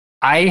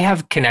I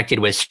have connected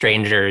with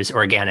strangers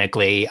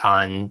organically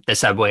on the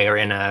subway or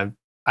in I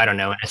don't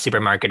know, in a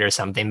supermarket or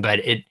something, but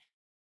it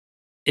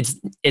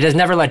has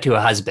never led to a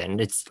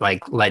husband. It's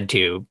like led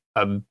to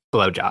a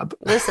blowjob.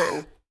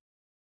 Listen,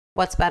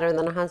 what's better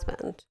than a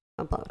husband?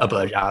 A blowjob. A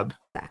blowjob.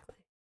 Exactly.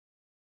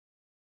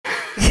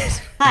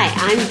 Hi,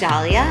 I'm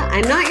Dahlia.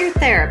 I'm not your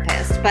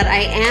therapist, but I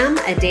am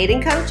a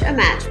dating coach, a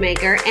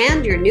matchmaker,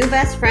 and your new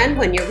best friend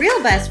when your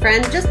real best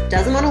friend just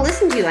doesn't want to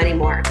listen to you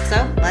anymore.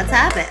 So let's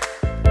have it.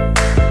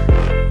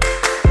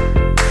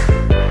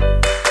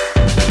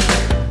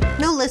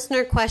 No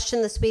listener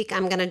question this week.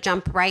 I'm going to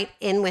jump right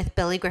in with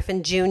Billy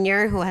Griffin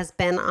Jr., who has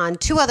been on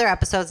 2 other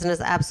episodes and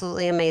is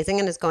absolutely amazing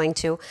and is going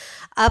to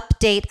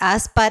update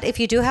us. But if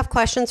you do have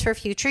questions for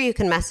future, you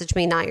can message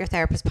me, Not Your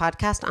Therapist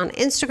Podcast, on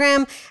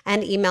Instagram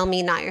and email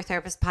me,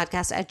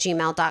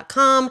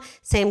 notyourtherapistpodcast@gmail.com.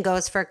 Same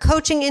goes for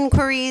coaching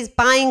inquiries,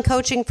 buying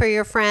coaching for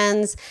your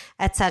friends,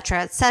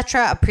 etc.,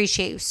 etc.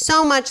 Appreciate you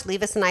so much.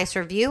 Leave us a nice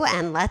review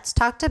and let's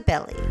talk to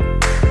Billy.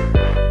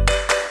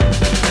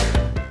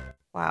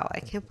 Wow, I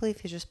can't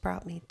believe you just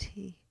brought me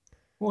tea.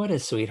 What a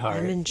sweetheart.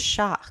 I'm in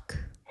shock.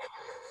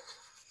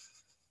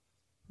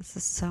 This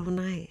is so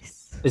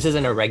nice. This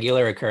isn't a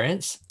regular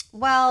occurrence?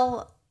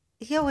 Well,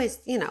 he always,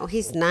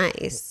 he's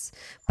nice.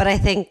 But I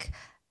think,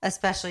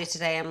 especially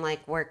today, I'm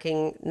like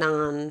working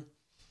non-stop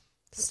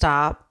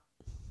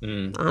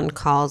on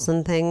calls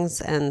and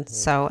things. And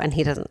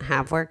he doesn't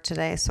have work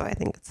today. So I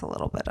think it's a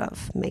little bit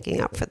of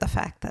making up for the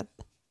fact that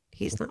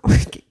he's not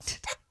working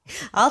today.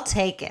 I'll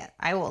take it.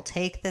 I will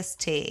take this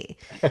tea.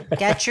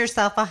 Get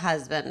yourself a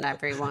husband,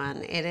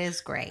 everyone. It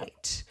is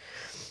great.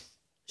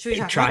 Should we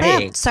talk about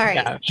that? Sorry.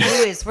 Yeah.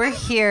 Anyways, we're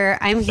here.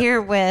 I'm here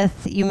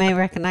with, you may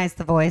recognize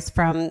the voice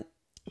from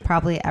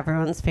probably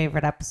everyone's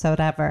favorite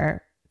episode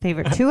ever.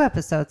 Favorite 2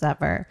 episodes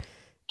ever.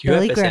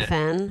 Billy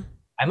Griffin.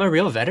 I'm a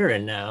real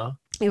veteran now.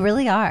 You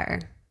really are.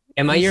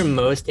 Am I your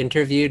most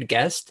interviewed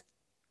guest?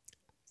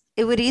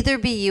 It would either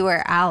be you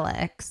or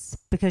Alex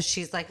because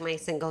she's like my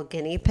single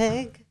guinea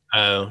pig.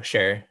 Oh,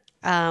 sure.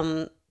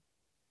 But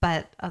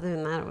other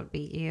than that, it would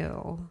be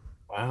you.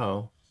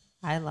 Wow.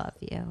 I love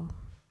you.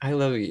 I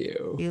love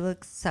you. You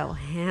look so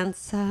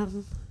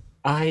handsome.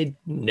 I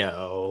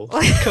know.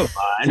 Come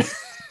on.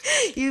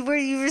 You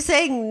were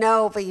saying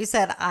no, but you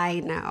said I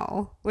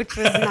know, which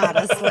was not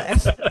a slip.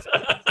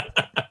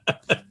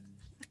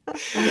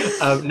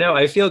 No,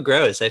 I feel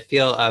gross. I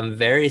feel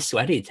very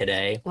sweaty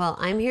today. Well,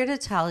 I'm here to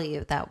tell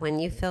you that when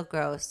you feel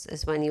gross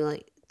is when you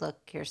look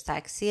your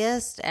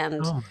sexiest.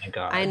 And oh my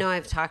God. I know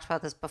I've talked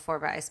about this before,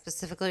 but I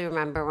specifically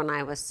remember when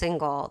I was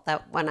single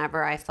that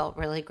whenever I felt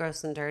really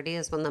gross and dirty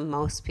is when the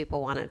most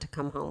people wanted to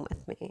come home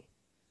with me.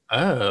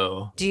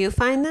 Oh. Do you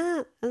find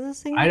that as a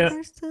single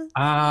person?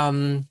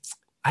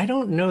 I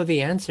don't know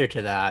the answer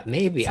to that.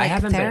 Maybe. Like I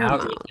haven't been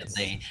out pheromones.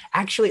 recently.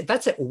 Actually,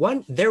 that's it.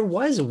 There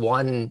was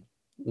one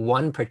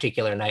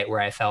particular night where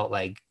I felt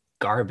like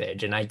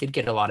garbage and I did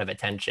get a lot of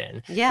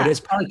attention. Yeah. But it's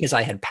probably because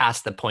I had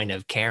passed the point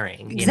of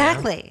caring.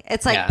 Exactly.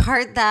 It's like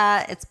part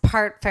that, it's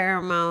part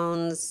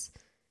pheromones,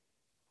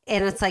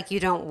 and it's like you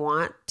don't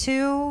want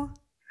to.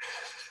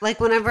 Like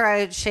whenever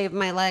I would shave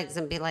my legs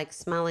and be like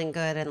smelling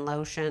good and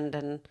lotioned,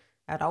 and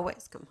I'd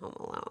always come home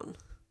alone.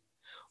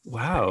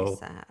 Wow.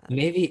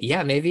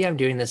 Maybe I'm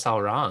doing this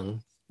all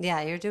wrong. Yeah,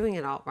 you're doing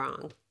it all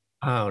wrong.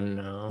 Oh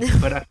no.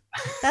 But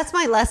that's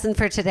my lesson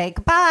for today.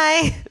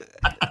 Goodbye.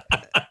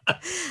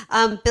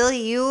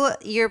 Billy,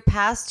 your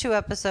past 2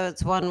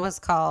 episodes, one was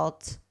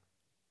called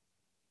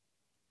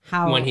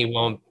When he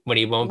won't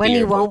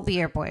be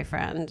your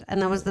boyfriend, and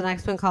then was the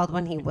next one called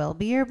When He Will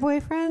Be Your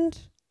Boyfriend.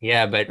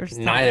 Yeah, but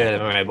neither of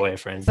them are my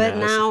boyfriends. But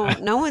now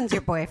no one's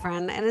your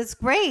boyfriend, and it's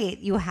great.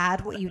 You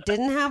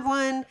didn't have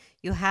one,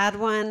 you had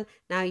one,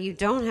 now you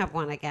don't have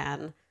one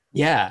again.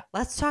 Yeah.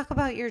 Let's talk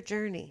about your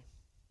journey.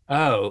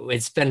 Oh,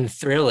 it's been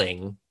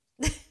thrilling.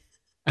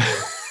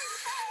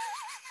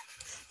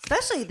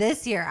 Especially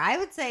this year. I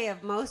would say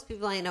of most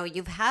people I know,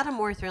 you've had a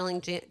more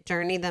thrilling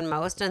journey than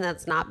most, and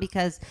that's not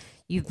because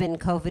you've been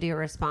COVID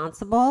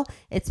irresponsible.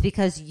 It's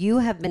because you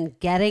have been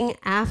getting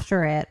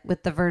after it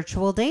with the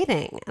virtual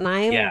dating, and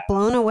I am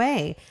blown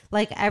away.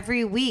 Like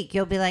every week,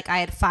 you'll be like, I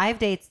had 5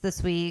 dates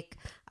this week.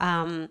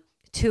 2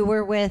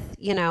 were with,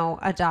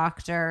 a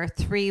doctor.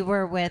 3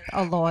 were with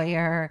a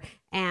lawyer,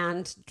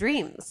 and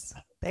dreams.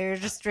 They're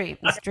just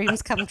dreams.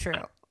 Dreams come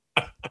true.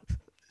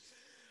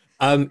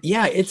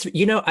 It's,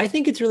 I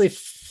think it's really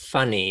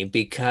funny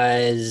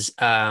because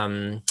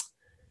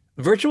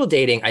virtual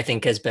dating, I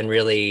think, has been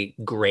really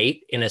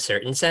great in a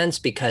certain sense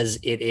because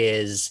it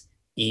is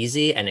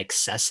easy and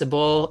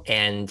accessible.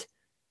 And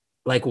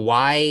like,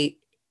 why,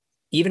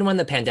 even when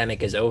the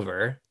pandemic is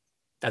over,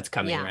 that's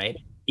coming, right?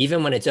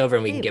 Even when it's over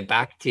and we can get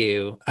back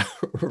to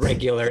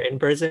regular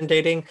in-person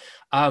dating,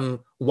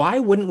 why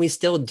wouldn't we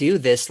still do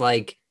this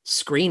like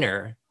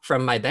screener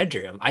from my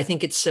bedroom? I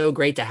think it's so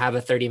great to have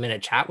a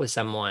 30-minute chat with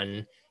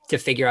someone to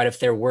figure out if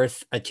they're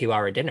worth a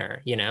 2-hour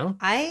dinner,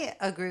 I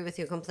agree with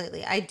you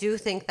completely. I do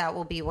think that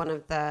will be one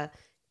of the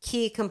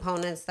key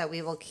components that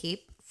we will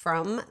keep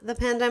from the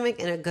pandemic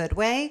in a good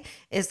way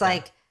is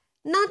like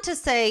Not to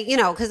say, you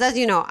know, because as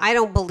you know, I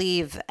don't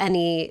believe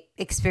any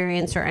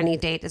experience or any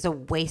date is a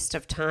waste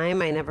of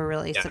time. I never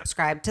really Yeah.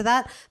 subscribe to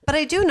that. But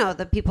I do know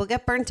that people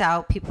get burnt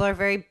out. People are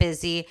very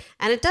busy.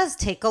 And it does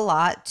take a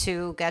lot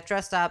to get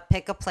dressed up,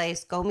 pick a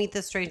place, go meet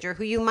the stranger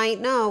who you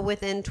might know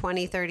within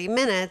 20, 30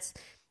 minutes.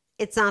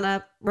 It's not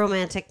a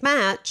romantic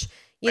match.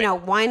 You Right. know,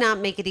 why not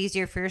make it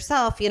easier for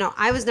yourself? You know,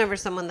 I was never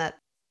someone that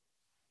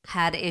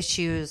had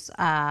issues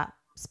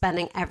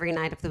spending every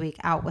night of the week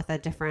out with a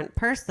different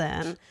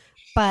person.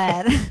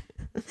 But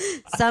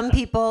some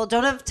people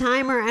don't have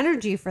time or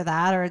energy for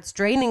that, or it's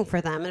draining for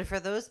them. And for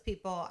those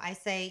people, I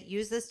say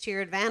use this to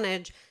your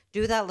advantage.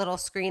 Do that little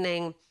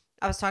screening.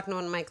 I was talking to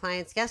one of my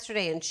clients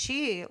yesterday, and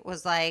she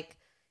was like,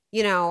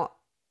 you know,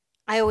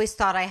 I always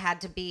thought I had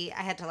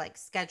to like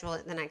schedule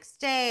it the next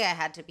day. I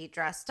had to be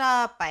dressed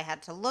up. I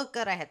had to look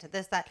good. I had to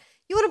this, that.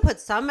 You want to put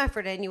some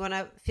effort in. You want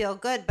to feel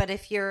good. But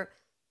if you're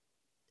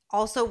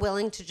also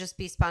willing to just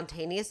be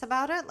spontaneous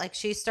about it. Like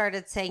she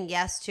started saying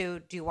yes to,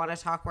 do you want to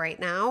talk right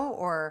now?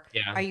 Or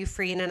Yeah. are you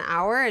free in an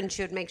hour? And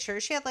she would make sure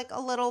she had like a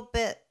little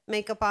bit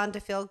makeup on to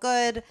feel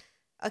good,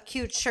 a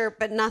cute shirt,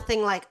 but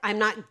nothing like I'm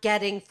not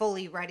getting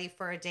fully ready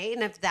for a date.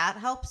 And if that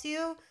helps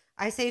you,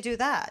 I say do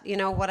that. You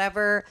know,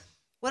 whatever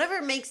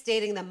makes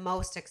dating the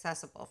most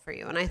accessible for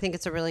you. And I think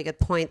it's a really good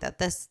point that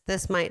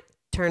this might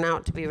turn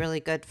out to be really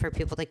good for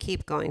people to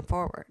keep going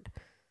forward.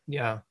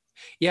 Yeah.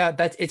 Yeah,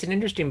 it's an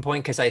interesting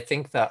point because I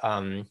think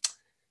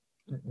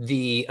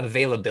the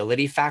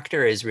availability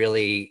factor is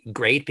really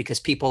great because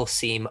people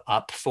seem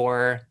up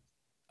for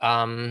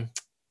um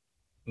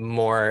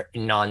more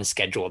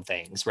non-scheduled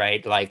things,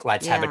 right? Like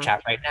let's have a Yeah.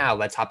 chat right now,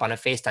 let's hop on a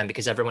FaceTime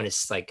because everyone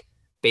is like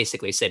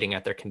basically sitting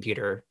at their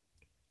computer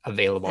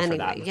available for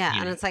that, Anyway, yeah, you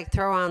and know. it's like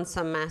throw on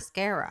some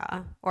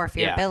mascara, or if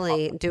you're Yeah.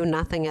 Billy, do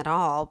nothing at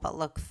all but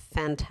look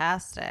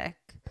fantastic.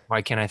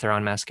 Why can't I throw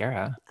on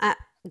mascara? Uh,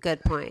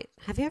 Good point.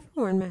 Have you ever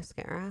worn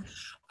mascara?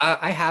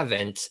 I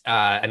haven't.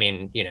 I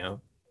mean, you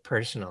know,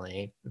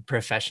 personally,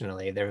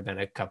 professionally, there have been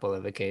a couple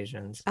of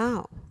occasions.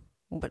 Oh,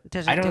 but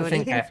did I it don't do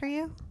think anything for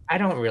you? I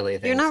don't really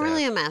You're think not so.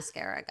 really a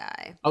mascara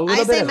guy. A I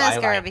little bit say of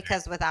mascara eyeliner.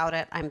 because without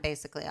it, I'm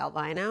basically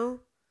albino.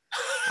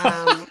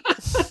 Um,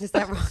 is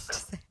that wrong to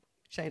say?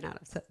 Should I not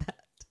have said that?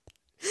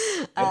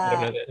 I don't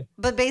Uh, know that.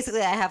 but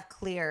basically, I have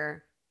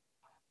clear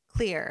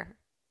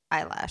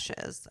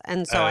eyelashes,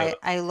 and so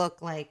I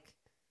look like,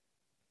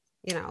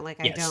 you know, like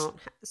I Yes. don't.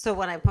 So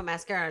when I put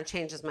mascara on, it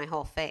changes my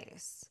whole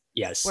face.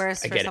 Yes,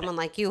 Whereas I for get it. someone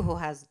like you who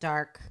has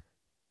dark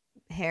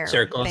hair,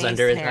 Circles base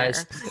under his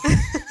eyes. hair,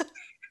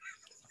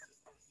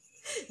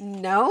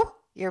 no,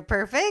 you're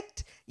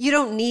perfect. You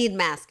don't need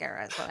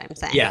mascara, is what I'm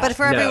saying. Yeah, But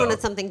for everyone, no.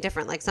 it's something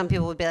different. Like some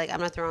people would be like, I'm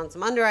going to throw on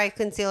some under eye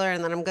concealer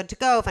and then I'm good to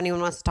go if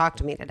anyone wants to talk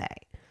to me today.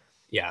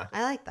 Yeah.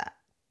 I like that.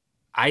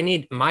 I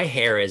need my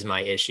hair is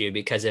my issue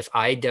because if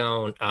I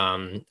don't,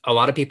 a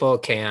lot of people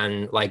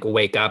can like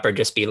wake up or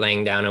just be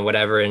laying down and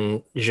whatever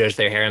and zhuzh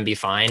their hair and be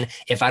fine.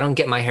 If I don't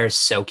get my hair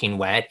soaking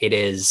wet, it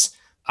is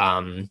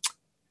um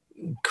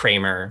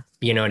Kramer.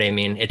 You know what I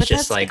mean? It's But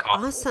just that's like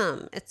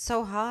awesome. It's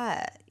so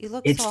hot. You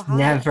look so it's hot.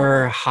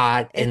 never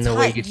hot in It's the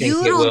way you hot. think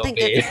You it don't will think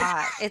it's be.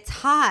 hot. It's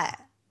hot.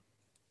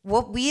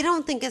 What we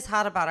don't think is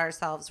hot about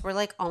ourselves, we're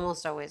like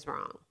almost always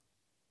wrong.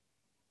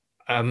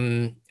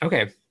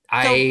 Okay. So,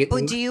 I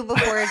but do you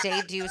before a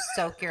date, do you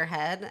soak your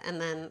head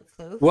and then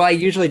floof? Well, I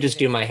usually What do you just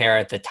do do? my hair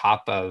at the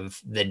top of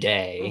the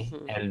day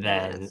and And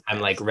then then it's I'm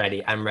good. like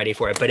ready. I'm ready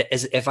for it. But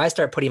if I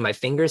start putting my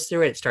fingers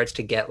through it, it starts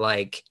to get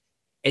like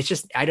it's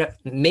just I don't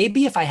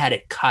maybe if I had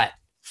it cut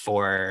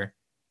for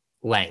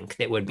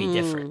length, it would be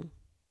different. Mm.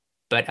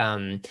 But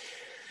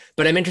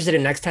but I'm interested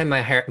in next time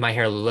my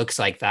hair looks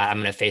like that, I'm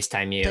gonna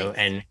FaceTime you Please.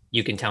 and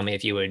you can tell me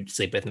if you would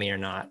sleep with me or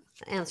not.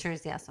 The answer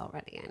is yes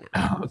already.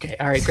 I Oh, okay.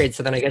 All right, great.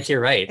 So then I guess you're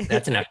right. know.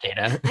 That's enough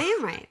data. I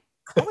am right.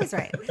 Always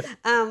right.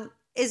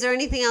 Is there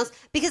anything else?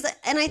 Because,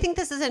 and I think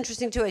this is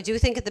interesting too. I do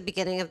think at the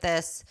beginning of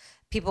this,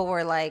 people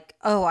were like,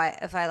 "Oh,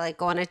 if I like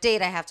go on a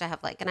date, I have to have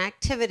like an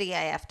activity.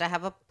 I have to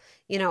have a,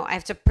 you know, I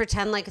have to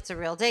pretend like it's a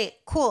real date."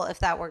 Cool, if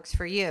that works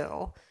for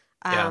you.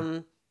 Yeah.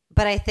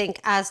 But I think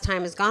as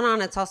time has gone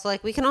on, it's also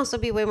like we can also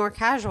be way more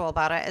casual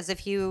about it. As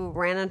if you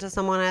ran into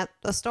someone at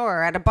the store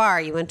or at a bar,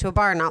 you went to a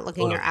bar not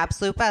looking your Totally.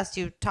 absolute best.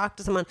 You talked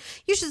to someone.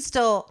 You should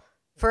still,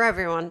 for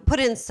everyone, put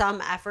in some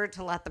effort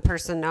to let the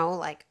person know,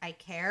 like, I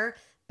care.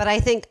 But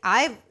I think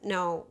I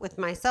know with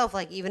myself,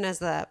 like, even as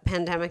the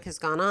pandemic has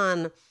gone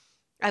on,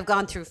 I've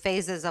gone through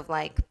phases of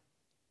like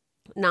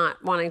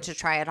not wanting to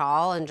try it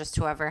all and just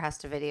whoever has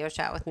to video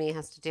chat with me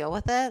has to deal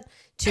with it,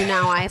 to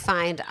now I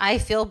find I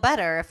feel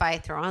better if I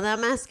throw on that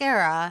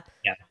mascara.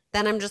 Yeah.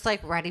 Then I'm just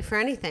like ready for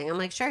anything. I'm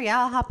like, sure, yeah,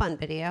 I'll hop on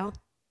video.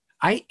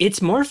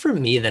 It's more for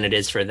me than it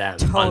is for them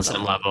on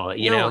some Totally. level,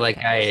 you No know, one like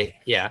cares.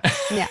 yeah.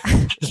 Yeah.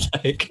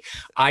 Like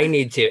I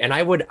need to, and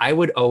I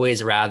would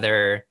always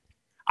rather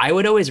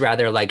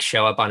like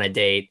show up on a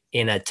date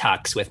in a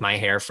tux with my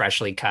hair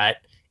freshly cut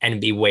and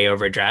be way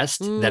overdressed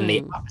than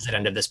the Mm. opposite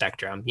end of the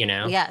spectrum, you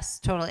know? Yes,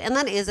 totally. And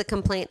that is a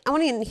complaint. I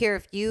want to hear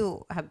if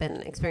you have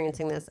been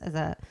experiencing this as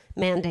a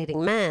man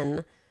dating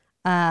men.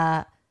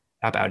 Uh,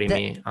 Stop outing The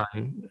me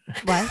on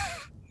what?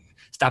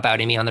 stop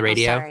outing me on the Oh,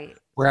 radio. sorry.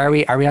 Where are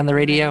we? Are we on the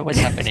radio? Sorry. What's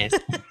happening?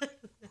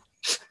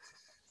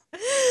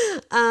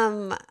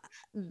 um,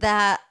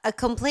 that a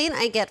complaint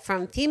I get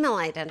from female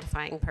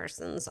identifying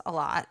persons a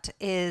lot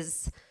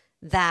is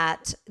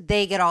that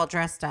they get all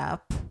dressed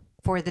up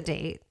for the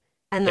date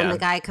and then Yeah. the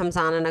guy comes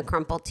on in a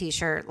crumpled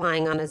t-shirt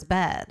lying on his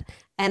bed.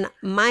 And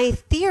my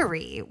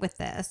theory with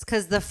this,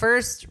 because the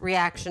first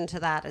reaction to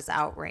that is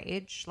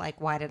outrage. Like,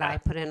 why did I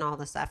put in all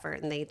this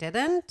effort and they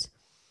didn't?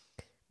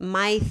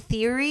 My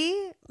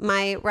theory,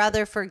 my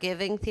rather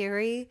forgiving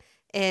theory,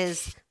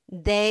 is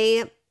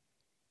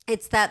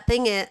it's that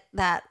thing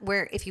that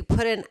where if you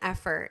put in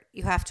effort,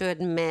 you have to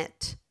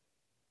admit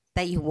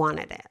that you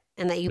wanted it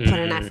and that you put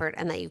in effort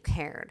and that you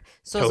cared.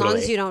 So as long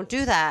as you don't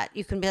do that,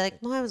 you can be like,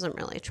 well, I wasn't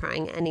really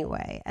trying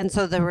anyway. And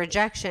so the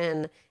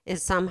rejection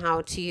is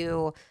somehow to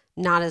you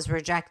not as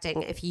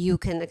rejecting if you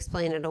can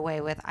explain it away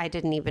with, I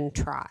didn't even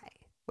try.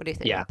 What do you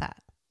think about that?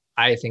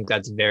 I think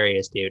that's very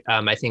astute.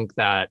 I think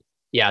that,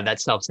 that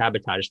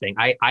self-sabotage thing.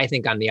 I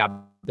think I'm the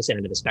opposite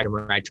end of the spectrum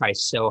where I try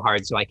so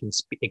hard so I can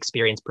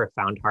experience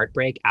profound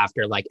heartbreak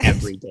after like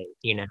every day,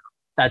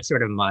 That's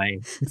sort of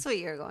That's what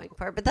you're going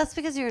for. But that's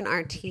because you're an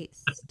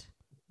artiste.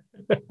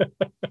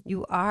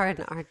 You are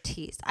an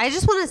artiste. I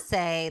just want to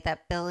say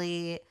that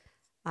Billy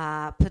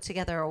put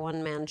together a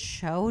one-man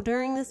show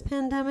during this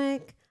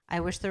pandemic. I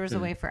wish there was a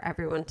way for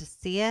everyone to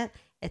see it.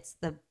 It's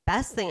the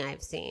best thing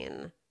I've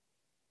seen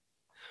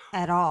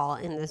at all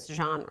in this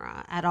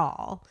genre at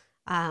all.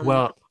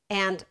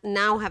 And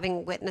now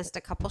having witnessed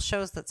a couple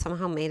shows that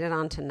somehow made it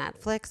onto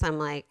Netflix, I'm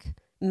like,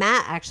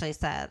 Matt actually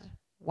said,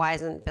 why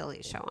isn't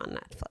Billy's show on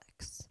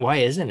Netflix? Why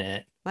isn't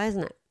it? Why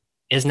isn't it?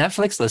 Is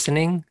Netflix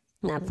listening?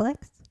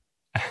 Netflix?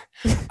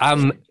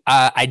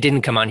 I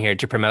didn't come on here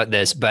to promote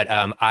this, but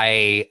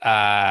I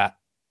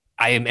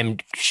am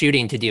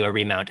shooting to do a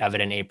remount of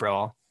it in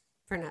April.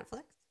 For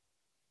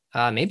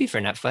Netflix? Maybe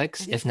for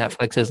Netflix, if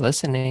Netflix is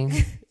listening.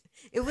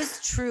 It was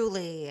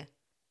truly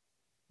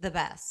the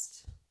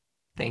best.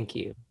 Thank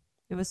you.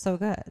 It was so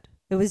good.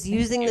 It was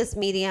using this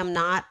medium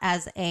not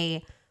as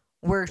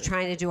we're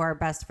trying to do our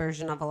best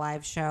version of a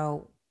live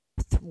show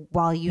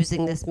while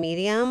using this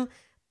medium,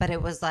 but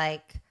it was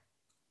like,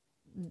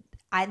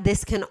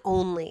 this can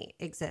only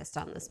exist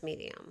on this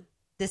medium.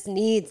 This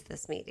needs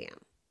this medium.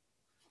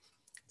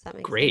 Does that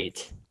make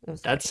sense?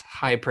 That's great.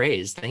 High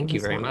praise. Thank you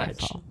very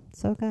wonderful. Much.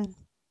 So good.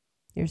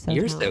 You're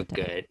so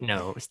good.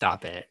 No,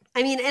 stop it.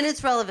 I mean, and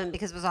it's relevant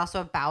because it was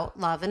also about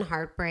love and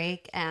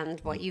heartbreak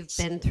and what you've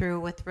been through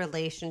with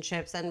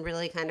relationships and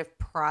really kind of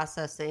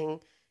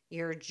processing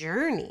your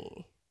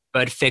journey.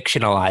 But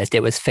fictionalized.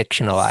 It was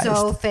fictionalized.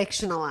 So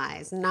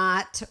fictionalized,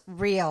 not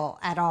real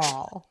at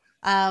all.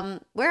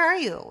 Where are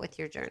you with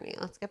your journey?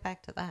 Let's get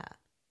back to that.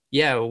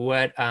 Yeah,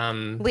 what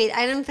Wait,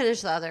 I didn't finish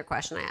the other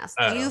question I asked.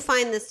 Do you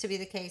find this to be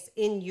the case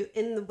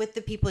with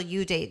the people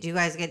you date? Do you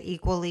guys get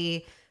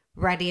equally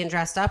ready and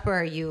dressed up, or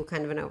are you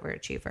kind of an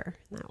overachiever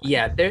in that way?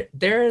 Yeah,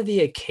 there are the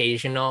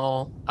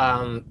occasionally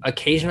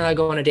I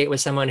go on a date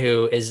with someone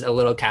who is a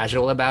little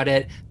casual about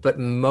it, but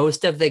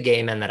most of the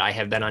gay men that I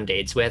have been on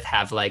dates with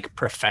have like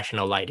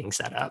professional lighting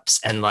setups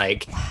and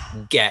like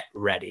get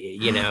ready.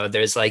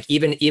 There's like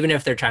even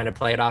if they're trying to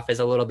play it off as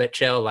a little bit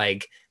chill,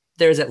 like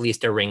there's at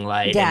least a ring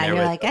light and there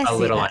was like, a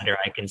little under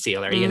eye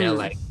concealer,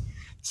 like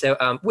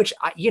so which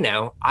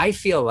I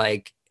feel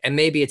like, and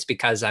maybe it's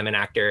because I'm an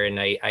actor and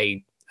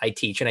I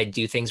teach and I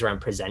do things where I'm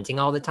presenting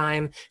all the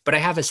time, but I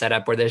have a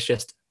setup where there's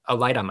just a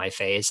light on my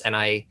face and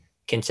I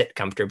can sit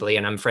comfortably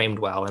and I'm framed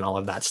well and all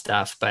of that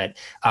stuff. But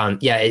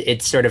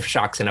it sort of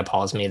shocks and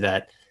appalls me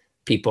that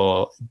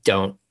people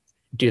don't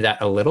do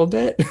that a little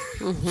bit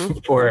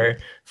for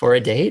a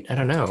date. I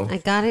don't know. I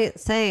gotta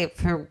say,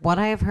 for what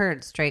I've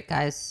heard, straight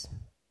guys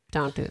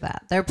don't do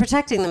that. They're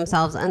protecting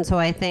themselves. And so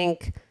I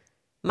think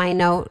my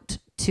note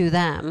to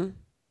them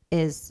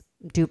is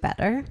do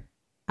better.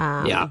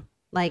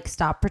 Like,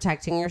 stop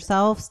protecting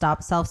yourself,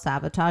 stop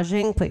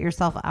self-sabotaging, put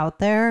yourself out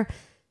there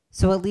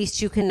so at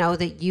least you can know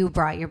that you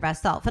brought your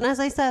best self. And as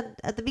I said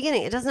at the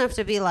beginning, it doesn't have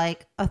to be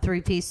like a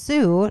 3-piece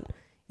suit. You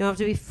don't have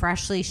to be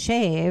freshly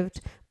shaved,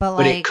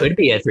 but it could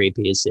be a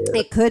 3-piece suit.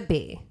 It could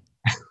be.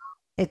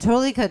 It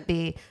totally could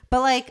be.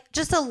 But like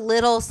just a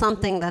little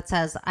something that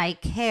says, I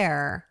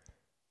care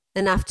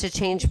enough to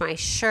change my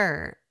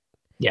shirt.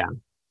 Yeah.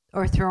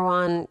 Or throw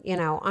on,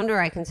 under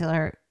eye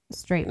concealer,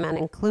 straight men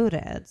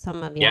included.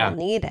 Some of y'all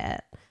need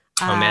it.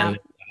 Oh man.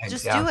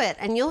 Just do it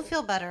and you'll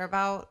feel better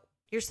about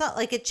yourself.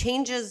 Like it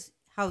changes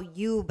how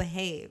you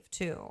behave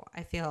too.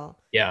 I feel,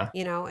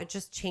 it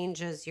just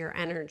changes your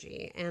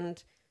energy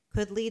and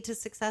could lead to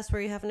success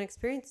where you haven't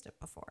experienced it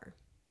before.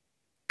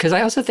 Because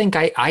I also think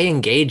I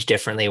engage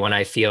differently when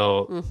I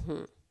feel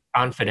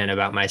confident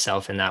about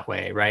myself in that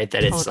way, right?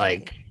 That it's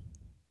like,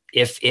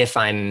 if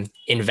I'm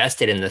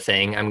invested in the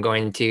thing, I'm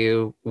going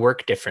to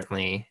work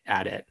differently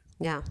at it.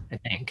 Yeah. I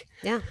think.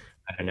 Yeah.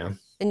 I don't know.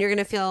 And you're going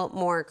to feel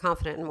more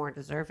confident and more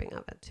deserving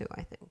of it too,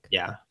 I think.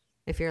 Yeah.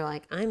 If you're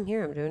like, I'm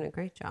here, I'm doing a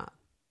great job.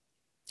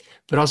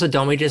 But also,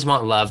 don't we just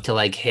want love to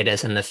like hit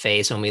us in the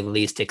face when we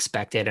least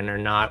expect it and are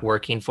not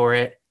working for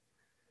it?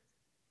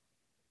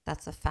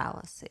 That's a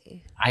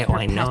fallacy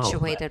I know,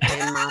 perpetuated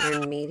by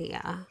modern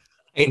media.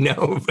 I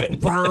know,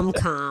 but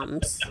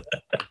Rom-coms,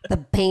 the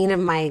bane of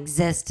my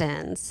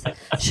existence.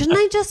 Shouldn't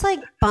I just like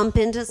bump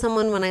into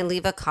someone when I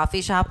leave a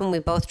coffee shop and we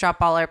both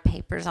drop all our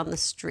papers on the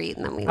street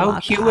and then we how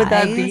lock cute would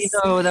that be eyes?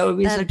 though? That would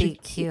be That'd such a be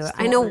cute cute.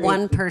 I know story.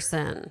 one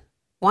person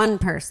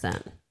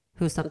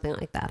who something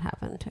like that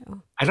happened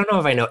to. I don't know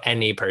if I know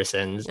any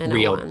person's I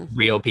know one.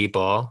 real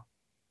people.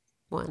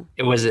 One.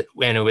 It was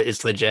when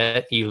it's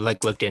legit. You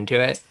like looked into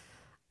it.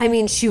 I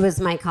mean, she was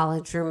my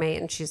college roommate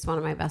and she's one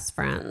of my best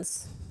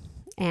friends.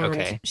 And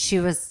Okay. she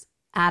was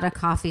at a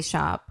coffee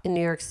shop in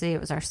New York City. It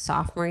was our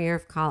sophomore year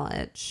of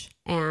college.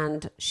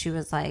 And she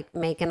was like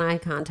making eye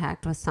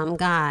contact with some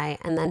guy.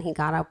 And then he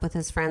got up with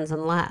his friends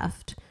and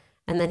left.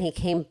 And then he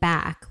came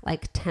back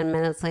like 10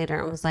 minutes later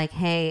and was like,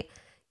 hey,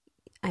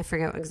 I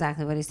forget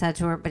exactly what he said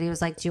to her, but he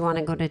was like, do you want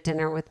to go to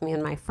dinner with me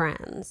and my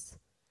friends?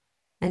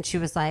 And she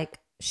was like,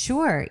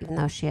 sure, even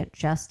though she had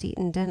just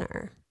eaten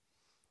dinner.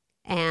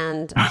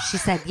 And she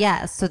said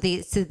yes. So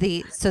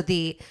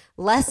the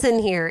lesson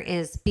here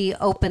is be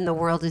open. The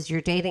world is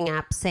your dating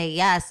app. Say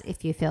yes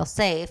if you feel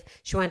safe.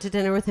 She went to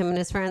dinner with him and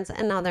his friends,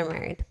 and now they're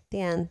married.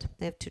 The end.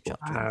 They have 2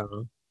 children.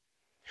 Wow.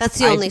 That's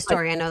the only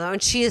story I know though.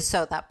 And she is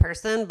so that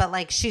person, but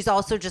like she's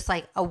also just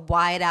like a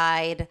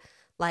wide-eyed,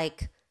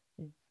 like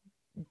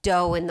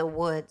doe in the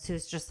woods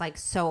who's just like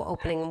so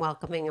opening and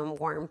welcoming and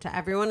warm to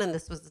everyone. And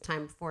this was the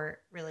time before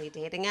really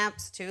dating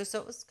apps too. So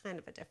it was kind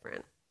of a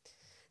different.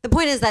 The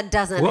point is that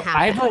doesn't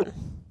happen.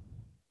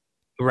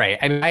 Right.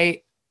 I mean,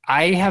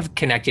 I have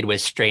connected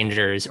with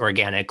strangers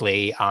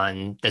organically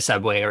on the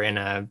subway or in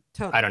I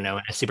don't know,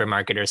 in a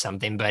supermarket or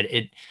something, but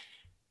it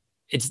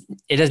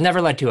has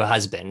never led to a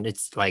husband.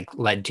 It's like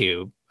led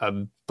to a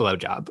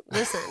blowjob.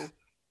 Listen,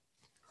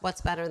 what's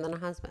better than a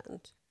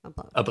husband? A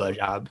blowjob. A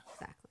blowjob.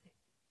 Exactly.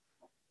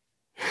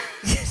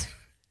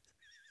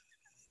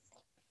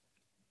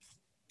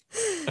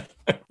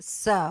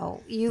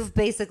 So you've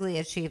basically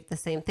achieved the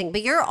same thing,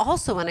 but you're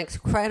also an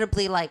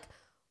incredibly like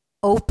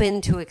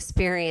open to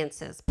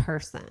experiences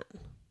person.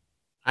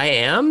 I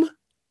am?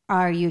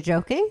 Are you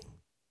joking?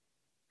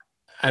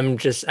 I'm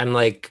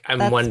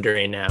That's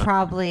wondering now.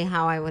 Probably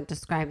how I would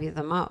describe you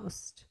the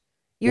most.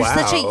 You're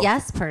such a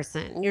yes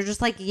person. You're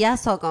just like,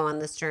 yes, I'll go on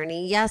this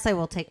journey. Yes, I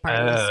will take part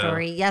in this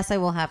story. Yes, I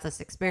will have this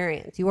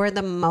experience. You are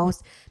the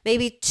most,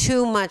 maybe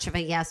too much of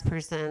a yes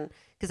person.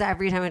 Because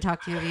every time I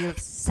talk to you, you have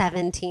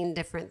 17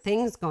 different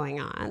things going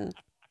on.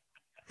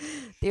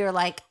 You're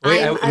like,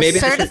 I'm a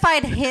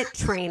certified hit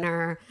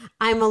trainer.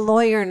 I'm a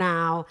lawyer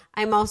now.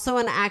 I'm also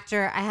an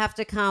actor. I have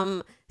to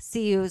come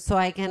see you so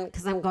I can,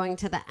 because I'm going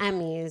to the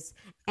Emmys.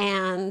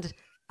 And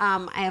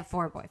I have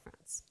 4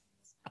 boyfriends.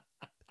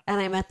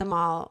 And I met them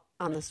all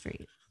on the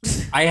street.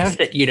 I have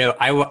to,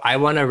 I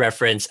want to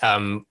reference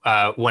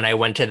when I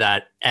went to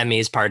that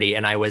Emmys party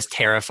and I was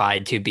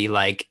terrified to be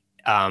like,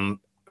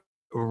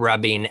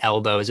 rubbing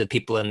elbows with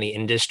people in the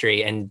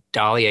industry. And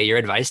Dahlia, your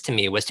advice to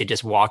me was to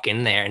just walk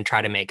in there and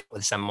try to make it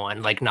with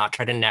someone, like not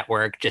try to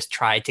network, just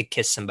try to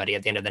kiss somebody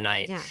at the end of the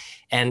night. Yeah.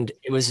 And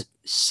it was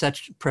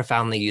such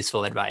profoundly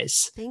useful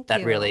advice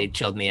that really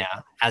chilled me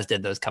out, as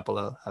did those couple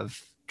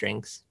of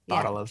drinks,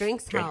 bottle of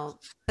drinks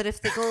help. But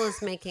if the goal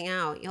is making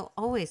out, you'll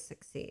always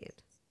succeed.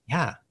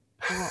 Yeah.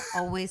 You will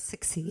always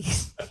succeed.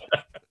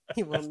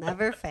 You will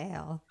never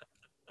fail.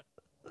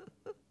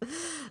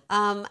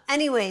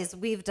 Anyways,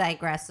 we've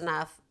digressed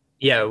enough.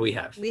 Yeah, we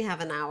have. We have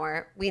an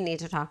hour. We need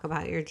to talk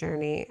about your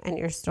journey and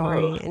your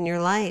story and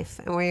your life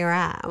and where you're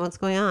at and what's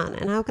going on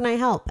and how can I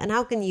help and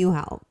how can you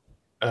help?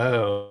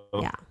 Oh.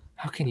 Yeah.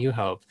 How can you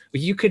help?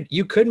 Well, you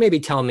could maybe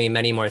tell me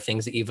many more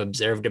things that you've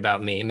observed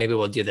about me. Maybe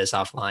we'll do this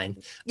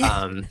offline.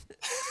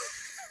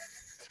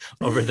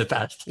 Over the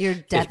past You're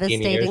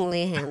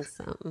devastatingly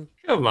handsome.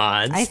 Come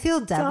on. I feel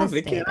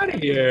devastated. Get out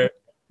of here.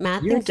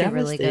 Matt thinks you're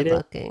really good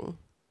looking.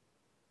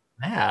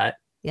 Matt?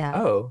 Yeah.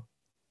 Oh.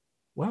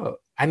 Whoa.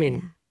 I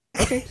mean,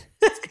 okay.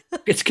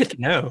 It's good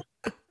to know.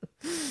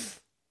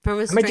 From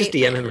a I might just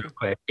DM him real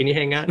quick. Can you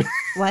hang on?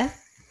 What?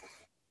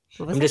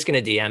 I'm just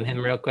going to DM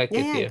him real quick.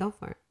 Yeah, go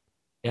for it.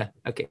 Yeah,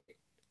 okay.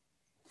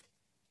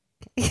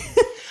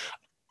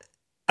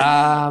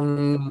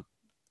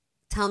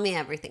 Tell me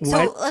everything.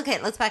 What? So,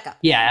 okay, let's back up.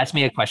 Yeah, ask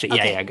me a question.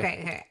 Okay, yeah,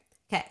 great.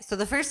 Okay, so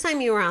the first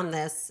time you were on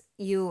this,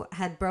 you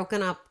had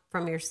broken up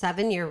from your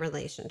 7-year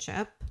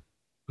relationship.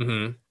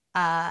 Mm-hmm.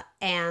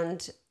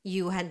 And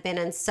you had been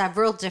in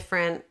several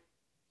different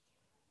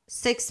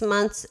 6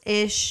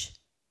 months-ish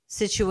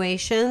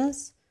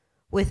situations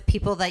with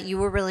people that you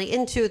were really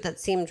into, that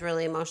seemed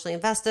really emotionally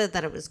invested,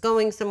 that it was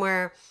going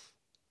somewhere,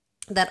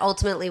 that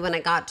ultimately when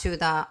it got to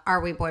the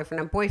are we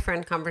boyfriend and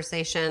boyfriend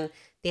conversation,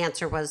 the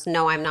answer was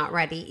no, I'm not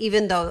ready,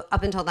 even though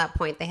up until that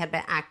point they had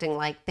been acting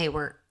like they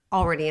were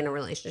already in a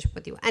relationship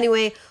with you.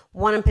 Anyway,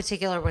 one in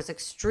particular was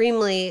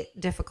extremely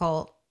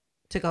difficult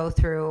to go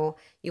through.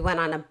 You went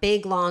on a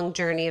big, long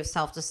journey of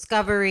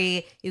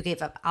self-discovery. You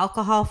gave up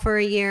alcohol for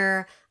a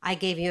year. I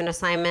gave you an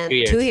assignment. 2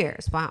 years. 2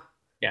 years. Wow.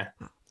 Yeah.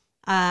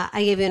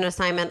 I gave you an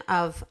assignment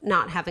of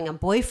not having a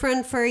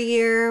boyfriend for a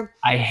year.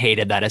 I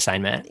hated that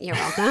assignment. You're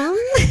welcome.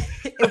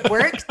 It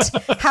worked.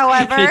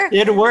 However,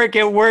 It did work.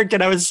 It worked.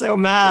 And I was so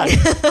mad.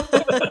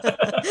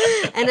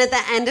 and at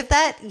the end of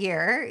that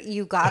year,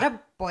 you got a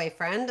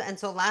boyfriend. And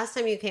so last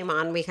time you came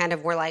on, we kind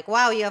of were like,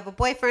 wow, you have a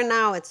boyfriend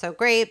now. It's so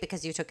great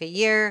because you took a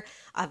year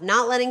of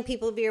not letting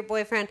people be your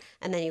boyfriend.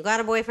 And then you got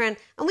a boyfriend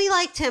and we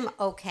liked him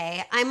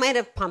okay. I might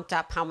have pumped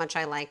up how much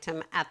I liked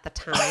him at the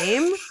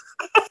time.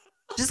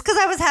 Just because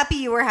I was happy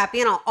you were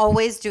happy. And I'll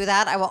always do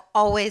that. I will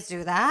always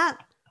do that.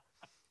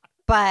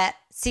 But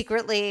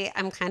secretly,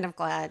 I'm kind of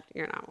glad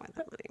you're not with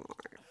him anymore.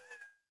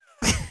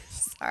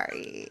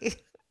 Sorry.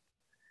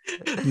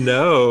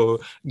 No,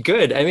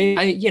 good. I mean,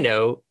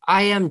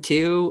 I am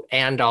too,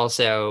 and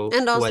also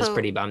was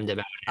pretty bummed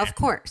about it. Of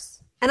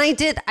course. And I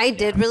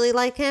did really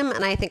like him.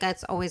 And I think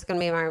that's always going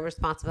to be my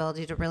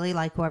responsibility to really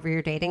like whoever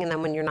you're dating. And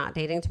then when you're not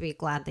dating, to be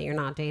glad that you're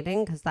not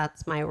dating, because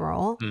that's my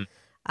role.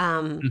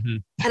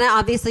 And I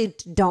obviously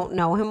don't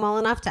know him well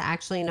enough to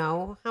actually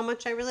know how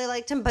much I really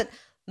liked him. But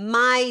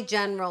my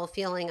general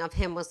feeling of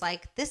him was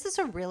like, this is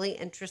a really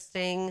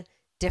interesting,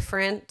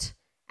 different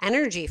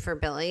energy for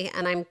Billy.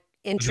 And I'm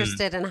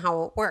interested in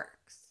how it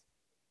works.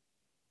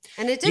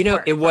 And it did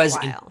work it was,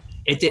 for a while.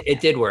 it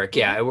did work.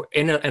 Yeah.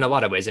 In a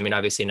lot of ways. I mean,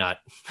 obviously not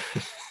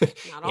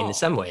in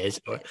some ways,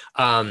 but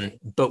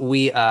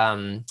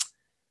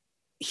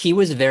he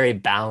was very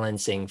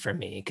balancing for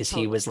me because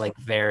he was like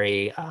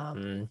very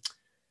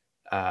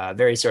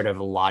sort of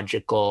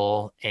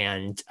logical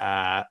and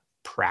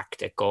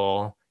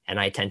practical. And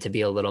I tend to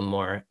be a little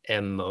more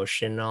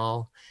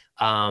emotional.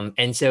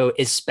 And so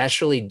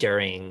especially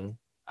during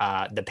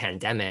the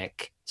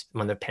pandemic,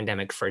 when the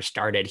pandemic first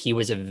started, he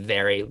was a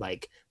very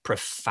like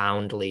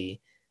profoundly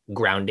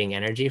grounding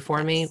energy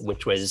for me,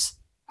 which was,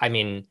 I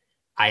mean,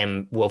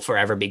 will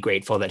forever be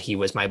grateful that he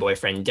was my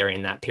boyfriend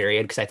during that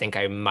period, because I think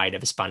I might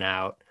have spun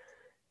out.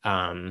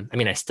 I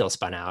mean, I still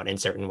spun out in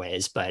certain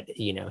ways, but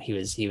he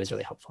was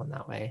really helpful in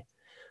that way.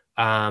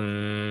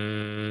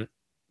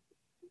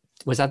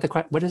 Was that the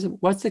question?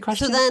 What's the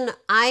question? So then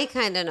I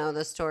kind of know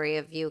the story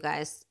of you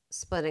guys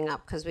splitting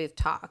up because we've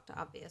talked,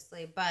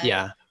 obviously. But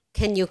yeah,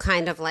 can you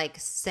kind of like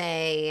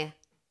say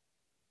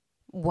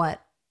what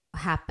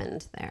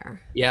happened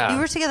there? Yeah. You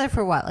were together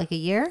for what, like a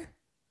year?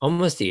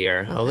 Almost a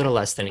year, Okay. a little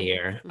less than a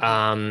year.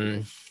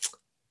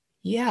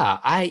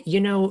 Yeah,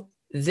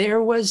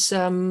 there was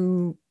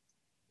some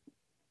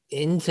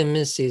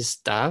intimacy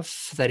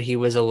stuff that he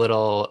was a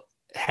little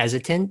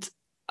hesitant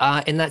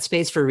in that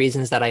space for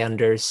reasons that I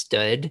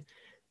understood.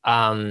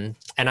 And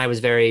I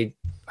was I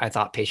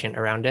thought, patient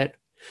around it.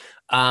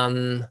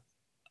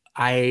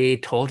 I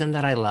told him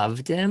that I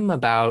loved him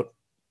about,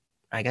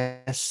 I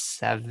guess,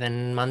 8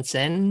 months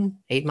in,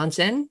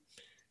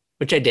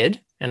 which I did,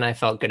 and I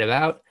felt good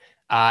about.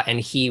 And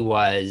he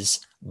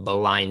was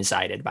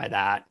blindsided by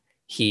that.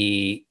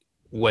 He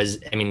was,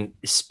 I mean,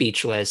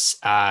 speechless,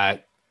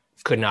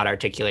 could not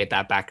articulate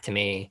that back to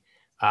me.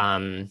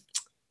 And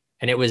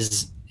it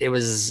was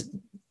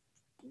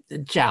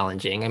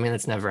challenging. I mean,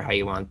 that's never how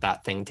you want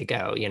that thing to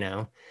go,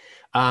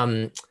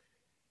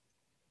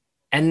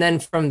 and then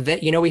from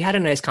that, we had a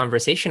nice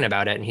conversation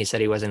about it, and he said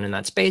he wasn't in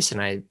that space.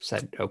 And I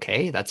said,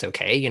 okay, that's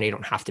okay. You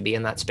don't have to be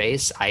in that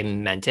space. I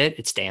meant it.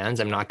 It stands.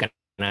 I'm not going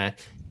to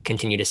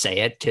continue to say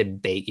it to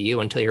bait you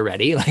until you're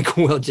ready. Like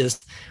we'll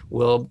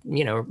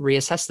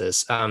reassess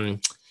this.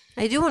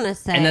 I do want to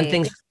say, and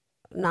then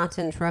not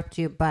to interrupt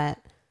you, but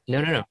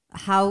no,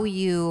 how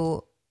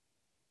you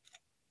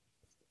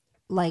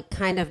like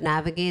kind of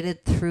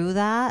navigated through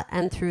that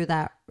and through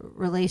that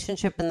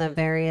relationship and the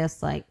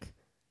various like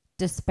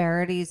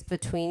disparities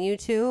between you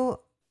two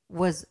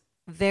was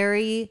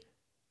very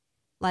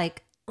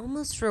like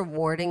almost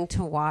rewarding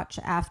to watch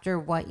after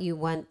what you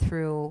went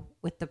through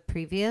with the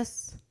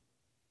previous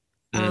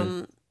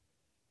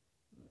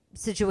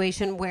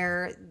situation,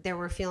 where there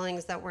were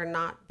feelings that were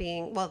not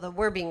being, well, that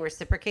were being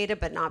reciprocated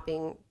but not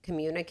being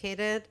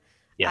communicated.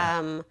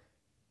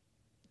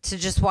 To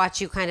just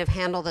watch you kind of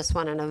handle this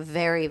one in a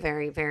very,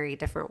 very, very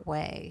different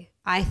way,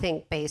 I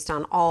think, based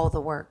on all the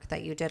work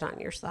that you did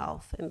on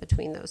yourself in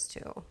between those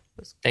two.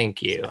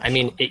 Thank you. Special. I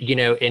mean,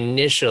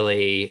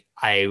 initially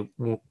I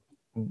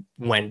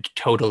went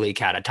totally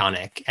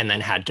catatonic and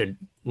then had to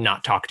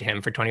not talk to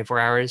him for 24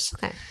 hours.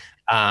 Okay.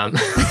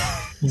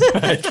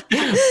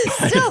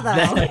 Still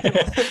though.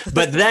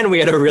 But then we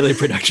had a really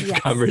productive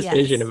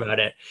conversation about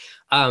it.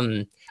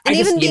 And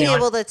even being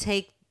able to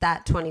take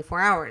that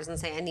 24 hours and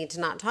say, I need to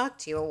not talk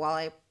to you while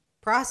I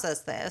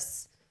process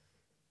this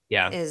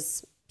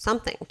is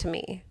something to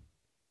me.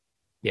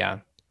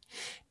 Yeah.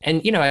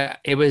 And,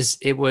 it was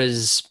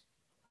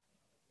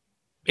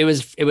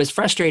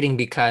frustrating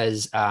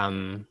because,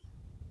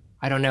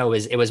 I don't know,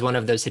 it was one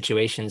of those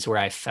situations where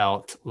I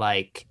felt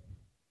like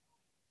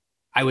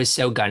I was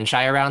so gun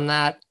shy around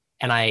that.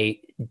 And I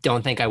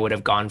don't think I would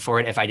have gone for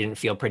it if I didn't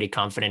feel pretty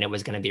confident it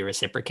was going to be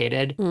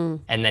reciprocated.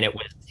 And then it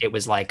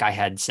was like I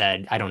had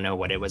said, I don't know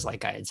what it was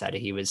like I had said.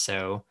 He was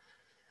so,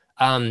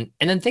 and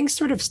then things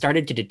sort of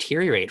started to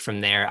deteriorate from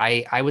there.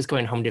 I was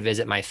going home to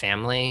visit my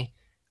family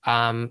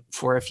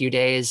for a few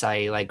days.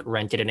 I like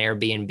rented an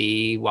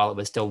Airbnb while it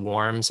was still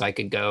warm so I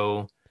could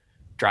go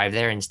drive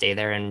there and stay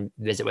there and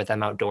visit with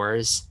them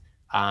outdoors,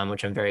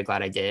 which I'm very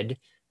glad I did,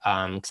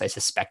 because I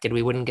suspected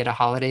we wouldn't get a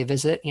holiday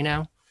visit, you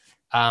know?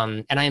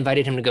 And I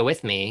invited him to go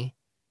with me,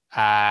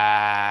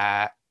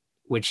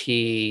 which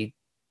he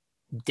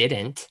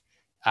didn't,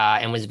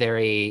 and was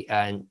very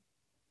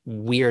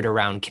weird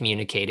around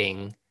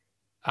communicating.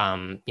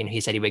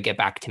 He said he would get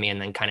back to me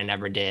and then kind of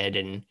never did.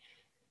 And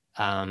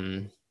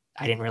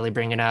I didn't really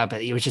bring it up.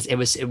 It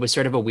was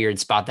sort of a weird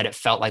spot that it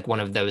felt like one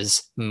of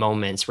those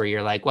moments where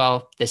you're like,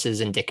 well, this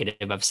is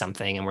indicative of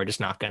something and we're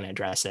just not going to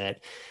address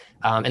it.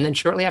 And then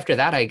shortly after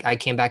that, I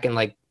came back and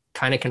like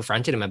kind of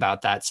confronted him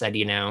about that, said,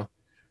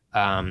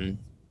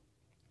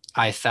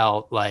 I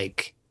felt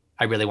like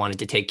I really wanted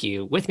to take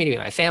you with me to meet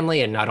my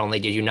family. And not only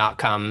did you not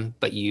come,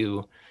 but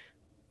you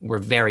were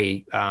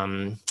very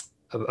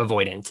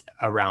avoidant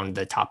around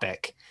the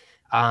topic.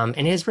 And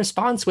his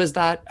response was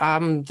that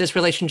this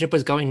relationship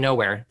was going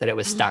nowhere, that it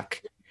was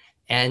stuck.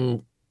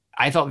 And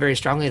I felt very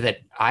strongly that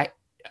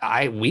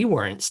we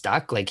weren't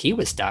stuck, like he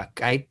was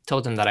stuck. I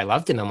told him that I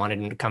loved him and wanted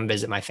him to come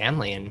visit my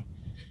family, and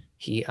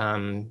he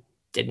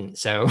didn't.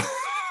 So,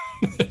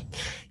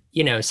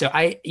 so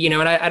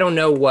and I don't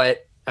know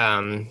what,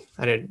 I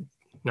did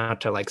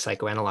not to like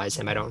psychoanalyze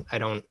him. I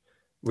don't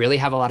really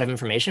have a lot of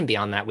information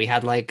beyond that. We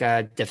had like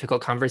a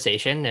difficult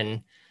conversation,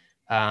 and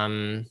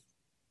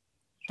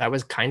that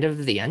was kind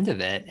of the end of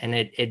it. And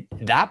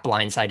that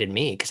blindsided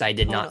me because I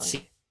did not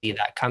see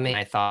that coming.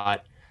 I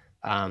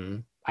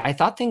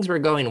thought things were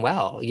going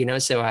well,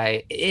 so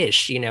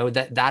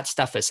that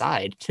stuff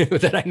aside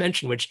that I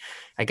mentioned, which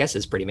I guess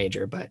is pretty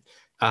major, but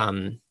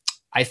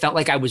I felt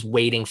like I was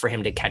waiting for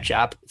him to catch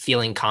up,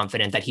 feeling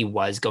confident that he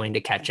was going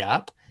to catch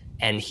up,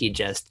 and he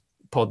just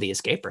pulled the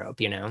escape rope,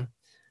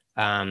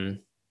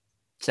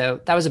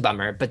 So that was a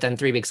bummer. But then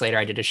 3 weeks later,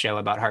 I did a show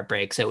about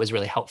heartbreak. So it was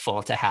really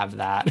helpful to have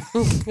that.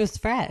 It was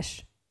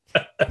fresh.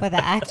 But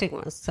the acting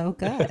was so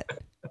good.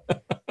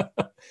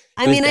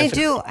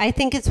 I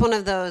think it's one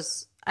of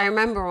those, I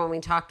remember when we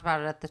talked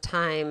about it at the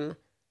time,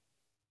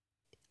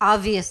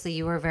 obviously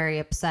you were very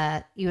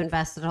upset. You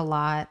invested a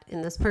lot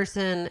in this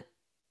person.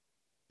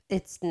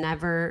 It's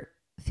never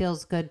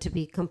feels good to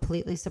be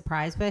completely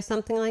surprised by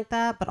something like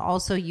that. But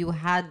also you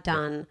had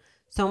done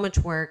so much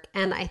work.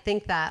 And I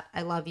think that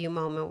I love you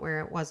moment where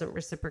it wasn't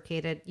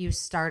reciprocated, you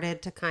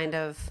started to kind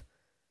of,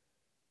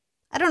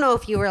 I don't know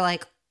if you were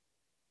like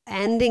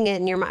ending it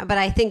in your mind, but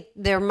I think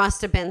there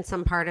must have been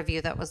some part of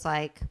you that was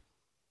like,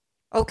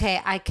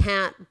 okay, I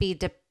can't be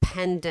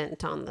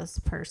dependent on this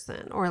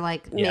person, or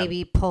like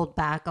maybe pulled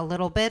back a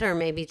little bit, or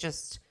maybe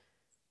just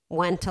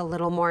went a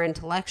little more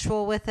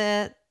intellectual with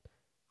it,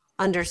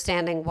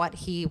 understanding what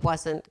he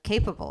wasn't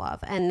capable of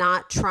and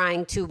not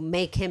trying to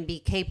make him be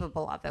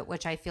capable of it,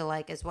 which I feel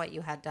like is what you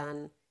had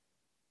done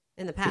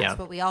in the past.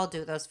 But we all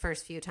do those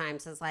first few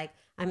times is like,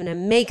 I'm going to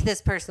make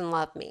this person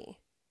love me.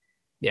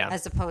 Yeah.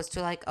 As opposed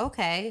to like,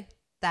 okay,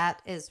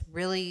 that is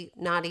really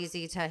not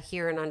easy to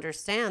hear and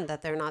understand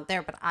that they're not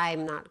there, but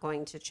I'm not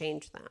going to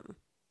change them.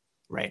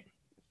 Right.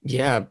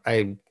 Yeah.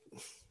 I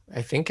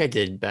think I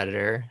did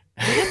better.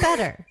 You did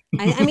better.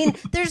 I mean,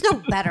 there's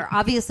no better.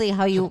 Obviously,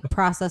 how you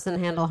process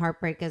and handle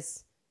heartbreak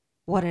is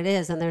what it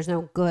is, and there's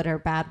no good or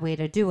bad way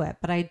to do it.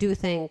 But I do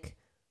think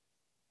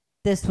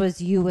this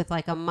was you with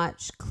like a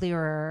much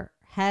clearer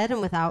head and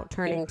without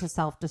turning to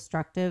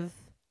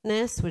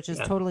self-destructiveness, which is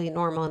totally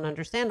normal and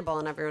understandable,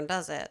 and everyone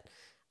does it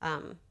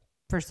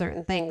for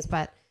certain things.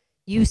 But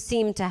you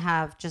seem to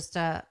have just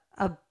a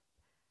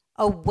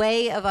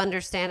way of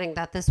understanding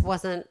that this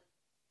wasn't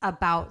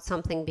about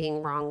something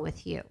being wrong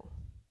with you.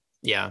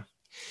 Yeah.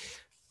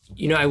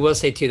 I will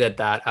say too that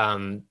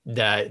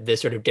the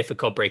sort of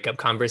difficult breakup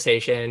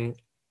conversation,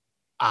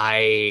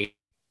 I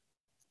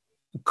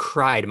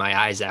cried my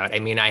eyes out. I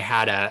mean,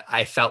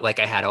 I felt like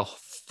I had a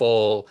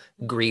full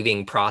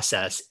grieving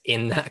process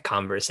in that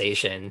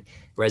conversation,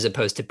 whereas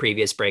opposed to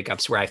previous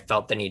breakups where I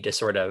felt the need to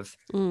sort of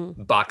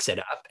box it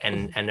up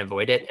and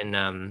avoid it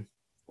and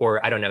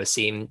or I don't know,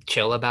 seem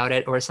chill about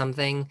it or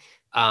something.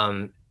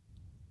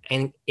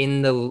 And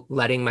in the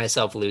letting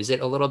myself lose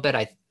it a little bit,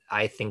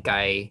 I think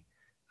I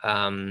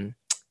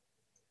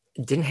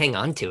didn't hang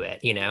on to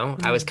it,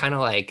 I was kind of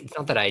like, it's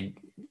not that I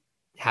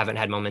haven't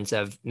had moments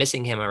of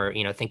missing him or,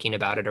 thinking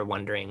about it or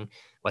wondering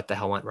what the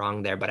hell went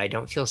wrong there, but I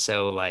don't feel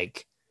so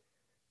like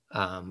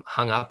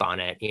hung up on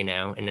it, in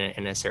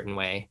a certain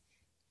way.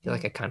 I feel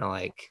like I kind of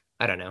like,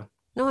 I don't know.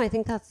 No, I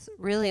think that's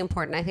really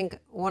important. I think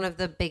one of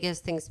the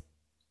biggest things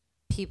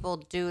people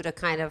do to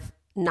kind of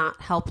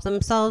not help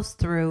themselves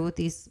through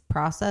these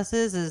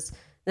processes is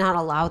not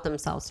allow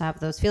themselves to have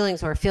those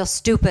feelings or feel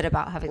stupid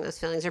about having those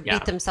feelings or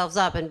beat themselves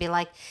up and be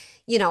like,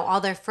 all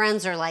their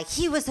friends are like,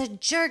 he was a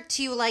jerk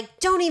to you. Like,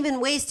 don't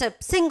even waste a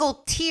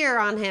single tear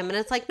on him. And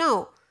it's like,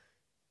 no,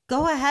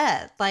 go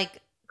ahead. Like,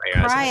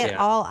 cry it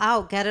all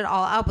out, get it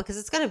all out, because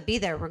it's going to be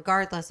there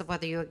regardless of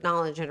whether you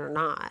acknowledge it or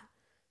not.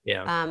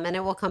 Yeah. And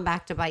it will come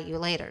back to bite you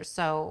later.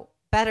 So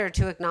better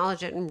to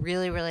acknowledge it and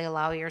really, really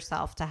allow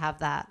yourself to have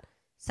that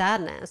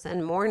sadness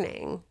and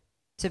mourning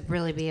to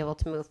really be able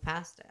to move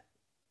past it.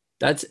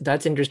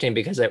 That's interesting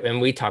because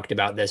and we talked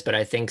about this, but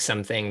I think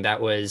something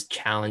that was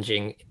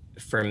challenging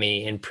for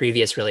me in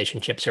previous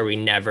relationships where we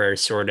never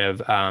sort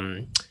of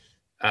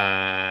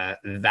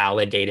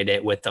validated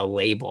it with a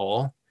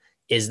label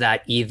is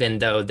that even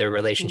though the Mm.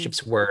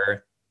 relationships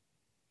were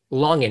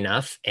long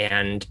enough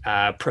and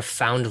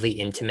profoundly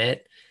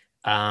intimate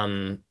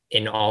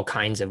in all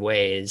kinds of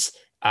ways,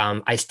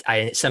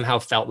 I somehow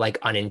felt like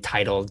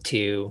unentitled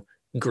to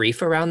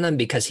grief around them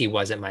because he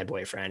wasn't my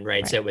boyfriend,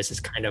 right? So Right. it was this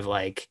kind of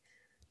like,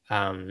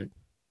 um,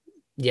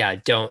 yeah,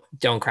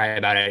 don't cry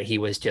about it. He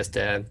was just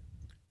a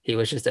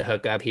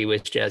hookup.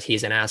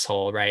 He's an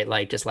asshole, right?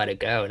 Like just let it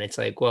go. And it's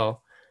like,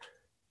 well,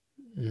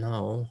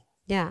 no.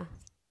 Yeah.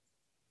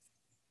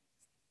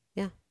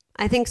 Yeah.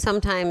 I think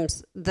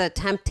sometimes the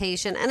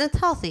temptation, and it's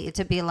healthy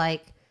to be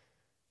like,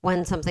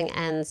 when something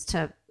ends,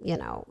 to,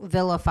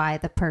 vilify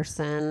the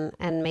person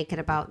and make it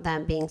about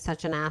them being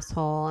such an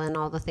asshole and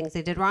all the things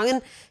they did wrong.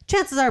 And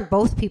chances are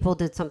both people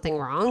did something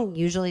wrong.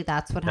 Usually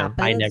that's what No,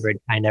 I happens.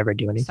 never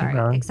do anything Sorry,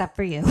 wrong. except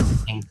for you.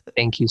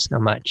 Thank you so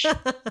much.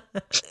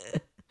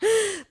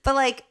 But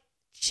like,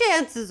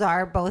 chances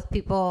are both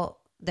people,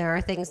 there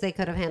are things they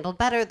could have handled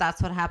better.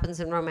 That's what happens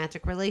in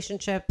romantic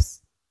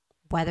relationships,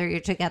 whether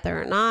you're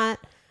together or not.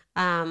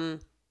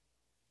 Um,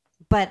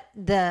 but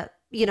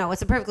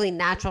it's a perfectly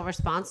natural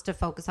response to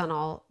focus on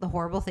all the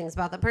horrible things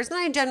about the person.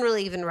 I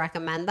generally even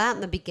recommend that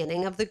in the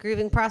beginning of the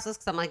grieving process,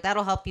 because I'm like,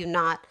 that'll help you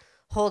not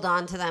hold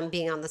on to them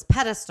being on this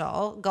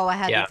pedestal. Go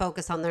ahead and Yeah.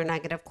 focus on their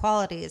negative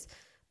qualities,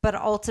 but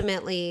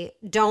ultimately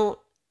don't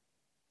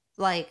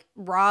like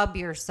rob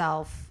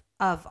yourself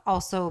of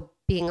also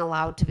being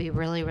allowed to be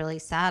really, really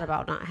sad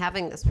about not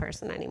having this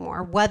person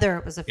anymore, whether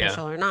it was Yeah.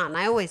 official or not. And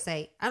I always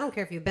say, I don't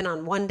care if you've been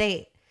on one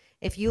date.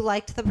 If you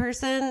liked the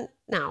person,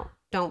 now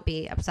don't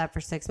be upset for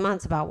 6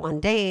 months about one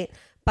date,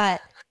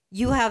 but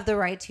you have the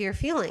right to your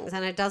feelings.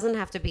 And it doesn't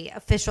have to be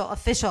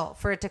official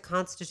for it to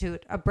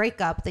constitute a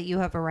breakup that you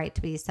have a right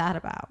to be sad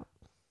about.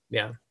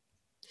 Yeah.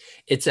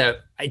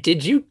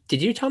 Did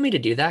you tell me to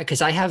do that?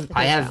 Because I have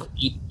I I think have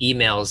so.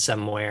 emails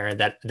somewhere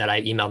that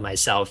I emailed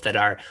myself that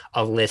are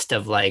a list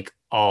of like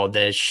all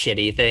the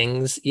shitty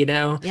things,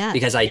 because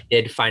Yes. I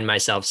did find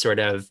myself sort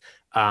of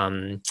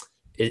um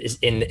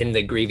in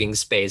the grieving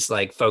space,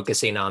 like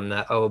focusing on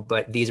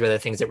but these were the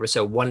things that were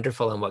so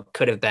wonderful and what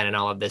could have been and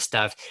all of this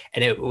stuff.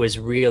 And it was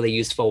really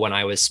useful when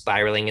I was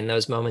spiraling in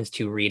those moments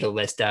to read a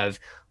list of,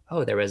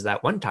 oh, there was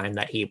that one time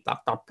that he blah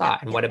blah blah,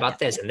 Yep. and Yep. what about Yep.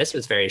 this? And this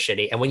was very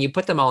shitty. And when you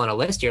put them all on a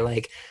list, you're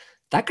like,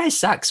 that guy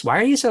sucks. Why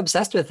are you so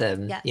obsessed with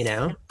him?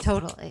 Yes,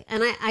 totally.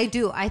 And I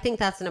do. I think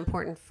that's an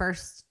important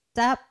first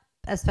step,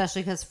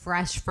 especially because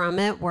fresh from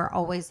it, we're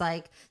always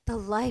like, the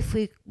life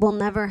we will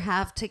never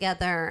have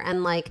together.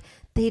 And like,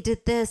 they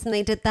did this and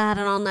they did that,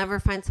 and I'll never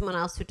find someone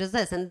else who does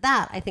this. And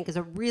that, I think, is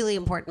a really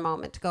important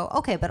moment to go,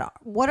 okay, but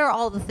what are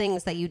all the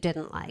things that you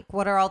didn't like?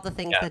 What are all the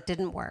things Yeah. that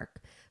didn't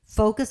work?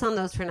 Focus on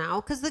those for now,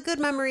 because the good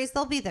memories,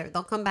 they'll be there.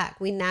 They'll come back.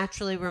 We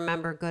naturally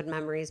remember good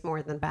memories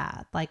more than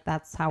bad. Like,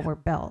 that's how we're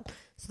built.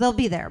 So they'll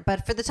be there.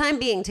 But for the time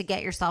being, to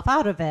get yourself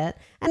out of it,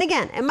 and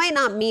again, it might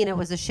not mean it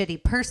was a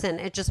shitty person.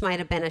 It just might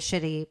have been a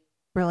shitty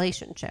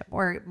relationship,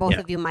 or both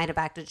Yeah. of you might have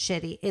acted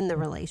shitty in the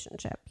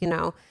relationship.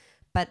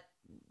 But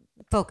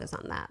focus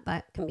on that.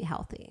 That can be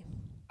healthy.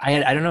 I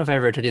don't know if I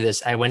ever told you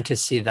this. I went to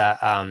see that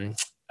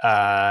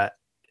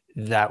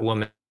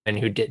woman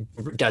who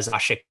does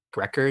Akashic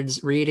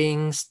Records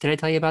readings. Did I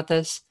tell you about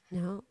this?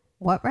 No.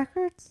 What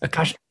records?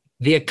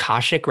 The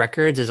Akashic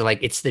Records is like,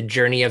 it's the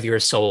journey of your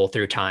soul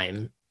through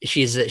time.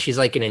 She's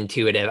like an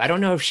intuitive. I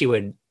don't know if she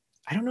would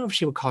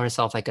call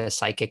herself like a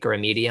psychic or a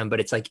medium, but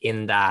it's like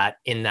in that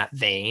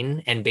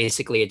vein. And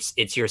basically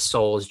it's your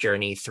soul's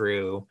journey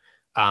through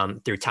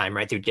time,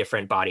 right? Through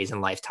different bodies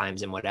and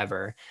lifetimes and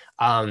whatever.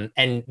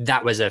 And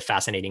that was a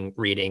fascinating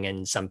reading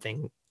and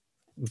something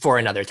for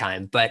another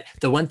time. But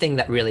the one thing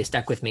that really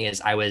stuck with me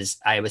is I was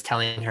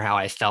telling her how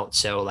I felt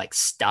so like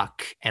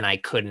stuck and I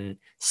couldn't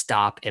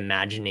stop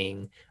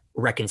imagining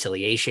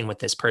reconciliation with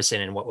this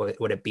person and what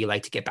would it be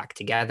like to get back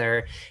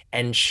together.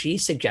 And she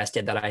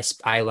suggested that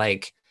I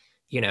like,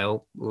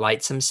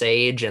 light some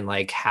sage and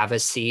like have a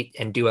seat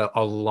and do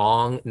a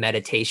long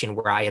meditation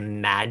where I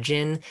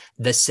imagine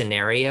the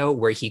scenario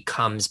where he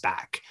comes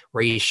back,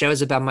 where he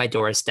shows up on my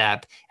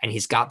doorstep and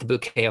he's got the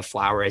bouquet of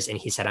flowers and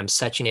he said, I'm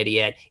such an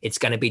idiot. It's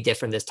going to be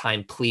different this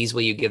time. Please,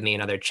 will you give me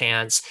another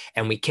chance?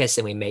 And we kiss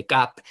and we make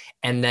up.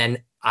 And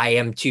then I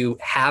am to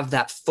have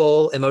that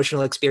full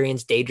emotional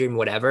experience, daydream,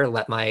 whatever,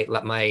 let it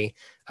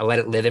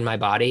live in my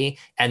body,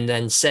 and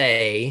then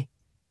say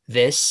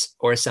this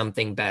or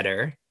something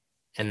better,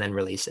 and then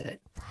release it.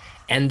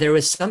 And there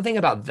was something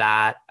about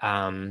that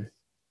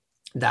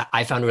that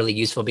I found really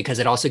useful because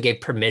it also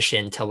gave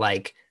permission to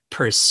like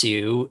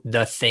pursue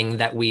the thing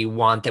that we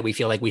want that we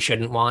feel like we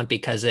shouldn't want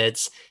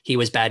because he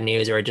was bad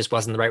news or it just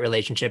wasn't the right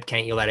relationship.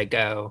 Can't you let it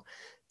go?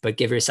 But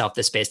give yourself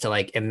the space to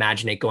like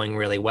imagine it going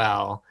really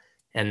well,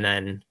 and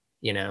then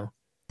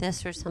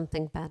This or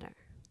something better.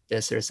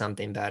 this or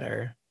something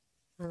better.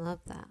 I love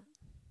that.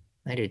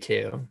 I do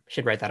too.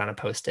 Should write that on a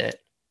post-it.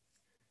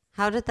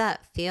 How did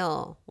that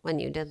feel when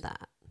you did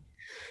that?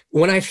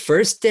 When I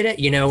first did it,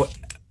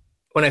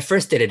 when I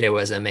first did it, it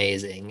was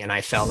amazing. And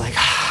I felt like,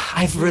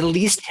 I've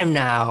released him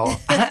now.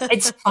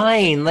 It's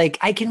fine. Like,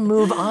 I can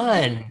move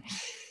on.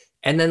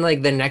 And then,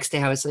 like, the next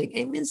day, I was like,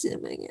 I miss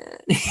him again.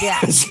 Yeah.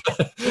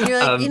 And you're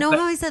like, But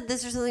how I said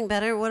this or something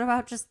better? What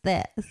about just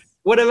this?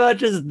 what about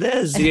just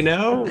this?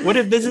 What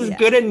if this is Yeah.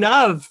 good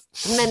enough?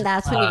 And then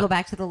that's when you go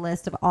back to the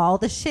list of all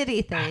the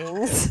shitty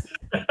things.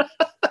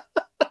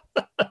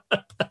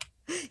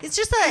 It's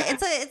just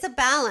it's a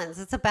balance.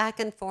 It's a back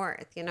and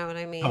forth. You know what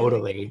I mean?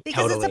 Totally.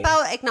 Because totally. it's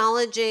about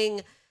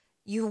acknowledging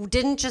you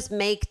didn't just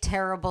make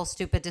terrible,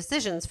 stupid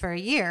decisions for a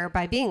year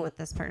by being with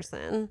this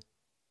person.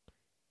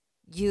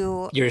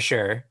 You're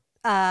sure?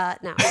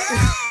 No.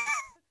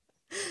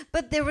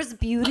 But there was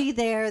beauty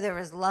there. There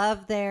was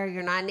love there.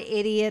 You're not an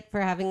idiot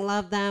for having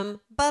loved them.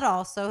 But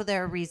also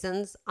there are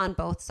reasons on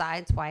both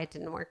sides why it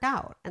didn't work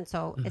out. And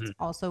so it's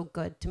also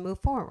good to move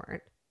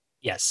forward.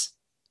 Yes.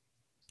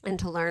 And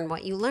to learn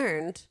what you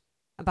learned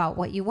about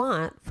what you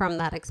want from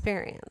that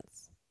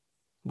experience.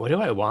 What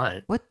do I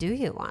want? What do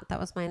you want? That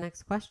was my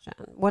next question.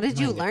 What did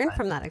you learn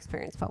from that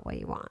experience about what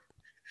you want?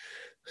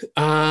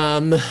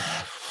 I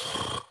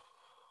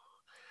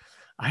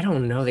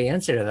don't know the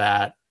answer to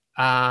that.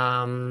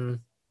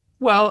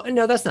 Well,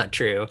 no, that's not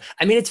true.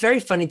 I mean, it's very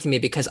funny to me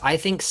because I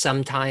think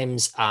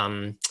sometimes,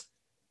 and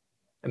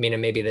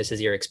maybe this is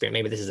your experience,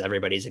 maybe this is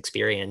everybody's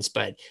experience,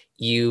 but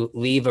you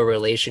leave a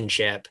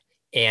relationship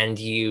and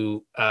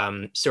you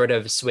sort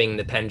of swing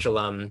the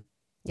pendulum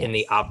in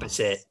the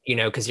opposite,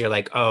 because you're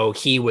like, oh,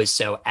 he was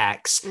so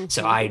X,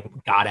 so I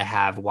gotta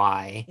have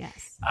Y.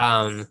 Yes.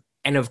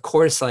 And of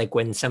course, like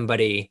when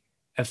somebody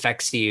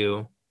affects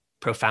you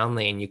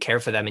profoundly and you care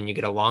for them and you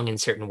get along in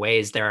certain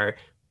ways, there are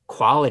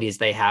qualities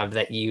they have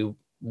that you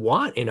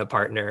want in a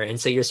partner. And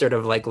so you're sort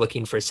of like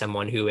looking for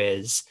someone who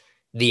is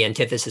the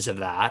antithesis of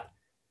that.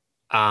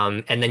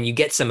 And then you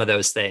get some of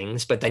those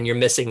things, but then you're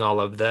missing all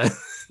of the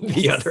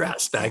other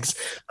aspects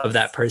of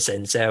that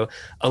person. So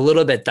a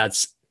little bit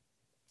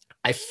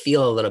I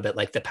feel a little bit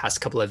like the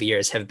past couple of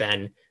years have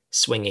been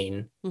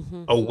swinging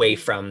away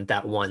from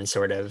that one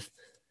sort of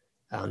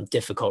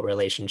difficult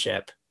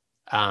relationship.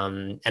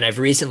 And I've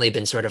recently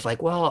been sort of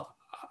like, well,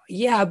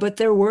 yeah, but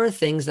there were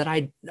things that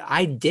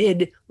I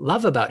did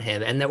love about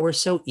him and that were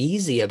so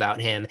easy about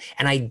him.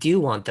 And I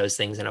do want those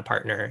things in a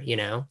partner,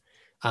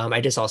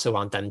 I just also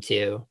want them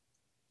to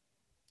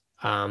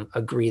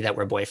agree that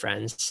we're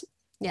boyfriends.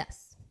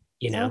 Yes.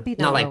 That would be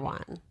not number like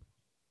one.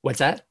 What's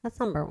that? That's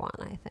number one,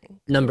 I think.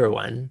 Number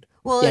one.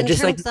 Well, yeah, in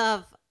just terms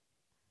of,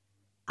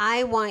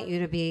 I want you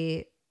to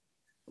be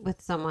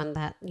with someone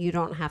that you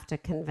don't have to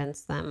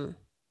convince them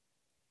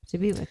to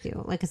be with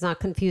you. Like, it's not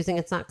confusing.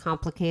 It's not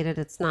complicated.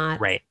 It's not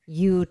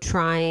you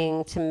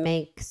trying to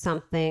make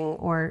something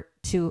or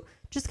to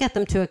just get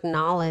them to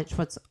acknowledge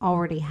what's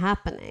already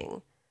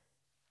happening,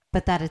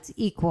 but that it's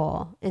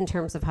equal in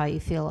terms of how you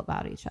feel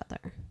about each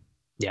other.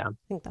 Yeah. I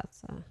think that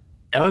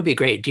would be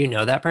great. Do you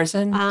know that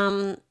person?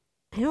 I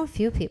know a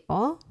few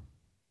people.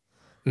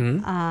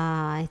 Mm-hmm.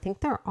 I think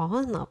they're all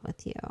in love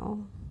with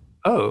you.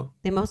 Oh.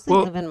 They mostly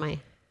live in my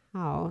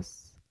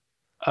house.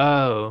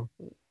 Oh.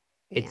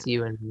 It's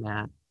you and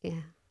Matt. Yeah.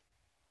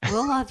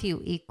 We'll love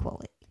you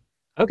equally.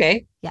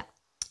 Okay. Yeah.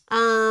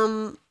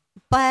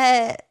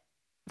 But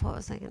what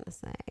was I going to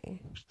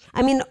say?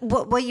 I mean,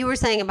 what you were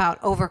saying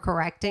about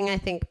overcorrecting, I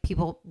think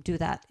people do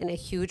that in a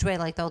huge way.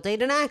 Like, they'll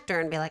date an actor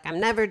and be like, I'm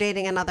never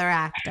dating another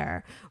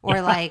actor. Or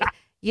like,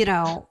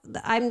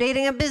 I'm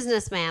dating a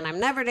businessman. I'm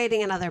never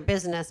dating another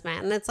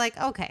businessman. And it's like,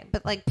 okay,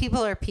 but like,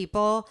 people are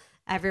people.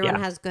 Everyone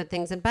has good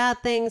things and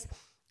bad things.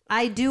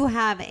 I do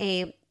have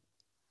a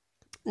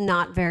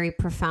not very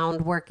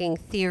profound working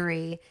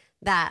theory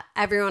that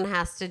everyone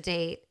has to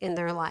date in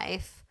their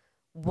life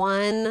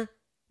one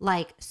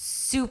like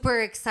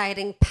super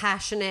exciting,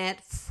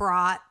 passionate,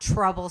 fraught,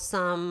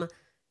 troublesome,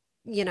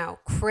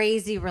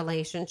 crazy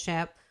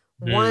relationship,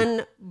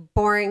 one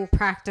boring,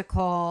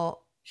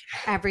 practical,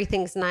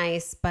 everything's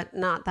nice but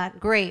not that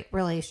great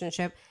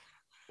relationship,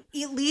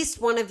 at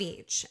least one of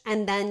each,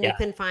 and then you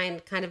can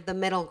find kind of the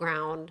middle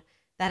ground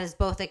that is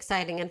both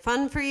exciting and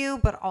fun for you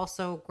but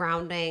also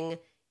grounding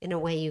in a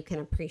way you can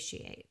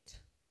appreciate.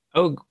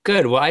 Oh,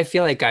 good. Well, I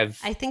feel like I've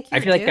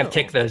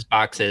ticked those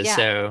boxes. Yeah.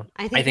 So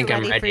I think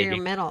I'm ready for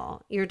your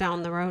middle. You're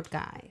down the road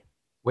guy.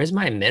 Where's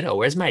my middle?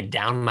 Where's my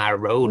down my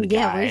road guy?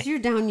 Yeah, where's your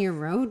down your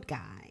road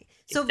guy?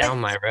 So down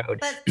my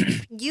road. But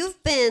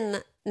you've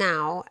been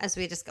now, as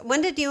we discussed.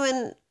 When did you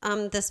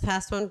and this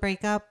past one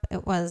break up?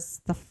 It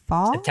was the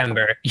fall?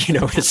 September.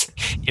 It was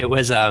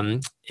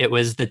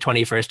the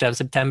 21st of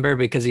September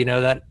because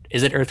that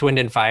is it Earth, Wind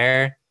and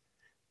Fire?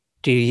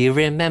 Do you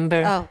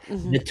remember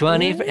the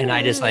 20th? And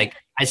I just I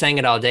sang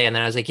it all day and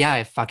then I was like, yeah,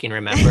 I fucking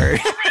remember.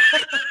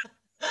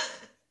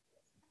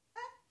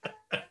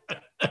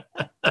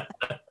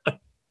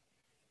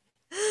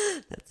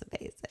 That's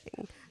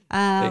amazing.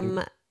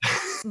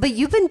 But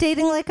you've been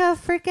dating like a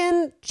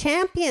freaking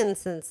champion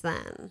since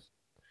then.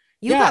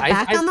 You got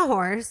back on the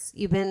horse.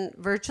 You've been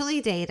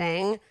virtually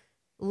dating.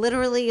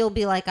 literally you'll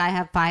be like, I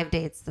have 5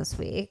 dates this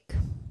week.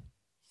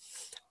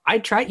 I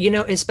try,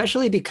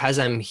 especially because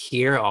I'm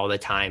here all the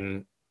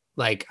time.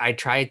 Like I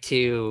try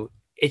to,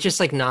 it's just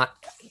like not,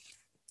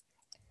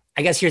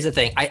 I guess here's the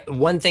thing.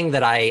 One thing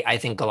that I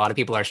think a lot of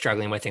people are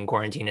struggling with in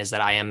quarantine is that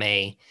I am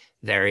a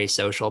very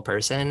social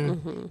person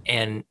Mm-hmm.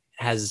 and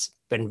has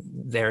been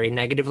very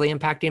negatively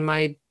impacting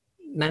my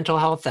mental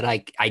health that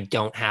I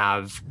don't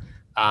have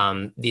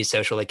these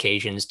social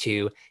occasions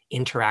to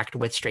interact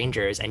with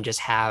strangers and just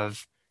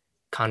have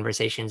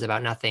conversations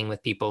about nothing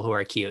with people who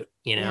are cute,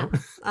 you Yeah.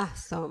 know?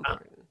 So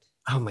important.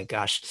 Oh my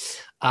gosh.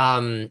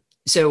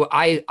 So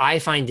I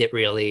find it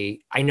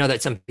really, I know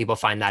that some people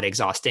find that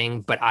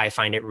exhausting, but I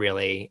find it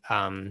really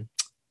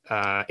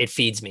it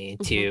feeds me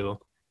Mm-hmm. to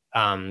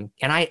and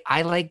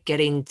I like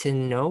getting to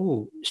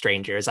know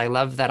strangers. I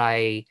love that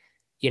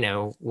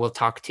will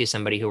talk to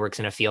somebody who works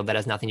in a field that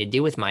has nothing to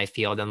do with my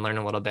field and learn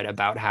a little bit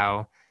about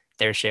how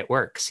their shit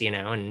works,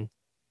 and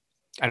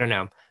I don't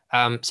know.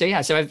 So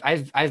yeah, so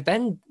I've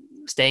been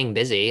staying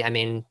busy. I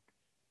mean,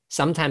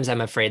 sometimes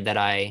I'm afraid that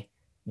I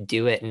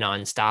do it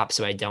nonstop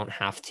so I don't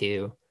have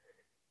to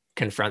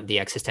confront the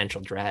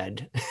existential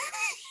dread.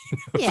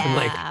 From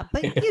like, Yeah,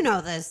 but you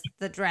know this.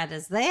 The dread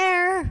is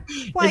there.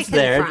 Why it's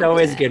there. It's confront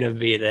always it? gonna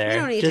be You don't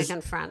there. need to Just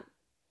confront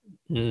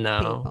no.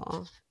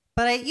 people.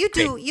 But you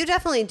Great. do. You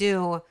definitely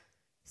do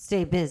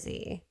stay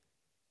busy.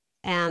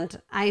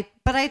 But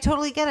I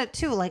totally get it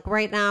too. Like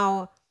right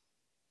now,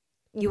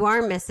 you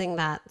are missing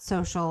that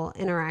social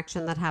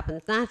interaction that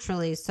happens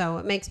naturally. So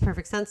it makes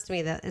perfect sense to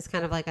me that it's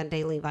kind of like a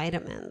daily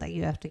vitamin that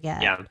you have to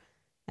get Yeah.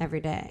 every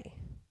day.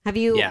 Have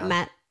you Yeah.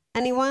 met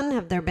anyone?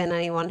 Have there been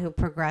anyone who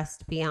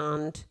progressed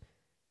beyond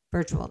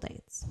virtual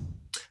dates?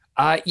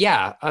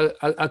 Yeah.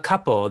 A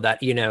couple that,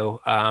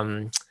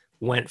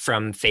 went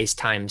from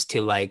FaceTimes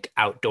to like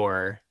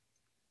outdoor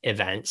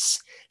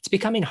events. It's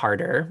becoming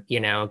harder,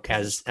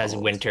 Because it's as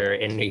cold. winter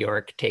in New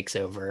York takes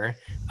over.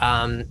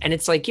 And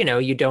it's like,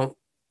 you don't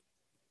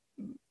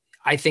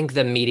I think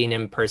the meeting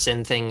in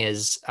person thing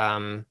is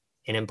an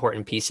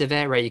important piece of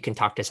it, right? You can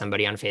talk to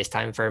somebody on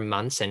FaceTime for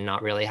months and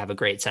not really have a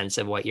great sense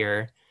of what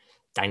your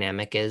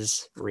dynamic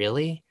is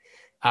really.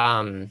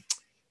 Um,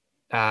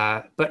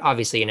 but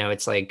obviously,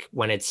 it's like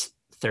when it's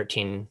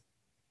 13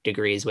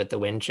 degrees with the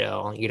wind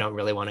chill, you don't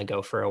really want to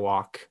go for a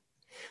walk.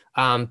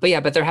 But yeah,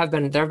 but there have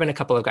been a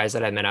couple of guys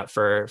that I met up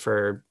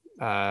for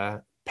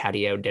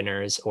patio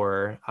dinners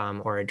or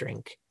a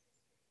drink.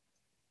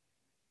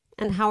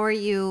 And how are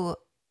you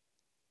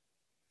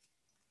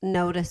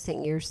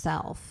noticing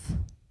yourself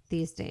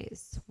these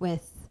days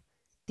with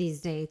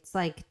these dates?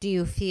 Like, do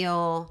you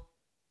feel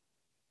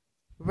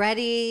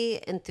ready,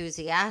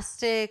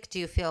 enthusiastic? Do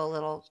you feel a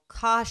little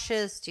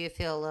cautious? Do you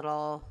feel a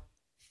little,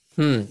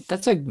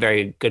 That's a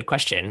very good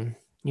question.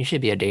 You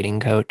should be a dating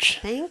coach.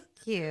 thank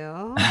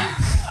you?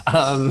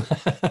 um,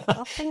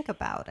 I'll think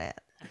about it.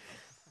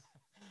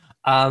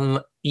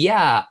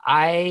 yeah,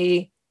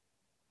 I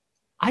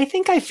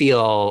think I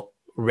feel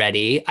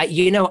ready.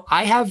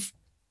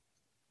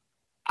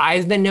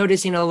 I've been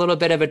noticing a little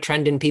bit of a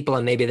trend in people,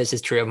 and maybe this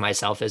is true of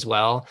myself as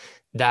well,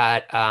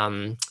 that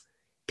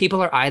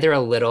people are either a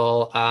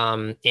little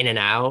in and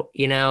out,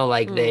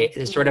 like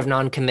they're sort of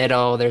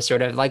non-committal. They're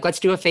sort of like, let's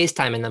do a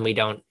FaceTime, and then we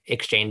don't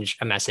exchange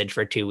a message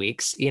for 2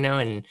 weeks,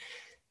 and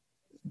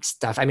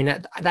stuff. I mean,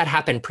 that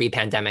happened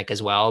pre-pandemic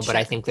as well, but I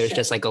Sure, think there's sure.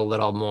 just like a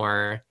little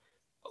more,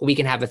 we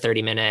can have a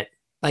 30-minute,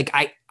 like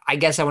I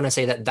guess I want to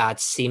say that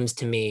seems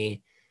to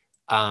me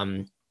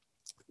um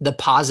the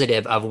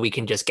positive of we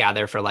can just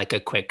gather for like a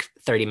quick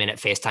 30-minute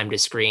FaceTime to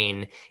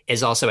screen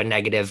is also a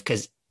negative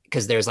because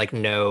there's like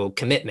no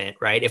commitment,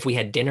 right? If we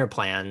had dinner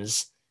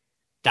plans,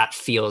 that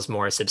feels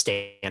more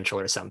substantial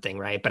or something,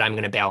 right? But I'm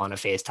going to bail on a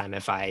FaceTime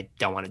if I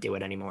don't want to do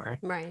it anymore.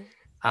 Right.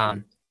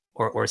 Um,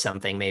 or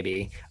something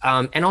maybe.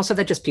 And also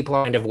that just people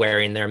are kind of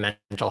wearing their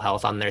mental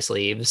health on their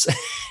sleeves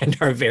and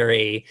are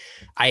very,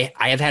 I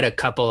have had a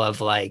couple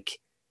of like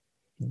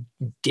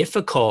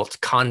difficult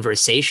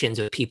conversations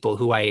with people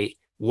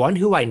one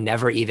who I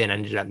never even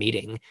ended up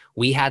meeting.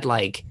 We had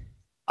like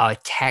a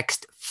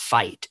text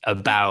fight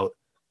about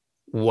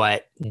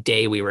what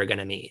day we were going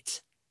to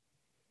meet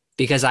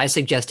because I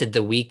suggested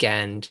the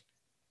weekend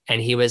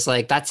and he was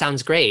like, that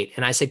sounds great.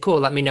 And I said, cool,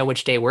 let me know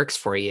which day works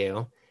for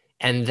you.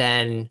 And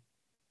then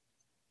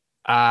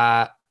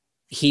uh,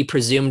 he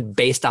presumed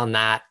based on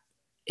that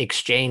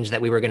exchange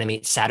that we were going to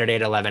meet Saturday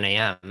at 11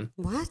 a.m.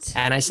 What?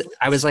 And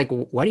I was like,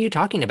 what are you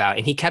talking about?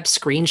 And he kept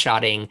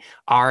screenshotting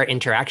our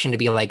interaction to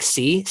be like,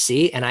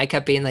 see. And I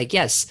kept being like,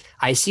 yes,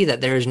 I see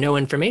that there's no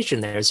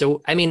information there.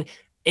 So, I mean,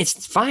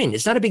 it's fine.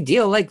 It's not a big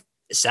deal. Like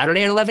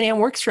Saturday at 11 a.m.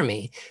 works for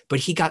me. But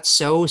he got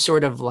so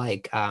sort of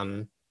like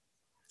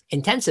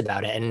intense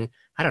about it. And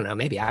I don't know,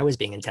 maybe I was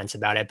being intense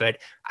about it, but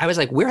I was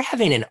like, we're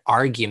having an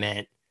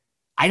argument.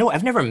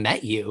 I've never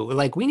met you.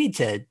 Like we need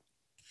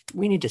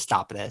to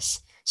stop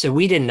this. So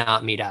we did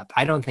not meet up.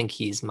 I don't think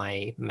he's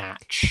my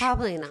match.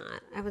 Probably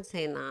not. I would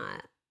say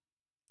not.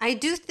 I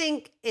do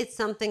think it's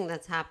something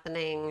that's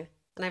happening,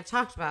 and I've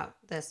talked about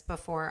this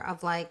before,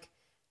 of like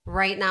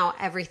right now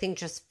everything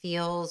just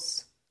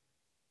feels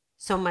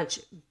so much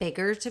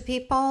bigger to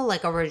people,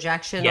 like a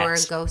rejection or a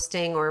Yes.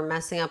 ghosting or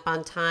messing up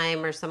on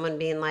time or someone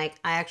being like,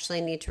 I actually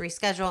need to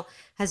reschedule,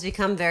 has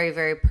become very,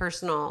 very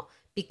personal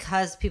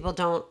because people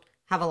don't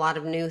have a lot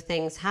of new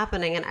things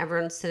happening and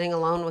everyone's sitting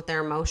alone with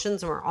their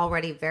emotions. And we're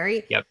already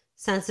very Yep.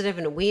 sensitive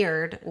and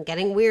weird and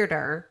getting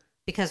weirder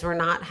because we're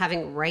not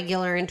having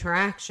regular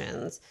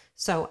interactions.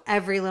 So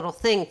every little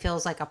thing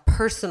feels like a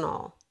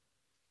personal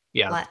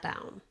Yeah.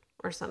 letdown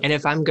or And something.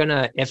 if I'm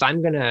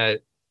gonna,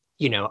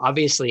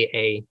 obviously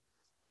a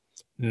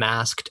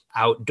masked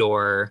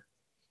outdoor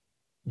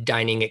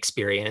dining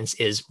experience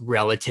is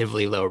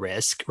relatively low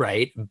risk,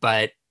 right?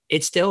 But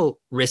it's still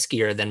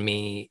riskier than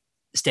me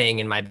staying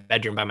in my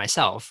bedroom by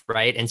myself,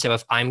 right? And so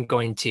if I'm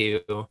going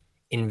to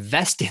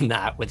invest in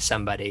that with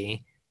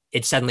somebody,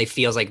 it suddenly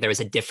feels like there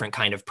was a different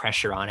kind of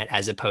pressure on it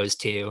as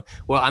opposed to,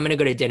 well, I'm going to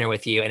go to dinner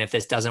with you. And if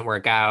this doesn't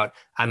work out,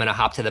 I'm going to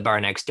hop to the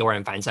bar next door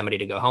and find somebody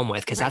to go home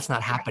with because Right. that's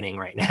not happening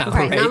right now,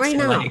 Right. Not right? right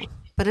So now, like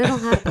but it'll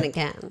happen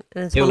again.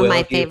 And it's it one of will my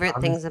if you favorite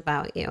promise. things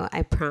about you.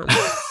 I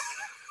promise.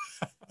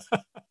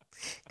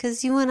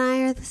 Because you and I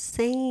are the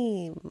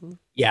same.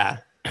 Yeah,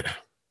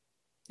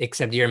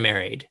 except you're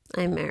married.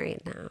 I'm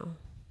married now.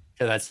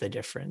 So that's the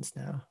difference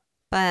now.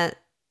 But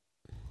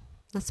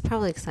that's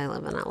probably because I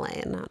live in LA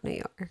and not New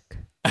York.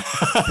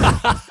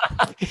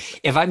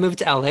 If I moved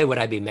to LA, would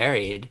I be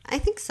married? I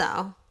think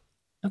so.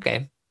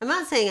 Okay. I'm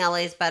not saying LA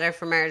is better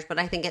for marriage, but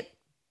I think it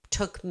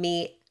took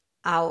me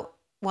out.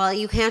 Well,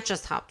 you can't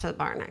just hop to the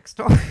bar next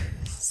door.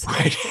 So.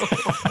 Right.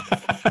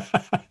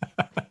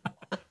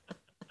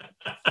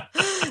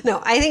 No,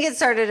 I think it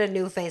started a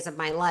new phase of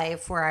my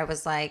life where I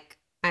was like,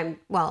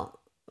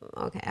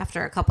 okay,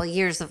 after a couple of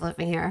years of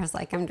living here, I was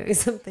like, I'm doing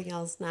something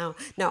else now.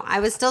 No,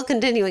 I was still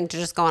continuing to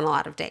just go on a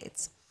lot of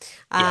dates.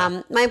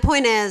 Yeah. My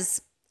point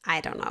is,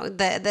 I don't know,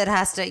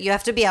 you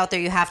have to be out there,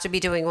 you have to be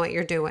doing what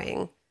you're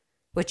doing,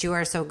 which you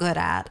are so good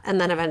at.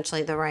 And then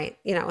eventually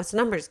it's a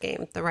numbers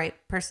game. The right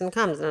person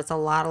comes and it's a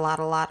lot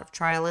of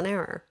trial and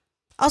error.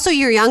 Also,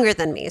 you're younger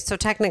than me, so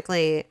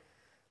technically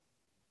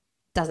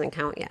doesn't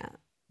count yet.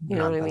 You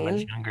know Not what I that much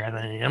mean? younger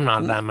than you. I'm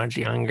not that much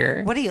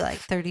younger. What are you like,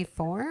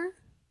 34?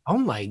 Oh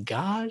my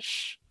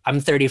gosh. I'm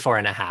 34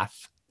 and a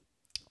half.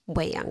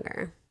 Way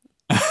younger.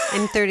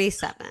 I'm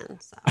 37.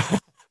 So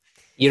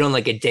You don't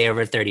look a day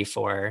over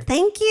 34.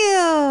 thank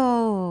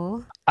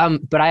you.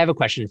 But I have a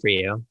question for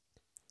you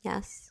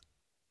Yes.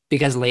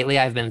 because lately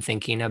I've been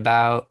thinking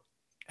about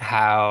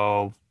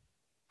how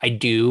I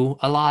do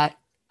a lot.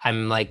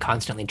 I'm like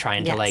constantly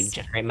trying to like Yes.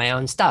 generate my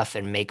own stuff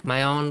and make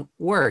my own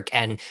work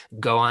and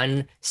go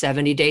on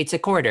 70 dates a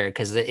quarter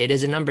because it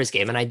is a numbers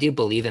game. And I do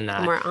believe in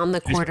And that. we're on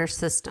the quarter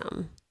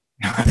system.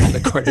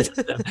 The quarter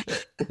system.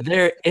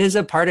 There is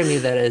a part of me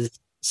that is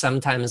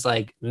sometimes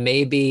like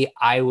maybe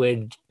I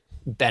would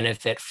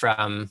benefit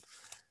from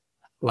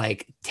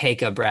like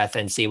take a breath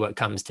and see what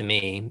comes to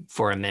me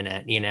for a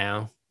minute, you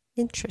know?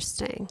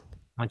 Interesting.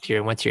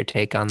 What's your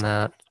take on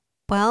that?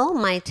 Well,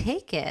 my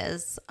take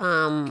is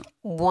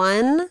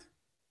one,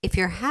 if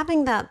you're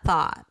having that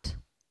thought,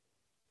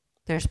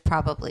 there's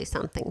probably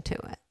something to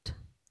it.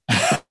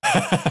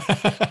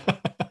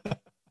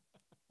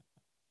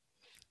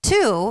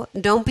 Two,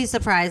 don't be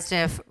surprised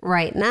if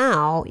right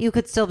now you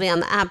could still be on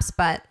the apps,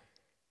 but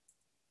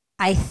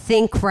I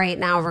think right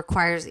now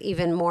requires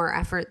even more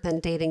effort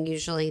than dating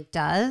usually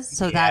does.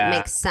 So that Yeah.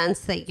 makes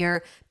sense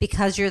that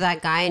because you're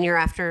that guy and you're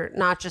after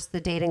not just the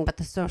dating, but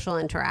the social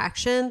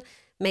interaction,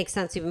 makes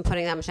sense you've been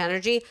putting that much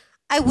energy.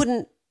 I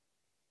wouldn't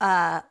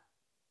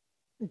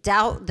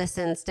doubt this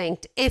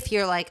instinct if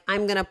you're like,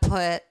 I'm going to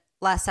put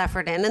less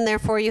effort in and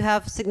therefore you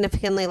have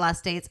significantly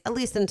less dates, at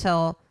least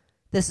until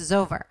this is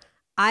over.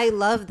 I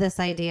love this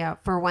idea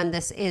for when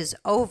this is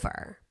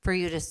over, for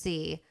you to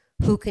see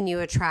who can you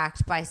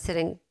attract by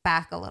sitting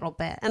back a little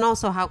bit. And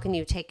also how can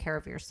you take care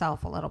of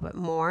yourself a little bit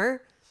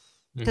more?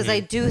 Because I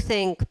do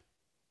think,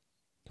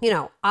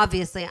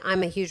 obviously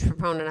I'm a huge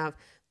proponent of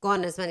go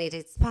on as many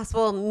dates as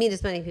possible, meet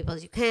as many people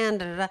as you can.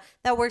 Da, da, da.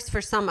 That works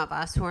for some of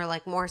us who are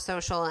like more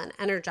social and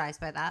energized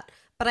by that.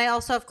 But I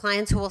also have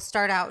clients who will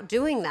start out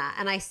doing that.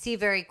 And I see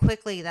very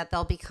quickly that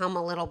they'll become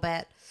a little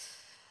bit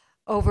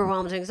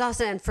overwhelmed and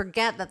exhausted and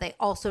forget that they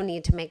also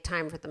need to make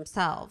time for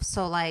themselves.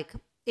 So like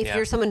if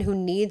you're someone who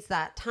needs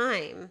that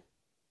time,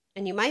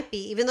 and you might be,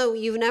 even though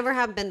you never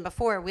have been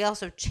before, we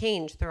also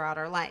change throughout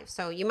our life.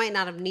 So you might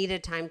not have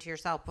needed time to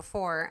yourself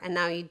before, and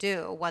now you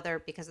do, whether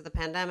because of the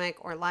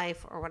pandemic or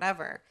life or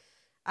whatever,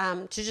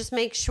 to just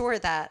make sure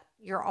that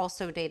you're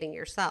also dating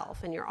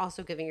yourself and you're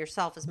also giving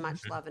yourself as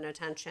much love and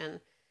attention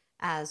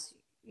as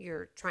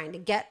you're trying to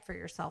get for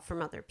yourself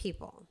from other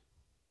people.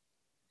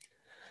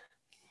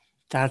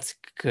 That's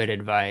good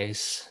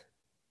advice.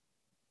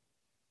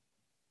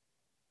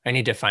 I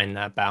need to find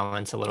that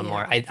balance a little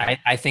more.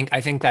 I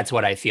think that's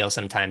what I feel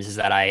sometimes is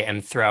that I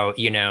am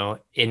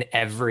in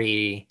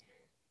every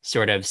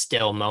sort of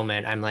still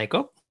moment, I'm like,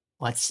 oh,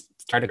 let's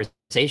start a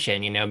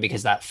conversation,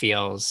 because that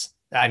feels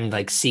I'm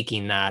like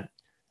seeking that,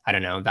 I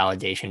don't know,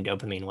 validation,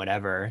 dopamine,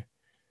 whatever.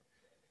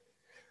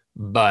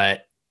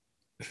 But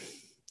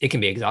it can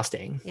be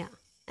exhausting. Yeah.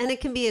 And it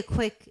can be a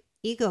quick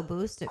ego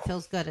boost. It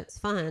feels good. It's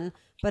fun,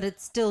 but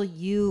it's still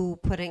you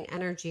putting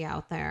energy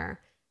out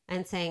there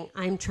and saying,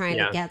 I'm trying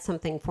to get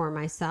something for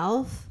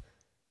myself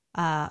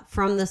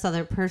from this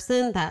other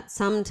person that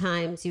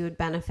sometimes you would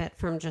benefit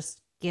from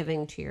just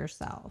giving to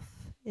yourself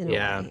in a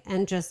way.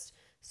 And just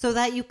so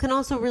that you can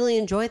also really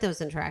enjoy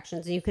those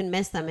interactions and you can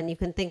miss them and you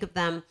can think of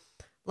them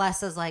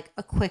less as like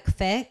a quick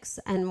fix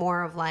and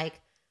more of like,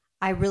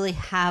 I really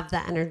have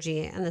the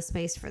energy and the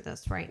space for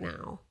this right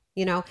now,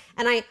 you know?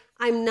 And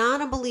I'm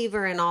not a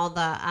believer in all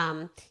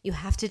the, you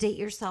have to date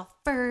yourself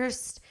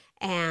first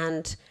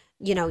and,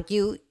 you know,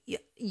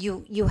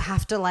 you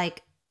have to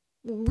like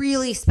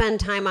really spend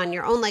time on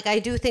your own. Like, I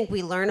do think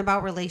we learn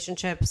about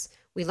relationships.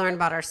 We learn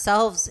about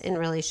ourselves in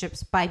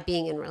relationships by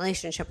being in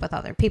relationship with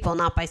other people,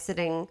 not by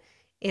sitting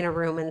in a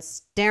room and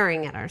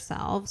staring at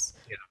ourselves.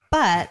 Yeah.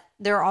 But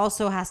there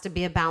also has to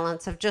be a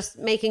balance of just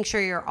making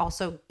sure you're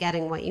also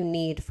getting what you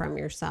need from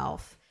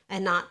yourself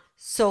and not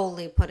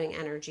solely putting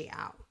energy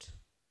out.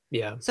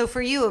 Yeah. So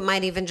for you, it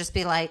might even just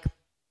be like,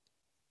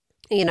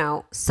 you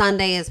know,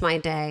 Sunday is my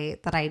day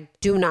that I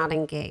do not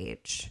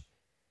engage.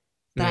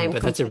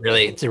 But it's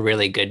a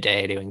really good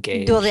day to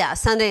engage. Well, yeah,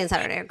 Sunday and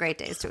Saturday are great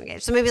days to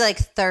engage. So maybe like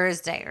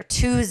Thursday or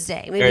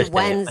Tuesday, maybe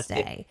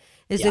Wednesday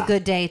is a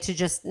good day to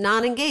just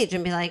not engage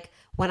and be like,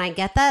 when I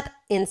get that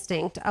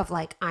instinct of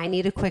like, I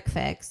need a quick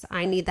fix,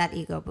 I need that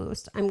ego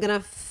boost, I'm going to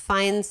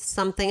find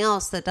something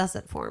else that does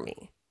it for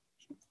me.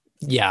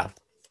 Yeah.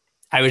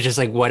 I was just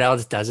like, what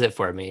else does it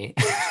for me?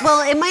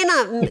 Well, it might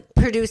not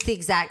produce the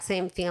exact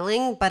same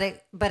feeling, but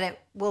it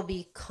will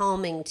be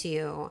calming to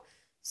you.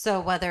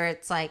 So whether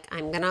it's like,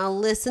 I'm going to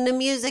listen to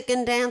music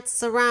and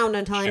dance around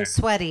until I'm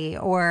sweaty,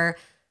 or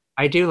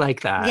I do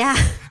like that. Yeah.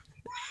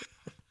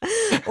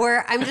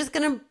 Or I'm just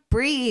going to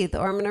breathe,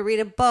 or I'm going to read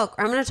a book,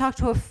 or I'm going to talk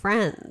to a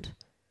friend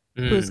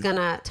who's going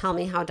to tell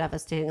me how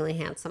devastatingly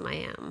handsome I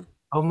am.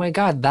 Oh my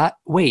God.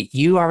 Wait,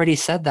 you already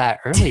said that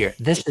earlier.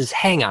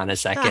 Hang on a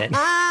second.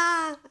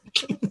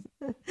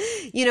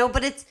 You know,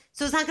 but it's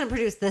not going to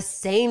produce the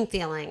same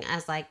feeling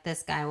as like,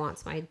 this guy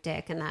wants my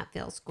dick and that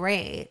feels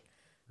great.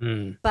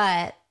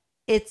 But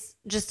it's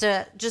just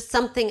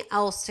something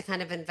else to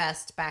kind of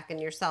invest back in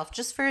yourself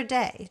just for a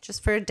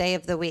day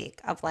of the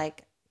week of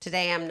like,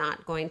 today I'm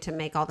not going to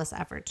make all this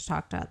effort to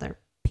talk to other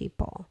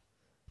people.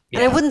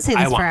 Yeah, and I wouldn't say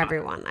this for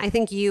everyone. I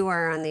think you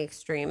are on the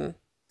extreme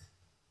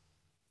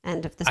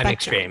end of the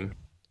spectrum.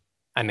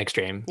 I'm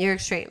extreme. You're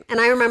extreme. And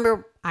I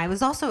remember I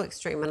was also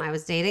extreme when I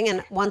was dating.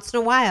 And once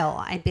in a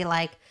while, I'd be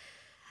like,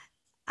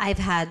 I'm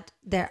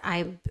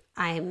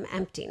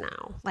empty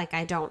now. Like,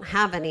 I don't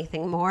have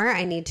anything more.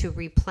 I need to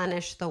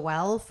replenish the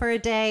well for a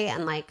day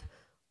and like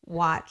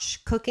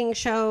watch cooking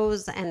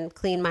shows and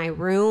clean my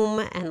room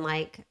and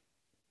like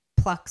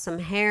pluck some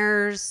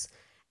hairs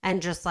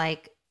and just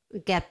like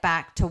get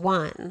back to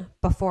one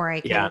before I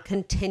can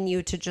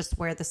continue to just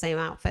wear the same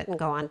outfit and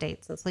go on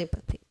dates and sleep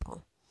with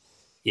people.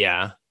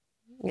 Yeah.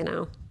 You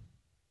know,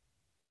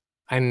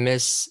 I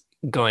miss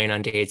going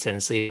on dates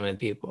and sleeping with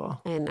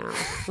people. I know.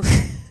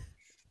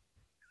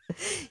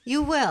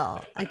 You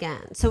will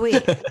again. So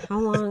wait, how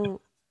long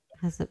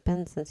has it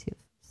been since you've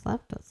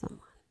slept with someone?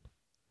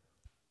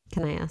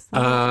 Can I ask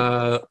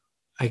that?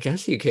 I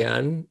guess you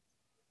can.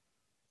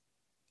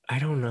 I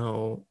don't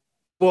know.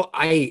 Well,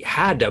 I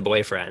had a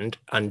boyfriend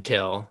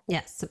until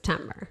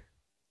September.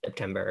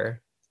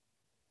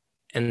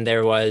 And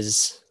there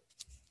was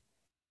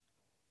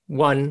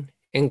one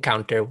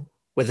encounter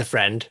with a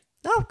friend.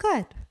 Oh,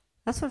 good.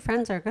 That's what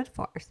friends are good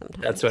for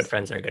sometimes. That's what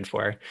friends are good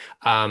for.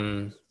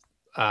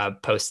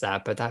 Post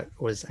that, but that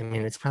was, I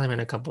mean, it's probably been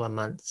a couple of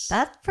months.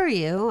 That for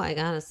you, I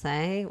gotta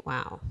say,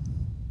 wow.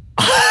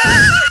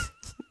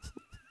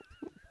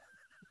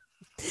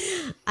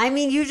 I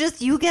mean,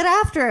 you get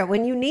after it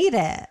when you need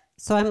it.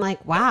 So I'm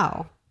like,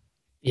 wow.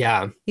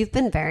 Yeah. You've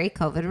been very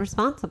COVID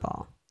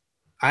responsible.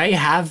 I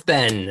have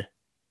been.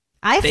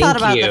 I thought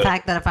about the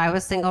fact that if I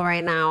was single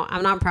right now,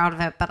 I'm not proud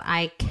of it, but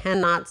I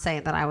cannot say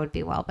that I would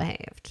be well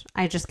behaved.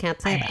 I just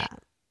can't say that.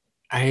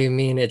 I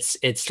mean,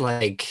 it's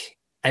like,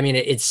 I mean,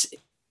 it's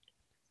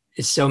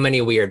so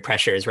many weird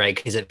pressures, right?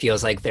 Because it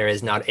feels like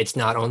it's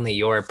not only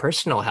your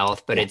personal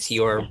health, but it's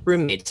your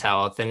roommate's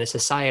health and a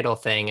societal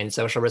thing and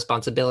social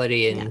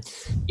responsibility and,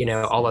 you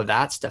know, all of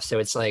that stuff. So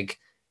it's like,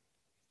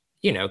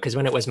 you know, because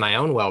when it was my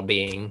own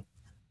well-being,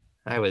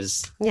 I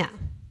was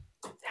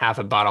half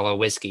a bottle of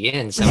whiskey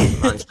in on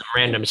some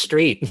random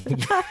street,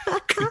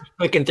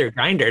 clicking through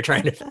Grindr,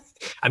 trying to.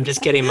 I'm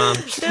just kidding, Mom.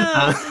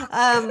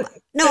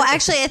 No,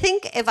 actually, I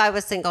think if I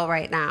was single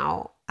right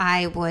now,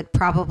 I would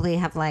probably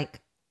have like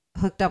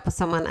hooked up with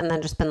someone and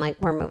then just been like,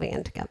 we're moving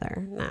in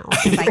together now.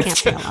 I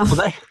can't be alone.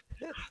 Well,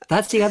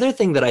 that's the other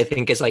thing that I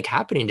think is like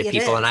happening to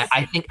people. And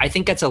I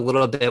think that's a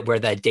little bit where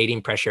that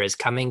dating pressure is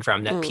coming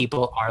from, that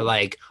people are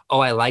like, oh,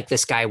 I like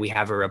this guy. We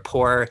have a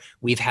rapport.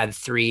 We've had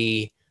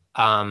 3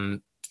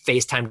 FaceTime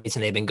dates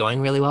and they've been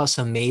going really well.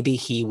 So maybe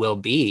he will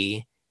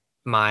be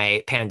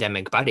my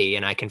pandemic buddy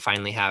and I can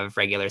finally have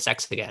regular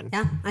sex again.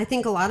 Yeah. I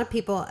think a lot of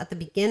people at the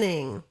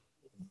beginning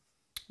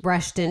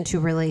rushed into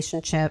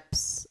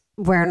relationships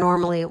where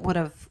normally it would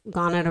have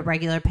gone at a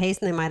regular pace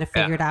and they might have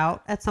Yeah. figured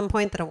out at some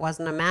point that it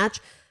wasn't a match,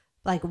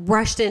 like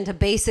rushed into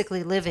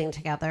basically living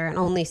together and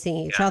only seeing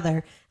each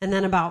other. And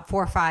then about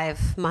 4 or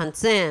 5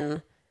 months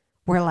in,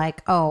 we're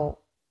like, oh,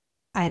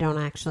 I don't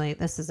actually,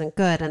 this isn't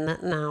good. And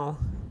that now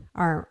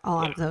a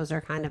lot of those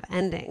are kind of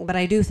ending. But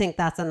I do think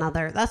that's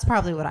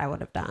probably what I would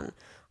have done,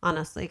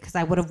 honestly, because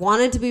I would have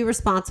wanted to be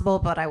responsible,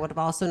 but I would have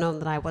also known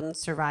that I wouldn't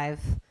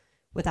survive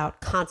without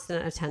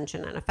constant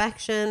attention and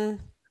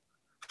affection.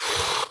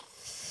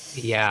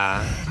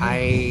 Yeah,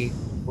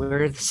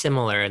 we're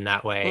similar in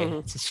that way. Mm-hmm.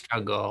 It's a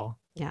struggle.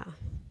 Yeah.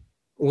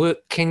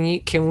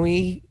 Can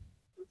we,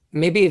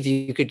 maybe if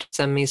you could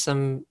send me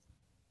some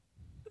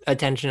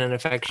attention and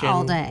affection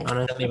All day. on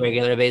a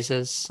semi-regular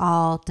basis?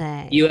 All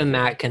day. You and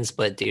Matt can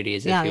split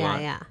duties if you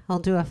want. Yeah. He'll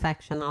do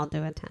affection. I'll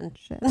do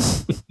attention.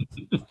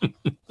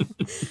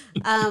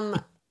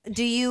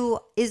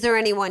 Is there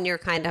anyone you're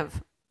kind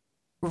of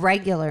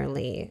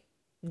regularly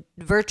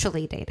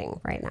virtually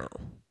dating right now?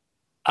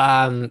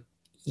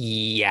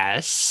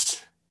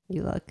 Yes.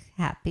 You look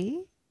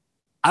happy.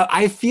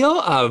 I feel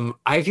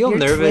You're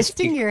nervous.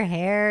 Twisting your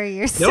hair.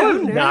 You're so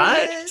I'm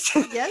nervous.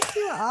 not. Yes,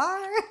 you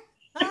are.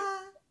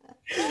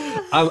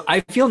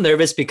 I feel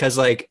nervous because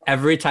like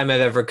every time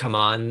I've ever come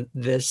on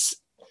this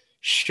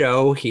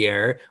show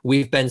here,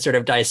 we've been sort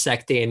of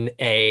dissecting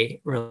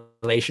a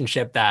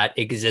relationship that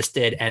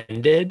existed,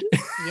 ended.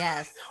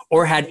 Yes.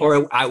 or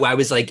I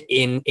was like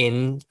in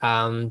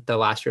the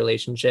last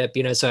relationship,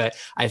 you know, so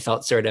I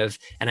felt sort of,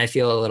 and I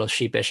feel a little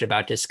sheepish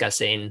about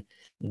discussing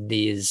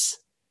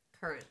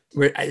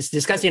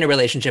discussing a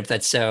relationship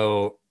that's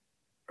so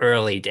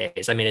early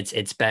days. I mean,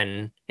 it's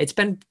been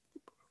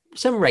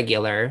some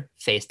regular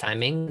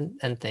FaceTiming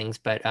and things,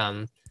 but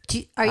are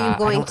you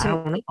going to? I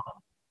don't know.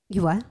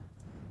 You what?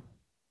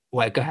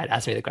 What? Go ahead.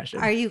 Ask me the question.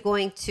 Are you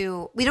going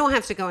to? We don't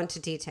have to go into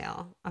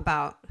detail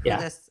about who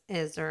this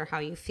is or how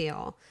you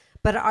feel,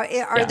 but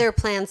are there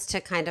plans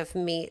to kind of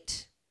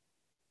meet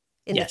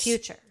in the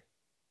future?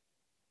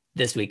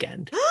 This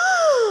weekend.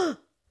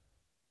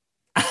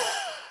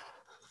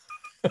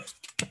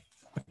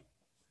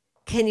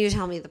 Can you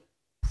tell me the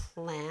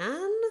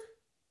plan?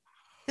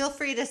 Feel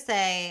free to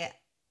say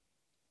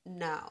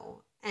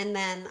no. And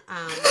then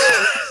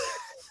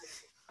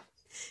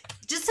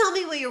just tell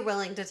me what you're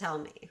willing to tell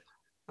me.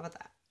 How about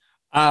that?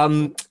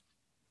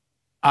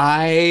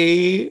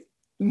 I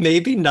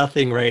maybe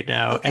nothing right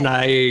now. Okay. And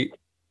I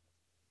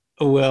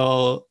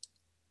will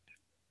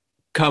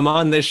come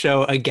on this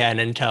show again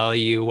and tell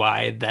you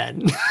why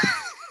then.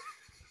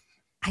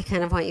 I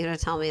kind of want you to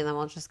tell me and then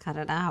we'll just cut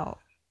it out.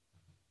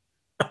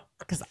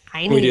 Because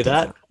I need Can we do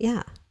that?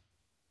 Yeah.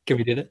 Can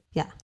we do that?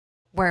 Yeah.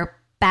 We're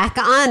back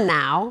on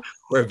now.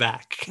 We're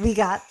back. We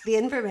got the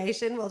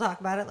information. We'll talk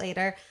about it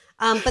later.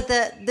 But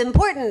the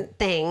important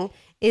thing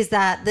is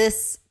that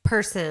this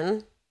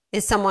person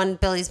is someone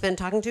Billy's been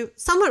talking to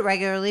somewhat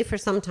regularly for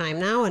some time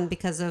now. And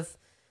because of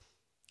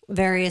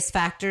various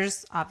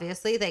factors,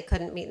 obviously, they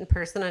couldn't meet in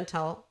person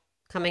until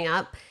coming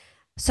up.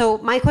 So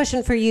my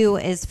question for you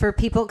is for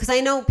people, because I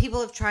know people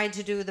have tried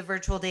to do the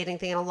virtual dating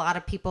thing and a lot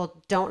of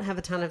people don't have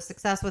a ton of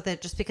success with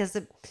it just because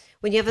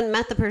when you haven't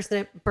met the person,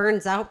 it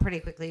burns out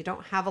pretty quickly. You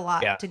don't have a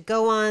lot to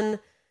go on.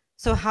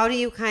 So how do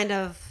you kind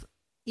of,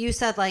 you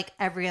said like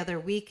every other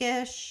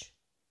week-ish?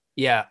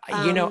 Yeah.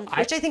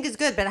 Which I think is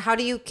good, but how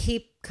do you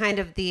keep kind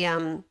of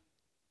the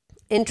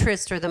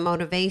interest or the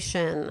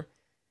motivation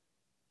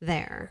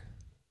there?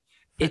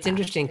 It's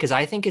interesting because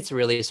I think it's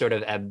really sort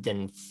of ebbed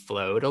and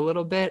flowed a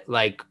little bit.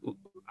 Like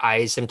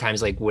I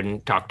sometimes like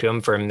wouldn't talk to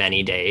him for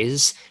many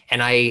days.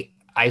 And I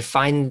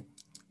find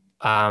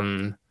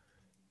when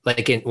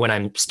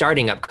I'm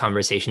starting up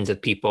conversations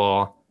with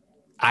people,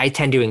 I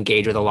tend to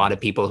engage with a lot of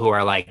people who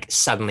are like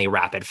suddenly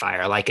rapid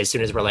fire. Like as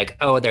soon as we're like,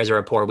 oh, there's a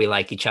rapport, we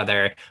like each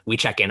other, we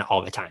check in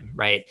all the time,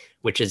 right?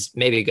 Which is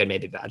maybe good,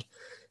 maybe bad,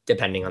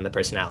 depending on the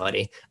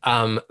personality.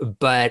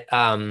 But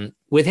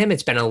with him,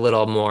 it's been a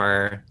little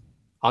more,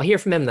 I'll hear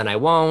from him, then I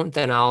won't,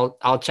 then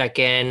I'll check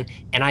in.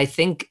 And I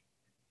think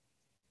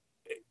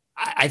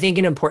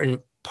an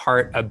important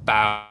part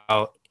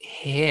about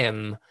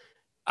him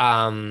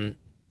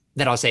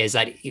that I'll say is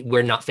that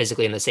we're not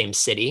physically in the same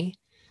city.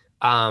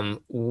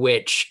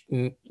 Which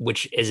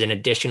is an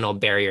additional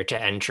barrier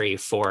to entry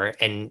for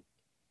an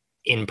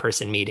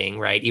in-person meeting,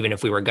 right? Even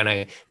if we were going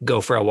to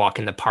go for a walk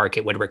in the park,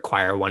 it would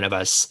require one of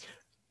us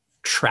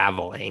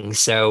traveling.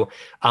 So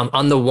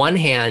on the one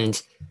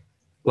hand,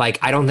 like,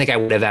 I don't think I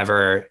would have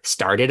ever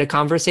started a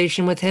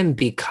conversation with him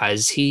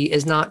because he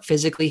is not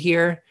physically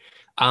here.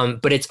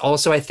 But it's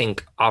also, I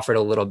think,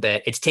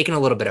 it's taken a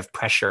little bit of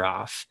pressure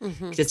off.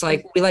 Mm-hmm. It's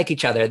like, we like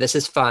each other. This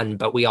is fun,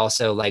 but we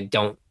also like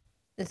don't.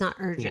 It's not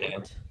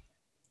urgent.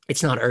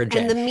 It's not urgent.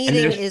 And the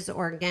meeting is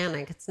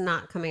organic. It's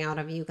not coming out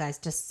of you guys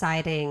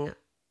deciding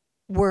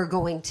we're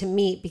going to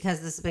meet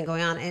because this has been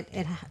going on.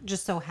 It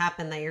just so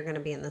happened that you're going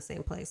to be in the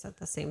same place at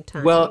the same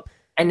time. Well,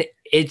 and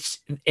it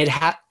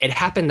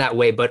happened that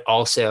way, but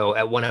also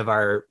at one of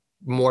our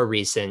more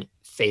recent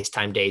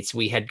FaceTime dates,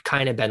 we had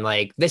kind of been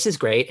like, this is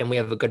great and we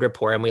have a good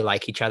rapport and we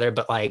like each other,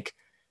 but like,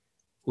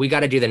 we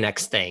got to do the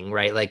next thing,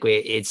 right? Like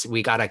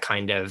we got to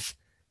kind of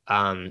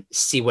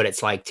see what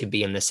it's like to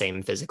be in the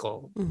same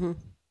physical Mm-hmm.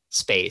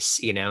 space,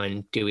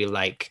 and do we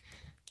like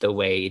the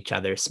way each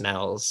other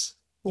smells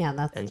Yeah,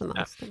 that's and the stuff.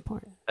 most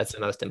important. That's the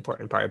most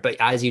important part. But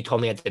as you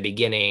told me at the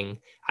beginning,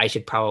 I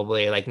should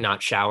probably like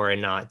not shower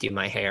and not do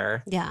my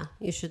hair Yeah,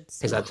 you should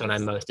because that's smell. when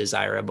I'm most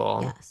desirable.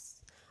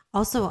 Yes.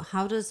 Also,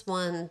 how does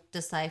one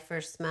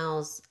decipher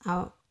smells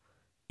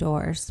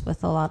outdoors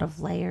with a lot of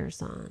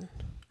layers on?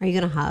 Are you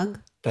going to hug?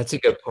 That's a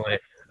good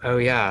point. Oh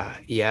yeah.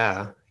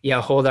 Yeah.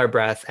 Yeah, hold our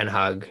breath and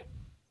hug.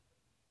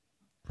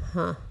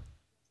 Huh.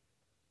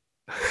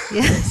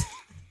 Yes.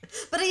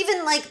 But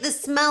even like the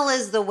smell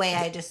is the way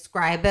I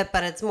describe it,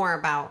 but it's more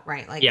about,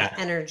 right, like Yeah, the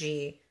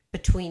energy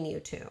between you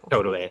two.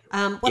 totally.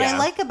 What I Yeah.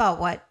 like about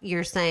what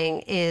you're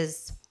saying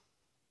is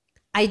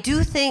I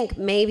do think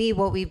maybe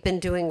what we've been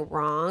doing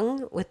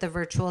wrong with the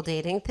virtual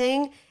dating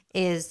thing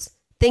is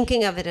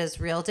thinking of it as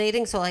real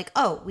dating. So, like,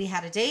 oh, we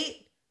had a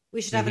date.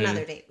 We should have Hmm.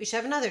 another date. We should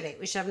have another date.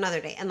 We should have another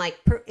date. And like,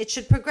 it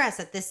should progress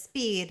at this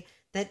speed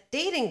that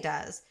dating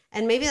does.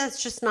 And maybe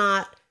that's just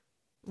not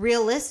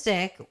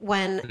realistic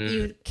when Hmm.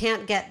 you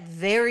can't get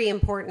very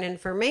important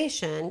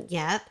information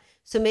yet.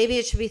 So maybe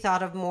it should be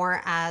thought of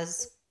more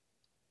as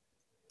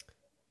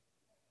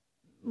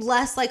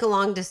less like a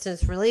long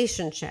distance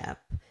relationship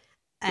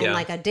and Yeah.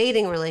 like a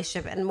dating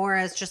relationship and more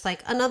as just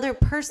like another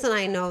person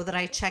I know that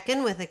I check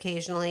in with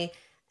occasionally.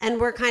 And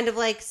we're kind of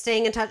like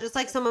staying in touch. It's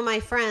like some of my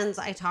friends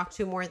I talk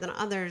to more than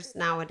others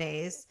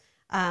nowadays.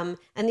 And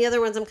the other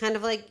ones I'm kind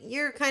of like,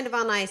 you're kind of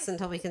on ice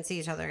until we can see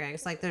each other again.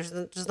 It's like there's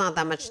just not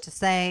that much to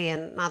say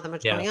and not that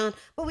much Yeah. going on.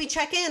 But we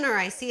check in or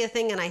I see a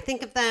thing and I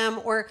think of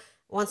them. Or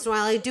once in a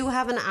while I do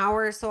have an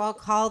hour, so I'll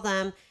call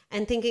them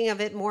and thinking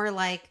of it more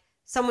like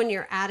someone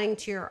you're adding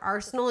to your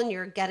arsenal and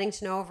you're getting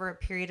to know over a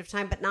period of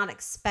time, but not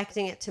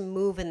expecting it to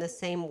move in the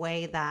same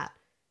way that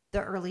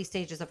the early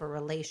stages of a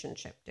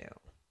relationship do.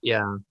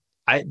 Yeah.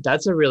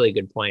 That's a really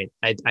good point.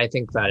 I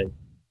think that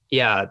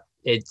yeah,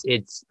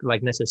 it's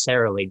like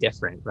necessarily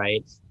different,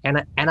 right?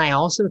 And I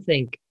also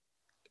think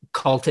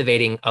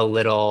cultivating a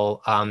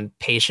little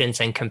patience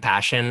and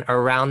compassion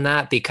around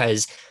that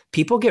because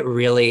people get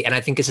really, and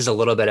I think this is a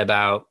little bit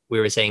about, we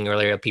were saying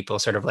earlier, people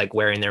sort of like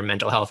wearing their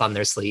mental health on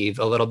their sleeve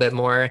a little bit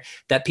more,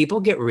 that people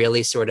get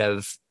really sort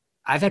of,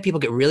 I've had people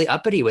get really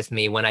uppity with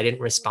me when I didn't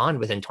respond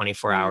within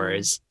 24 Mm,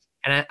 hours.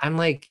 And I'm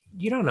like,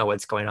 you don't know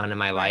what's going on in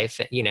my right. life,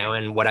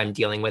 and what I'm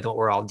dealing with, what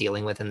we're all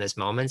dealing with in this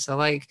moment. So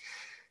like,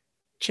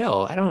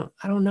 chill. I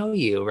don't know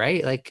you,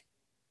 right? Like,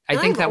 I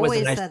And think I've that was a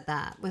always nice, said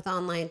that with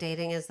online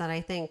dating is that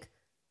I think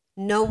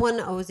no one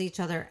owes each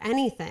other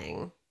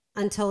anything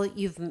until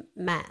you've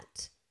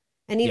met.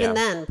 And even yeah,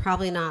 then,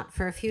 probably not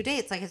for a few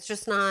dates. Like it's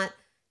just not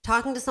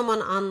talking to someone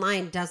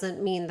online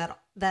doesn't mean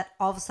that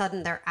all of a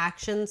sudden their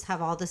actions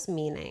have all this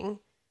meaning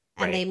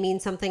and right. they mean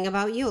something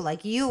about you.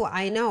 Like you,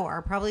 I know,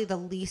 are probably the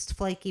least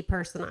flaky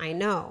person I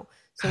know.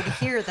 So to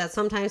hear that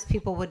sometimes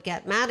people would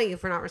get mad at you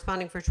for not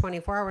responding for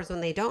 24 hours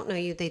when they don't know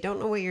you, they don't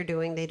know what you're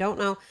doing, they don't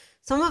know.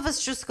 Some of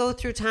us just go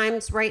through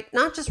times right,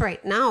 not just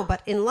right now,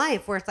 but in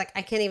life where it's like,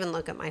 I can't even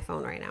look at my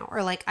phone right now.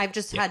 Or like, I've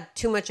just Yep, had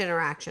too much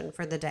interaction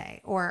for the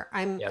day, or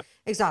I'm yep,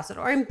 exhausted,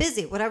 or I'm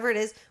busy, whatever it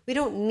is. We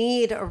don't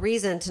need a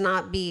reason to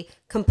not be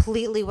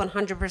completely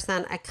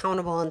 100%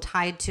 accountable and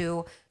tied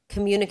to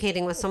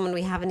communicating with someone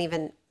we haven't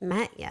even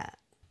met yet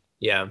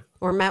yeah,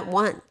 or met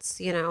once,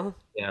 you know?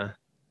 yeah.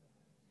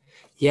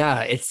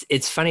 Yeah,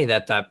 it's funny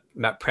that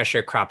that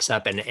pressure crops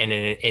up, and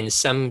in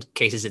some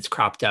cases it's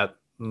cropped up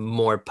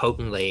more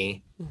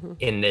potently Hmm.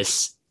 in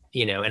this,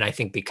 and I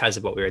think because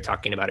of what we were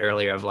talking about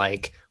earlier of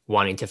like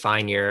wanting to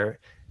find your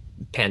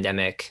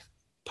pandemic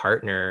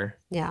partner,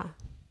 Yeah.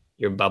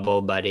 your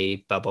bubble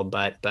buddy, bubble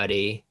butt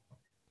buddy.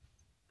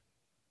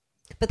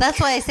 But that's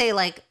why I say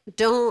like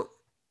don't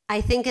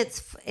I think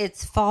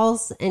it's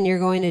false and you're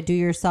going to do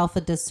yourself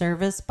a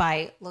disservice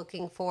by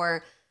looking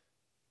for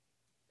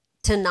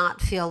to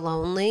not feel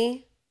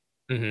lonely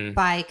Hmm.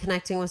 by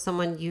connecting with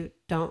someone you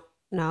don't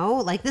know.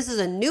 Like this is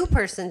a new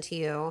person to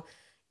you.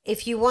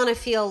 If you want to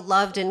feel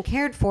loved and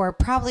cared for,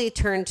 probably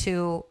turn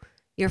to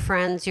your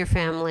friends, your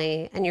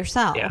family, and Yeah,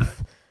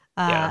 yourself,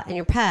 yeah, and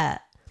your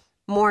pet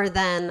more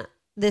than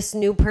this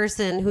new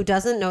person who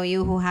doesn't know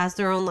you, who has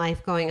their own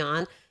life going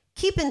on.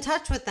 Keep in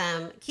touch with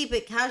them. Keep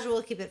it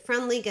casual, keep it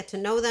friendly, get to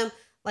know them.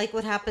 Like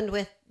what happened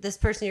with this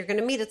person you're going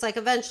to meet. It's like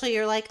eventually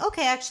you're like,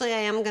 okay, actually, I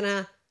am going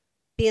to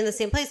be in the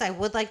same place. I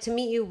would like to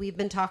meet you. We've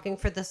been talking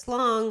for this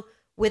long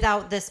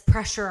without this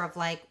pressure of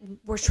like,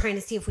 we're trying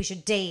to see if we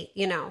should date,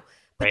 you know,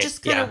 but right.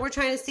 just kind of, Yeah, we're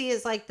trying to see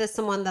is like this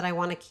someone that I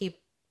want to keep,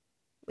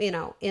 you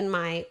know, in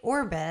my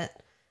orbit.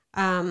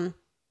 Um,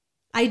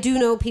 I do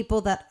know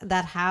people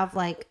that have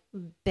like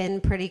been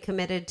pretty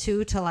committed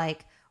to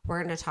like,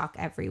 we're going to talk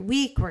every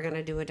week. We're going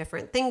to do a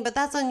different thing, but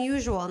that's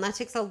unusual. And that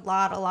takes a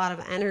lot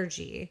of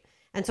energy.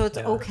 And so it's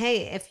yeah,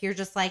 okay if you're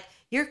just like,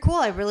 you're cool.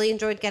 I really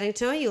enjoyed getting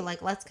to know you.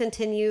 Like, let's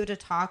continue to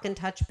talk and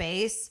touch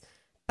base,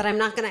 but I'm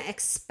not going to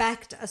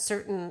expect a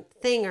certain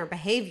thing or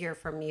behavior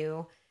from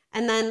you.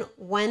 And then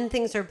when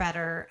things are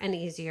better and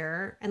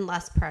easier and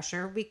less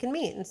pressure, we can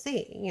meet and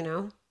see,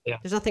 Yeah.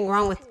 There's nothing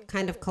wrong with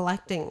kind of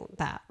collecting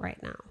that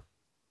right now.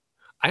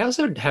 I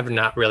also have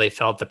not really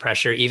felt the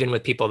pressure, even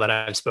with people that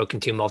I've spoken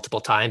to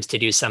multiple times, to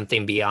do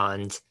something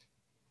beyond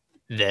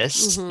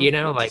this, like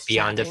Just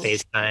beyond a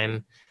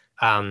chatting.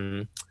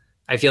 FaceTime.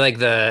 I feel like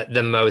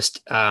the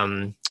most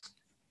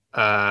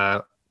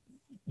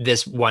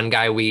this one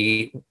guy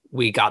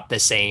we got the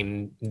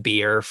same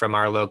beer from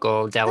our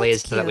local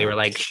delis so that we were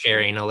like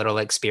sharing a little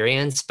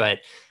experience. But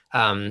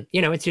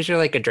it's usually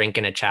like a drink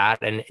and a chat,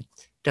 and it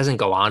doesn't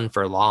go on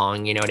for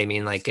long. You know what I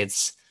mean? Like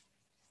it's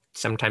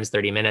sometimes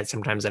 30 minutes,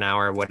 sometimes an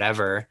hour,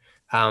 whatever.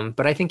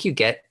 But I think you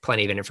get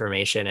plenty of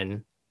information,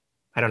 and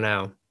I don't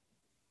know.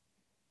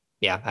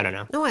 Yeah, I don't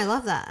know. No, I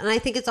love that. And I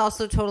think it's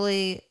also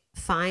totally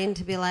fine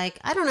to be like,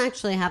 I don't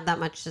actually have that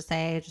much to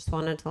say. I just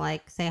wanted to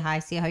like say hi,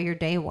 see how your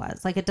day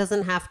was. Like it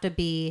doesn't have to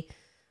be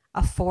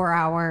a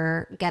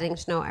 4-hour getting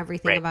to know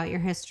everything about your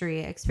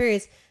history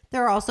experience.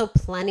 There are also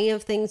plenty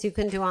of things you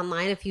can do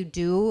online if you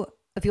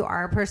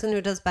are a person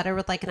who does better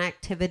with like an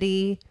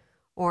activity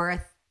or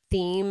a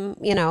theme,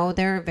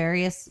 there are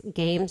various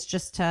games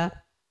just to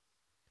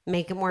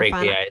make it more Break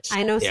fun. the ice.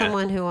 I know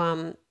someone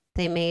who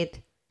they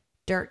made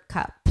dirt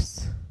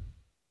cups.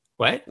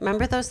 What?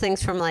 Remember those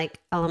things from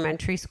like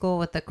elementary school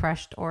with the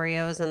crushed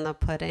Oreos and the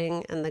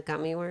pudding and the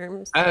gummy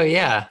worms? Oh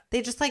yeah.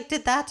 They just like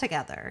did that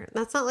together.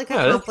 That's not like a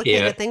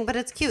complicated thing, but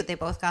it's cute. They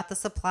both got the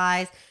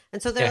supplies.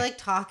 And so they're like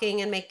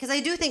talking and because I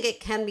do think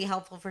it can be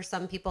helpful for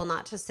some people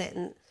not to sit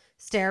and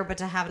stare, but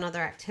to have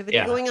another activity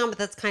going on. But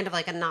that's kind of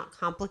like a not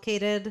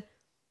complicated,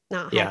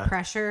 not high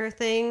pressure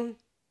thing.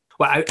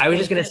 Well, I was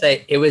just gonna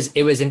say it was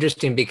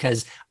interesting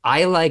because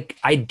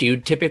I do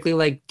typically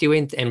like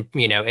doing, and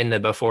in the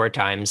before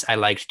times I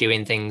liked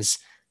doing things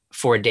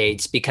for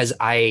dates because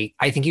I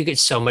think you get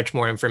so much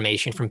more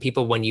information from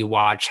people when you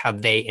watch how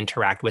they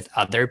interact with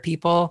other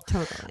people.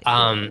 Totally.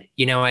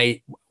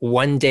 I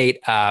one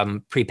date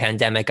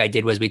pre-pandemic I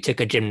did was we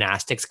took a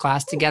gymnastics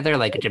class together,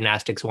 like a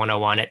gymnastics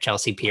 101 at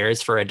Chelsea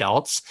Piers for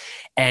adults,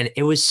 and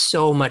it was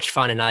so much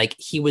fun, and like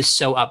he was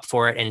so up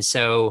for it, and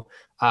so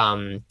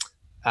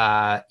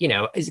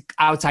is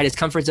outside his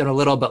comfort zone a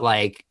little, but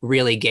like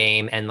really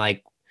game, and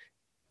like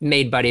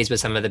made buddies with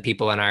some of the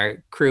people in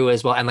our crew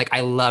as well. And like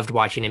I loved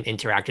watching him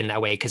interact in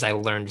that way because I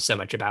learned so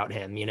much about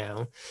him,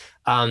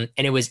 and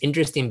it was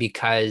interesting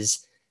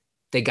because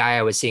the guy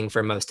I was seeing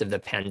for most of the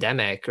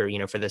pandemic,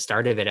 or for the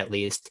start of it at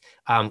least,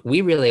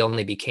 we really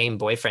only became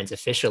boyfriends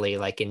officially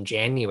like in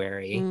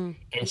January. And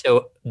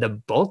so the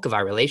bulk of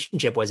our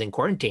relationship was in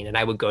quarantine, and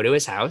I would go to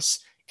his house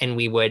and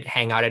we would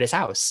hang out at his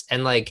house,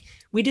 and like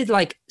we did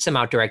like some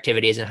outdoor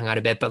activities and hung out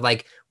a bit, but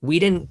like we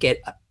didn't get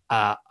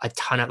a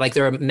ton of, like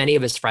there were many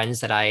of his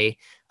friends that I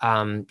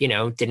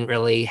didn't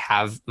really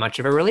have much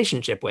of a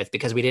relationship with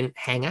because we didn't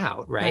hang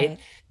out, right?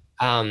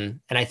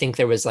 And I think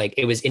it was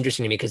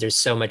interesting to me because there's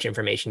so much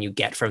information you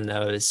get from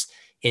those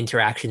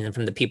interactions and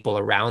from the people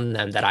around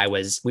them that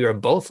we were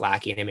both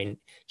lacking. I mean,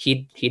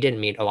 he didn't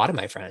meet a lot of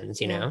my friends,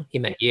 he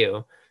met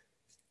you.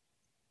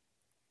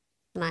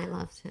 And I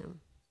loved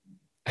him.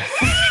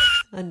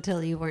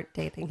 Until you weren't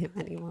dating him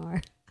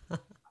anymore.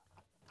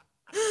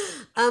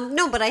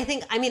 No, but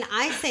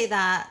I say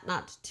that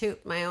not to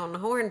toot my own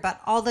horn,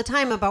 but all the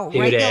time about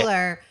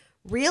regular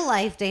real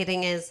life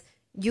dating is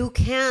you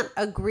can't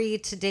agree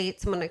to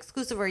date someone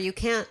exclusive, or you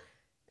can't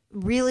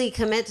really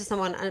commit to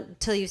someone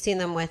until you've seen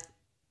them with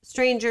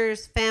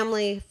strangers,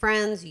 family,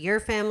 friends, your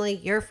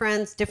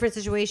friends, different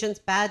situations,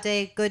 bad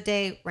day, good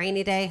day,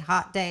 rainy day,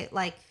 hot day.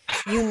 Like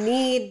you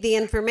need the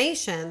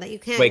information that you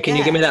can't Wait, can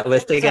you give me that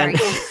list again?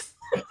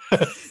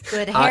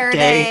 Good hair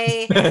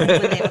day, when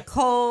they have a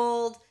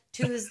cold,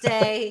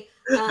 Tuesday.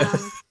 But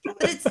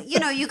it's,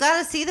 you got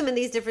to see them in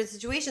these different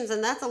situations.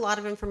 And that's a lot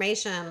of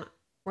information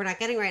we're not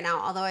getting right now.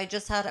 Although I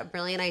just had a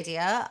brilliant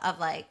idea of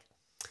like,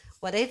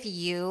 what if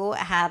you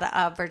had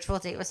a virtual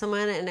date with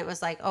someone and it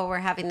was like, oh, we're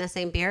having the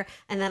same beer.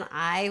 And then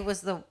I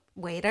was the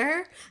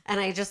waiter and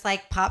I just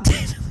like popped in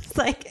and was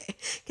like,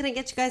 can I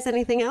get you guys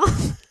anything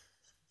else?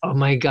 Oh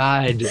my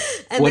God.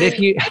 And what if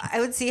I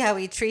would see how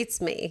he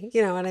treats me.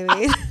 You know what I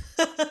mean?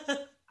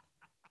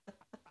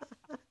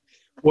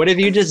 What if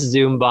you just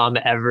Zoom bomb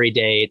every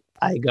date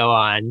I go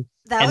on,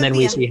 and then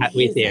we see how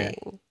we see it?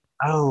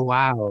 Oh,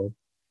 wow.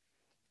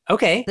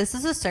 Okay. This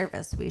is a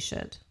service we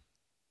should.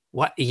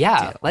 What?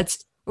 Yeah. Do.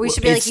 We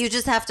should be like, you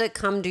just have to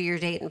come do your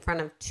date in front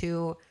of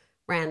 2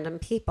 random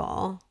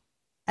people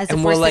as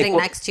if we're sitting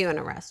next to you in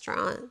a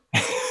restaurant.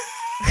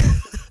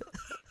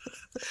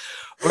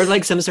 Or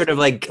like some sort of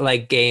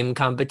like game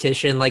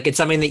competition. Like it's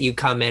something that you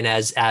come in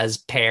as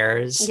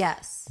pairs.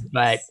 Yes.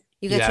 But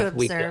you get to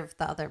observe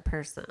the other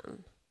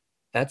person.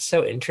 That's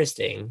so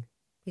interesting.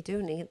 We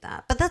do need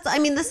that. But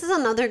this is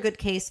another good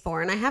case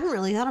for, and I haven't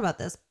really thought about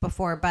this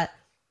before, but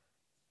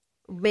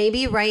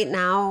maybe right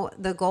now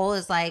the goal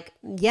is like,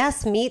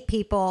 yes, meet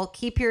people,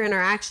 keep your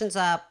interactions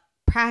up,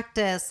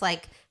 practice,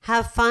 like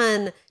have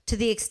fun to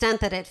the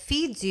extent that it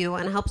feeds you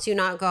and helps you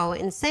not go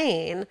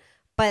insane.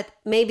 But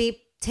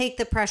maybe take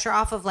the pressure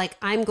off of like,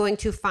 I'm going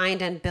to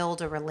find and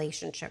build a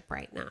relationship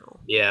right now.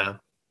 Yeah.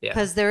 Yeah.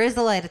 Because there is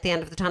a light at the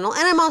end of the tunnel.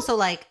 And I'm also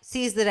like,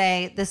 seize the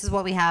day. This is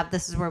what we have.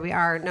 This is where we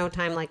are. No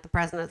time like the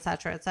present, et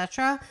cetera, et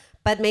cetera.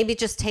 But maybe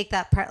just take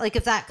that, like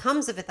if that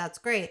comes of it, that's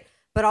great.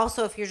 But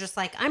also if you're just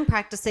like, I'm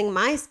practicing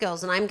my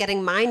skills and I'm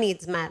getting my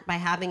needs met by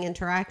having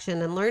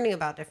interaction and learning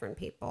about different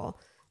people,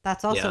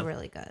 that's also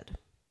really good.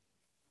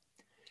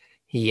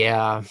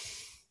 Yeah.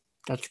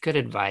 That's good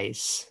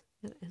advice.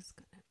 It is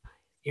good advice.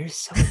 You're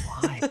so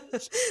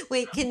wise.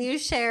 Wait, can you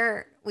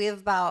share? We have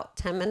about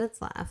 10 minutes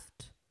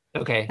left.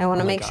 Okay. I want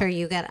to make sure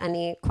you get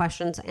any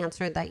questions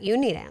answered that you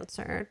need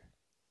answered.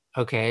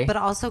 Okay. But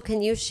also,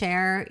 can you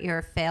share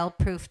your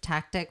fail-proof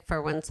tactic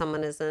for when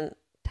someone isn't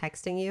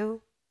texting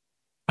you?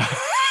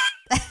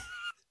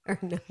 Or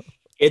no?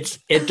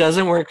 It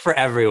doesn't work for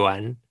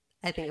everyone.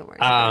 I think it works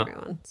for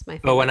everyone. It's my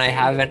favorite. But when I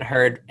haven't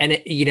heard, and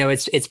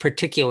it's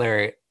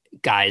particular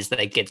guys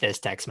that I get this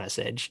text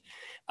message.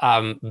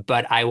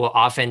 But I will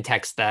often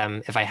text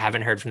them if I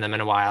haven't heard from them in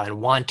a while and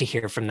want to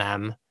hear from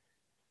them.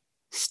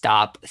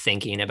 Stop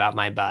thinking about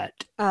my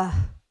butt.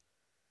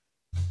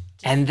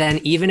 And then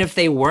even if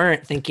they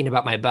weren't thinking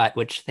about my butt,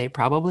 which they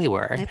probably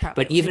were,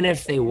 but even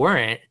if they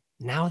weren't,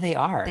 now they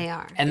are. They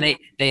are. And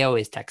they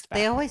always text back.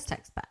 They always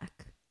text back.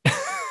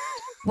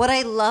 What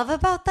I love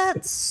about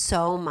that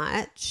so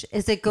much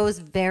is it goes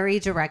very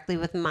directly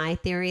with my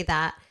theory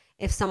that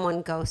if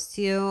someone ghosts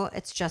you,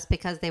 it's just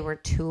because they were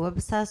too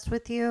obsessed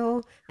with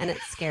you and it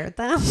scared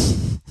them.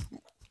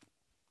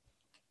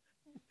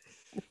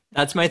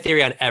 That's my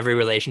theory on every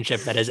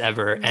relationship that has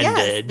ever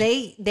ended.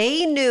 Yes,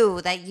 they knew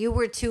that you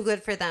were too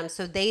good for them,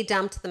 so they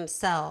dumped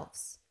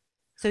themselves.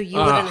 So you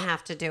wouldn't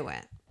have to do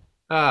it.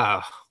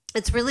 Oh.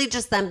 It's really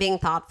just them being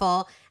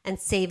thoughtful and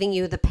saving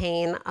you the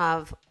pain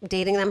of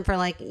dating them for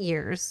like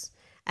years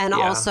and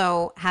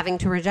also having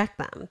to reject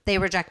them. They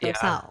reject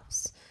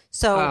themselves.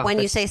 So when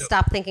you say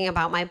stop thinking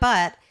about my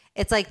butt,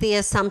 it's like the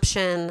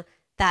assumption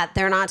that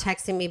they're not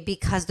texting me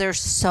because they're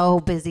so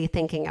busy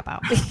thinking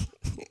about me.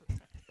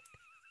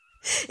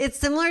 It's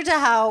similar to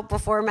how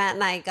before Matt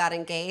and I got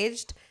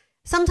engaged,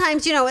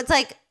 sometimes, it's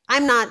like,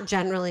 I'm not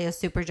generally a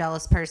super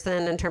jealous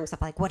person in terms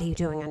of like, what are you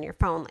doing on your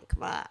phone?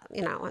 Like,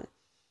 and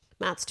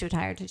Matt's too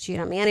tired to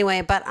cheat on me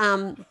anyway. But,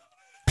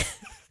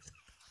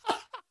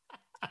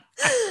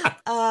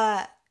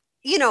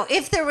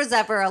 if there was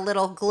ever a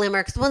little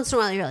glimmer, because once in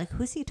a while you're like,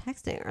 who's he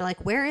texting? Or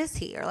like, where is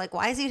he? Or like,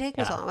 why is he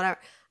taking so long? Whatever.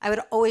 I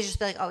would always just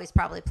be like, oh, he's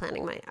probably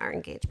planning our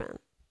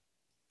engagement.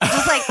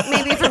 Just like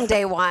maybe from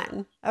day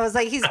one. I was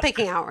like, he's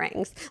picking out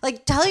rings.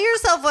 Like, tell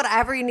yourself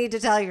whatever you need to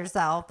tell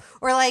yourself.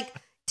 Or like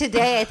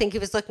today, I think he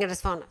was looking at his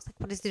phone. I was like,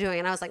 what is he doing?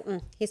 And I was like,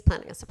 he's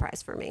planning a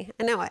surprise for me.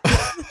 I know it.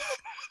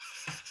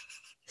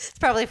 It's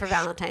probably for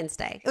Valentine's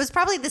Day. It was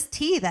probably this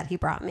tea that he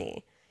brought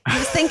me. He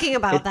was thinking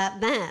about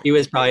that then. He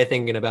was probably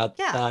thinking about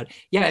that.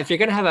 Yeah, if you're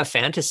going to have a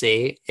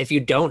fantasy, if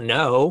you don't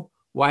know,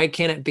 why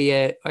can't it be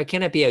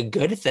a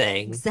good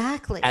thing?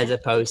 Exactly. As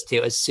opposed to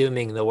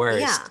assuming the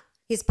worst. Yeah.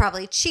 He's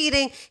probably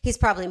cheating. He's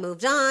probably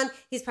moved on.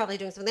 He's probably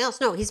doing something else.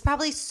 No, he's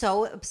probably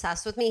so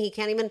obsessed with me, he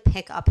can't even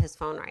pick up his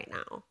phone right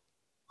now.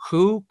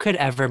 Who could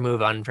ever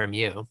move on from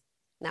you?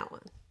 No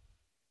one.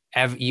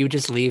 You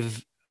just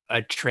leave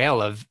a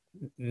trail of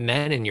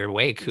men in your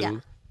wake who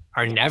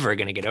are never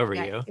going to get over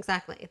you.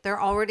 Exactly.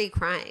 They're already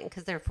crying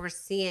because they're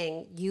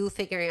foreseeing you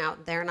figuring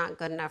out they're not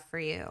good enough for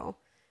you.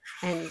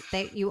 And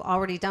you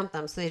already dumped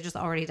them. So they just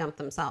already dumped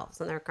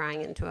themselves and they're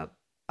crying into a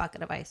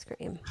bucket of ice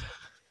cream.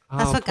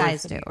 That's what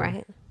guys do,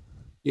 right?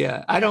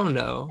 Yeah, I don't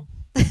know.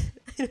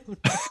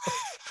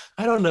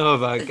 I don't know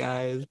about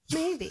guys.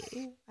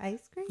 Maybe.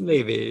 Ice cream?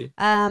 Maybe.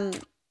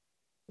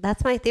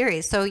 That's my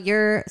theory. So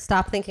you're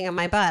stop thinking of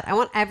my butt. I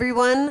want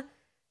everyone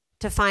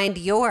to find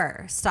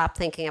your stop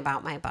thinking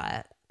about my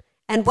butt.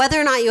 And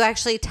whether or not you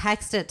actually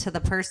text it to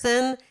the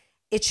person,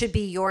 it should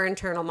be your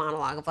internal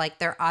monologue of like,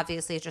 they're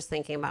obviously just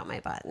thinking about my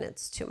butt and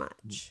it's too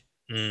much.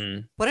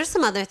 What are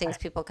some other things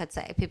people could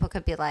say? People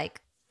could be like,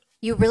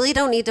 you really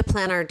don't need to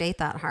plan our date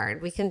that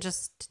hard. We can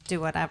just do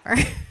whatever.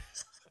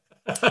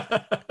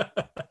 Or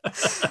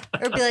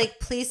be like,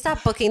 please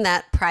stop booking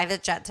that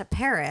private jet to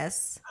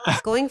Paris.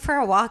 Going for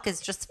a walk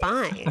is just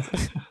fine.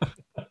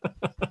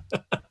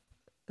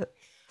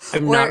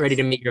 I'm not ready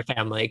to meet your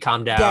family.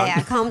 Calm down.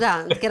 Yeah, calm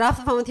down. Get off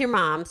the phone with your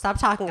mom. Stop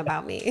talking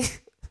about me.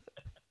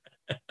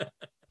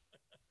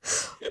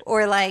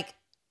 Or like,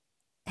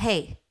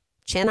 hey,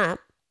 chin up.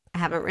 I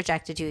haven't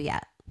rejected you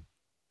yet.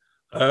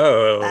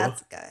 Oh.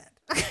 That's good.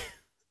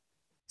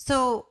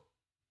 So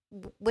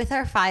with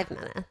our 5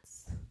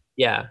 minutes.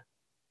 Yeah.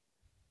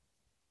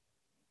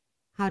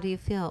 How do you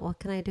feel? What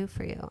can I do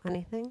for you?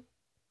 Anything?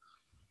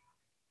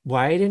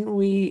 Why didn't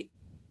we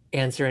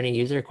answer any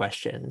user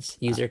questions?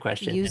 Because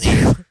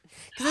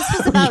this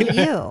was about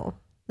you.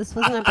 This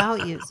wasn't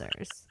about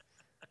users.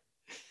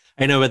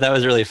 I know, but that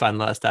was really fun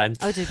last time.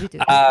 Oh, did we do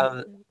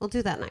that? We'll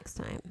do that next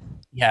time.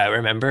 Yeah,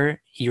 remember?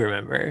 You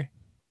remember.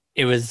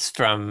 It was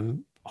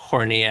from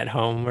Horny at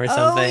Home or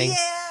something.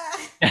 Oh,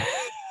 yeah.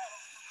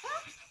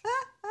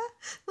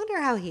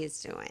 Wonder how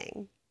he's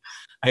doing.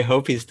 I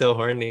hope he's still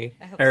horny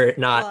I hope or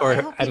so. not, Well, I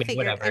or hope I he mean,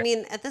 figured. I whatever.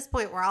 mean, at this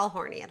point, we're all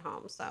horny at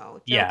home, so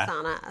joke's Yeah,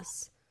 on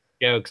us.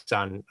 jokes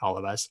on all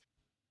of us.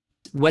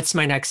 What's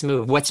my next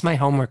move? What's my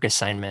homework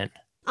assignment?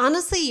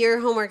 Honestly,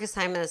 your homework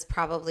assignment is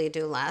probably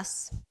do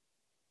less.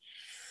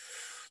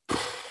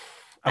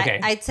 Okay.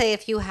 I'd say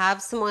if you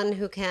have someone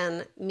who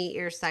can meet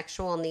your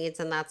sexual needs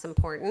and that's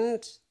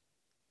important,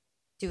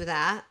 do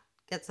that.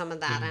 Get some of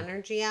that Mhm.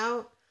 energy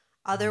out. Mhm.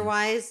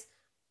 Otherwise,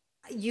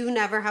 you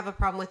never have a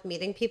problem with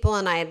meeting people,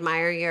 and I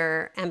admire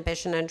your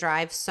ambition and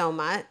drive so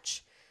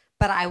much.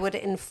 But I would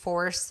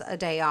enforce a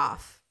day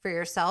off for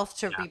yourself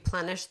to Yeah,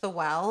 replenish the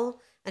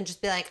well and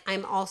just be like,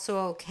 I'm also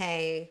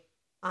okay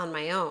on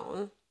my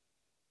own.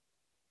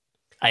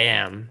 I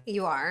am.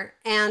 You are.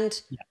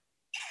 And Yeah.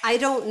 I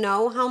don't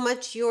know how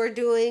much you're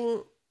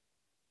doing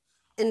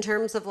in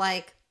terms of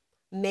like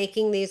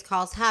making these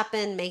calls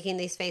happen, making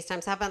these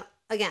FaceTimes happen.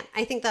 Again,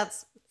 I think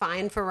that's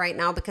fine for right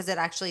now because it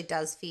actually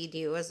does feed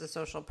you as a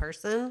social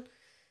person.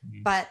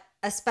 Mhm. But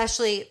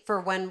especially for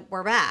when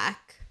we're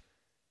back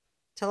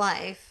to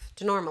life,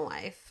 to normal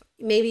life,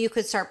 maybe you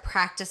could start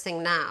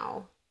practicing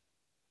now,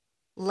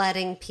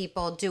 letting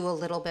people do a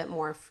little bit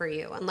more for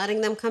you and letting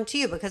them come to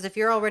you. Because if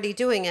you're already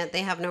doing it,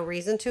 they have no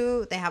reason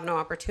to, they have no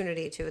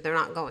opportunity to, they're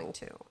not going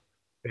to.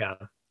 Yeah.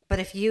 But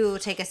if you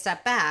take a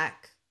step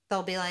back,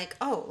 they'll be like,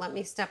 oh, let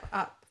me step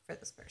up for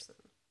this person.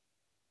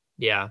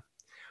 Yeah.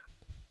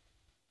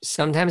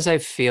 Sometimes I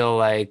feel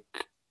like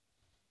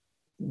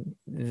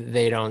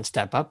they don't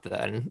step up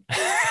then.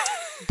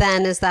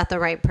 Then is that the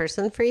right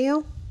person for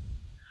you?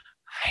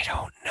 I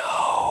don't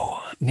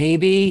know.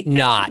 Maybe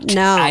not.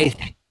 I No,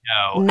 think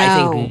no.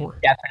 I think no,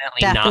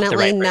 definitely not the definitely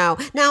right person. no.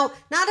 Now,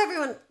 not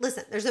everyone,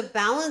 listen, there's a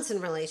balance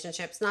in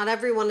relationships. Not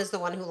everyone is the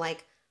one who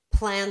like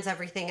plans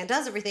everything and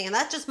does everything. And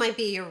that just might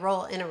be your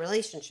role in a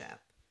relationship.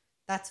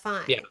 That's Yeah.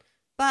 fine.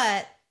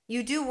 But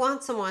you do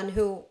want someone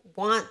who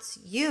wants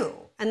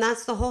you. And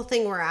that's the whole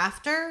thing we're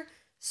after.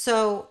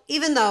 So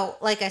even though,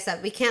 like I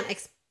said, we can't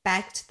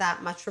expect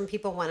that much from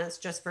people when it's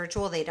just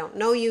virtual, they don't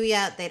know you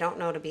yet, they don't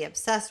know to be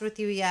obsessed with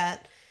you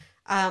yet.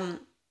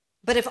 Um,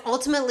 but if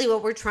ultimately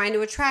what we're trying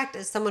to attract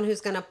is someone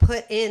who's going to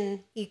put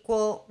in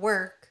equal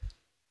work,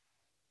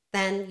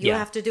 then you Yeah.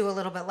 have to do a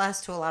little bit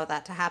less to allow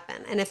that to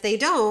happen. And if they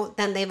don't,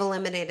 then they've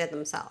eliminated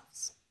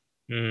themselves.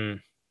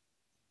 Mm,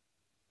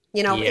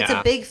 You know, it's a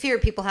yeah. big fear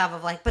people have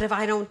of like, but if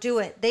I don't do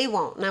it, they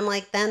won't. And I'm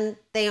like, then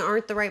they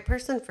aren't the right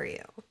person for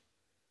you.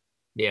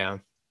 Yeah.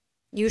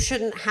 You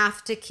shouldn't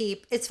have to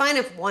keep, it's fine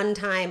if one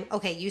time,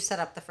 okay, you set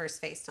up the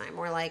first FaceTime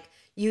or like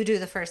you do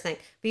the first thing,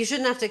 but you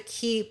shouldn't have to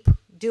keep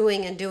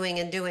doing and doing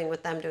and doing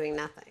with them doing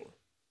nothing.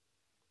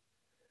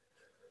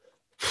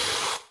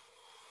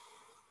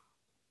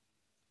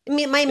 I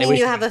mean, it might I mean wish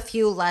you I have could. a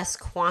few less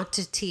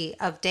quantity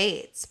of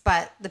dates,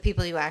 but the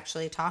people you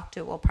actually talk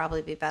to will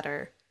probably be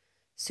better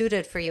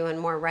suited for you and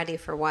more ready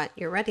for what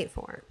you're ready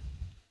for.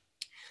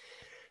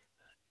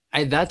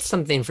 That's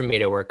something for me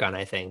to work on,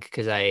 I think,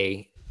 because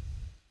I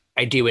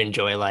do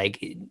enjoy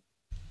like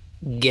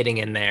getting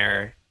in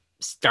there,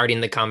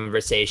 starting the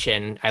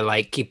conversation. I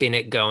like keeping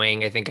it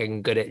going. I think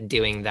I'm good at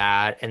doing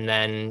that. And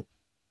then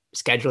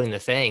scheduling the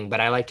thing, but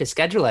I like to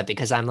schedule it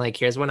because I'm like,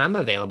 here's when I'm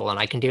available and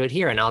I can do it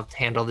here and I'll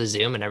handle the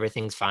Zoom and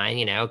everything's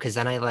fine, because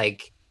then I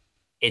like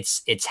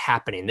it's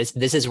happening.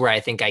 This is where I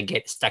think I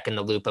get stuck in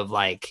the loop of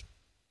like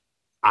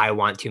I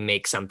want to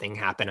make something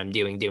happen. I'm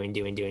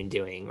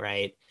doing,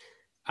 right?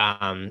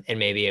 And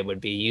maybe it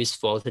would be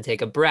useful to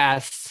take a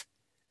breath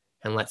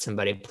and let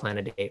somebody plan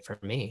a date for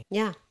me.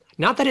 Yeah.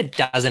 Not that it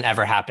doesn't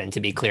ever happen, to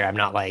be clear.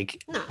 No.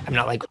 I'm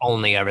not like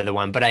only ever the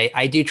one, but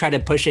I do try to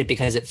push it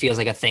because it feels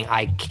like a thing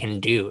I can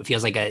do. It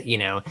feels like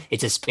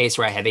it's a space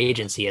where I have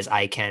agency as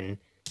I can,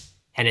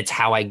 and it's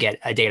how I get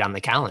a date on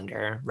the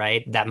calendar,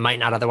 right? That might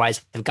not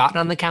otherwise have gotten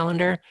on the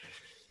calendar.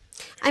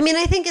 I mean,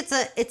 I think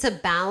it's a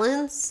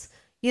balance.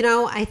 You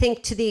know, I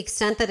think to the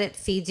extent that it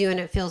feeds you and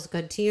it feels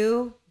good to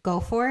you, go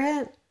for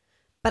it.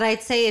 But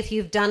I'd say if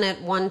you've done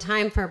it one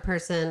time for a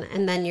person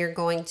and then you're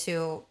going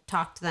to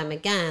talk to them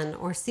again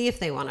or see if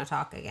they want to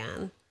talk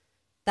again,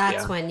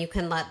 that's Yeah. when you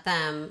can let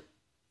them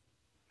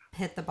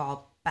hit the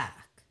ball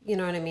back. You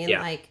know what I mean?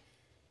 Yeah. Like,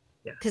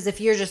 Yeah. because if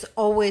you're just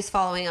always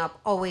following up,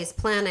 always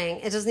planning,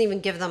 it doesn't even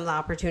give them the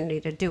opportunity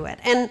to do it.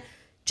 And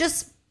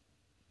just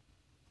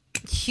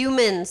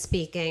human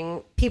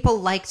speaking, people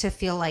like to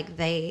feel like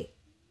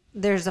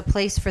there's a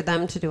place for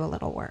them to do a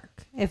little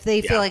work. If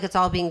they feel Yeah. like it's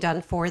all being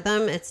done for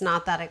them, it's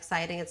not that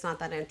exciting, it's not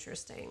that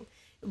interesting.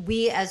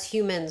 We as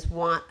humans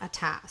want a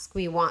task.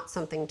 We want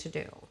something to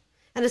do.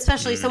 And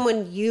especially Mm.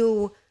 someone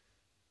you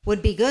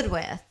would be good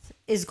with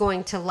is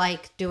going to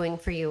like doing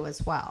for you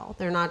as well.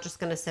 They're not just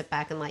going to sit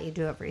back and let you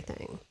do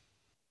everything.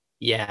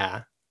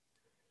 Yeah.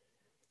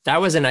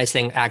 That was a nice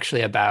thing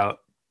actually about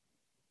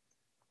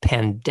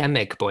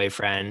pandemic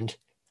boyfriend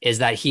is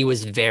that he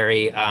was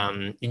very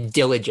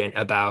diligent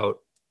about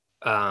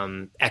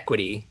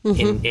equity in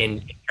Mm-hmm.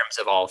 terms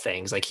of all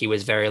things. Like he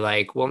was very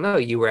like, well, no,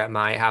 you were at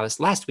my house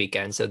last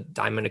weekend, so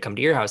I'm going to come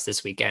to your house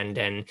this weekend,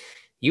 and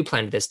you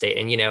planned this date,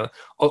 and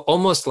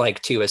almost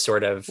like to a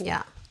sort of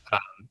Yeah.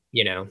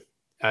 you know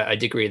a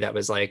degree that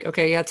was like,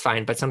 okay, yeah, it's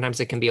fine, but sometimes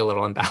it can be a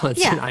little imbalanced, and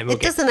Yeah, I'm it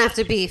okay. doesn't have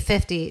to be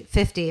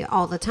 50-50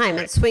 all the time.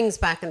 It swings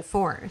back and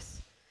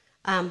forth.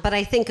 But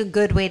I think a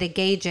good way to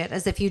gauge it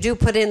is if you do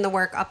put in the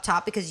work up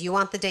top because you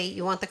want the date,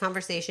 you want the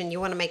conversation, you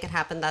want to make it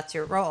happen, that's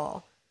your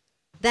role.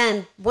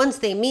 Then once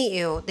they meet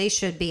you, they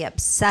should be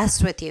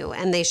obsessed with you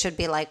and they should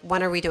be like,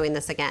 when are we doing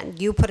this again?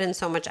 You put in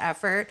so much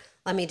effort.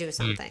 Let me do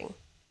something.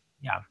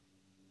 Yeah.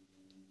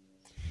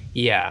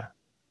 Yeah.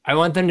 I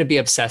want them to be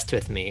obsessed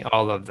with me,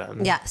 all of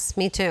them. Yes,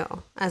 me too,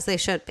 as they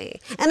should be.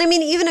 And I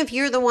mean, even if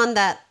you're the one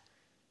that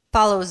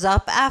follows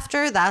up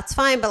after, that's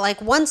fine. But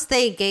like once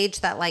they gauge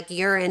that like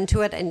you're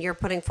into it and you're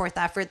putting forth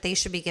effort, they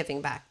should be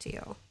giving back to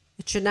you.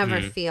 It should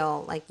never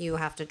feel like you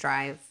have to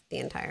drive the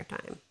entire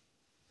time.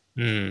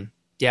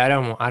 Yeah,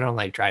 I don't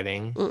like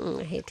driving.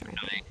 I hate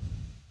driving.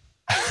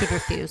 Should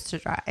refuse to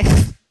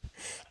drive.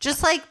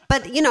 Just like,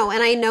 but you know,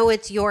 and I know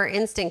it's your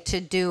instinct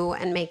to do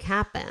and make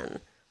happen.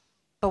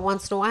 But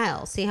once in a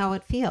while, see how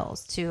it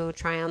feels to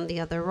try on the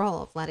other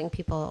role of letting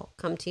people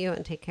come to you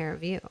and take care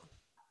of you.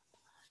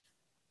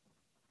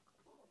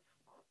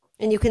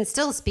 And you can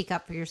still speak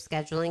up for your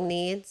scheduling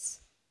needs.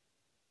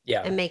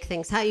 Yeah. And make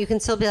things happen. You can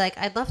still be like,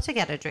 I'd love to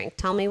get a drink.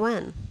 Tell me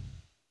when.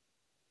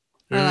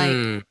 Or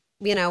like,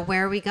 you know,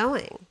 where are we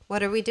going?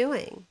 What are we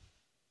doing?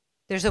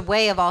 There's a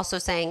way of also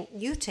saying,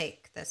 you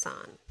take this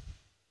on.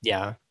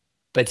 Yeah.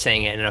 But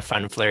saying it in a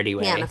fun, flirty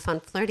way. Yeah, in a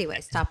fun, flirty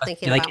way. Stop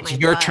thinking like, about it's my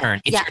your butt.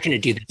 turn. It's your turn to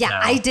do this now.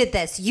 I did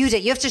this. You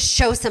did. You have to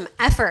show some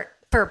effort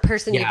for a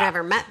person you've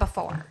never met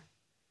before.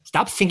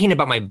 Stop thinking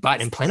about my butt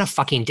and plan a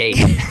fucking date.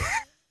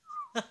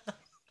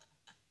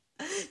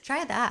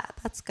 Try that.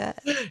 That's good.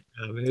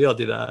 Maybe I'll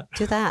do that.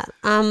 Do that.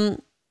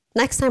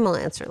 Next time we'll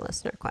answer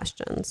listener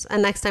questions.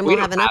 And next time we'll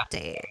have an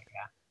update.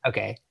 Yeah.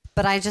 Okay.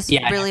 But I just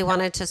really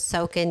wanted to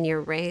soak in your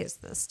raise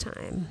this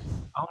time.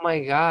 Oh my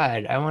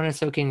God. I want to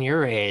soak in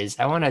your rays.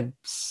 I want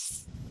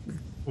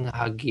to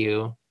hug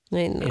you.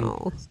 I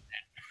know.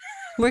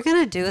 We're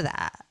going to do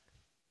that.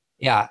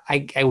 Yeah,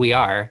 we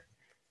are.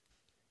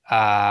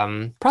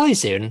 Probably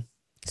soon.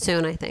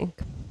 Soon, I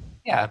think.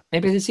 Yeah,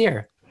 maybe this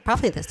year.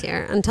 Probably this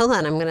year. Until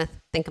then, I'm going to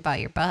think about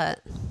your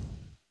butt.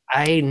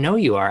 I know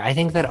you are. I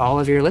think that all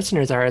of your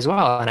listeners are as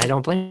well, and I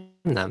don't blame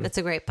them. It's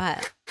a great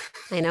butt.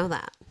 I know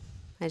that.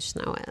 I just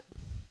know it.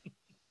 I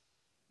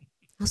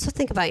also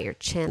think about your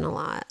chin a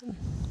lot.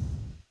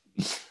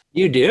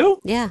 You do?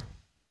 Yeah.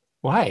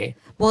 Why?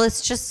 Well,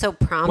 it's just so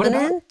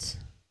prominent,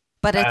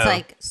 but it's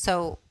like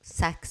so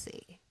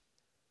sexy.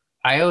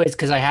 I always,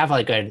 because I have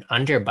like an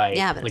underbite,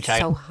 but which it's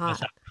so I'm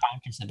hot.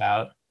 conscious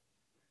about.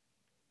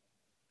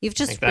 You've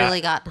just like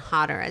really gotten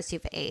hotter as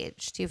you've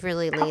aged. You've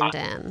really leaned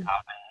in.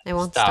 I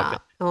won't Stop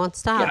stop. I won't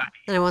stop. Yeah.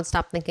 And I won't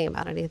stop thinking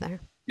about it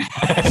either.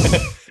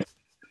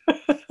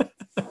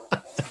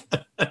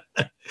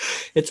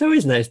 It's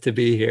always nice to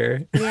be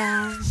here.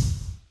 Yeah.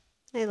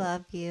 I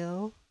love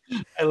you.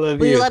 I love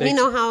Will you. you let me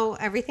know how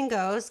everything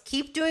goes?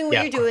 Keep doing what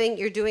Yeah. you're doing.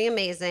 You're doing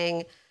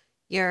amazing.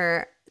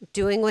 You're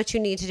doing what you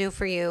need to do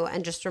for you.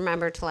 And just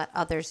remember to let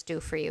others do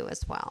for you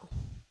as well.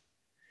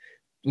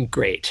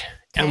 Great.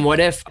 Okay. And what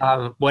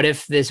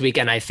if this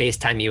weekend I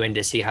FaceTime you in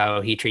to see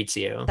how he treats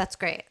you? That's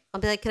great. I'll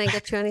be like, can I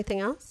get you anything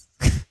else?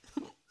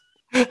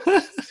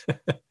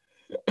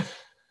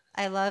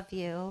 I love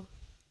you.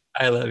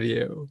 I love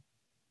you.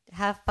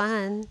 Have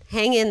fun.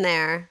 Hang in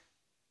there.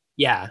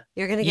 Yeah.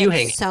 You're going to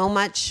get so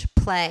much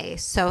play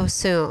so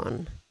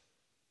soon.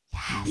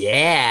 Yes.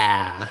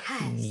 Yeah.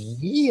 Yes.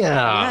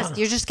 Yeah. Yes.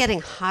 You're just getting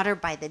hotter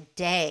by the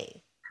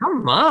day.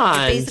 Come on.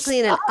 You're basically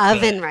in an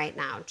oven right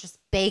now, just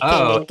baking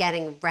and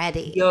getting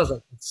ready. It feels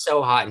like it's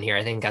so hot in here.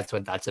 I think that's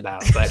what that's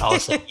about. But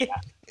also, yeah.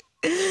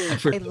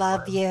 I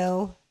love you.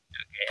 Okay,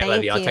 Thank I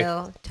love you.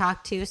 you.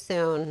 Talk to you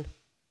soon.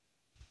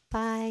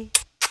 Bye.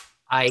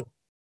 I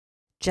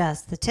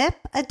Just the tip,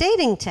 a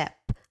dating tip.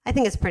 I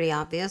think it's pretty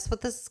obvious what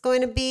this is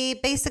going to be.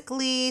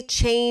 Basically,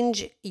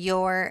 change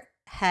your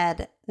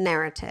head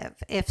narrative.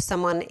 If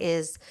someone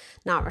is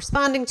not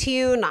responding to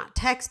you, not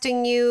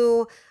texting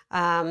you,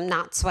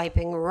 not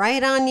swiping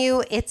right on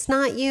you, it's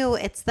not you,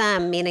 it's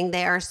them, meaning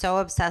they are so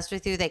obsessed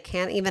with you, they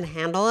can't even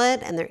handle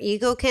it and their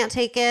ego can't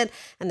take it.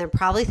 And they're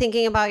probably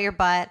thinking about your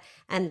butt.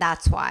 And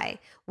that's why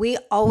we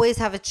always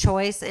have a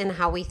choice in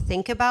how we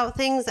think about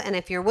things. And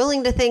if you're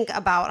willing to think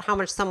about how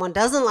much someone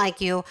doesn't like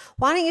you,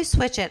 why don't you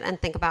switch it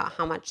and think about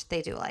how much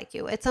they do like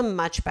you? It's a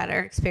much better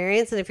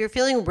experience. And if you're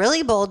feeling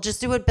really bold, just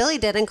do what Billy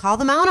did and call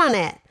them out on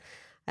it.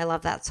 I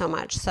love that so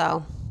much.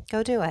 So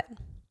go do it.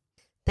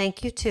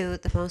 Thank you to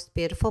the most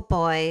beautiful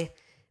boy,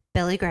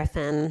 Billy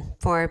Griffin,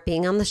 for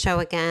being on the show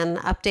again,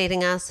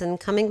 updating us and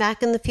coming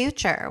back in the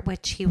future,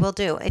 which he will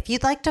do. If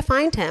you'd like to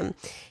find him,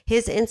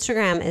 his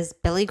Instagram is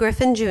Billy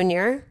Griffin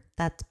Jr.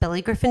 That's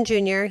Billy Griffin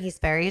Jr. He's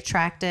very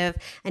attractive.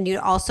 And you'd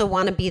also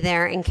want to be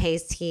there in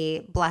case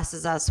he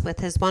blesses us with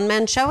his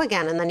one-man show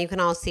again. And then you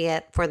can all see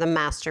it for the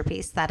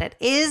masterpiece that it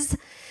is.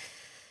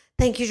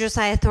 Thank you,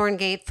 Josiah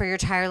Thorngate, for your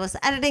tireless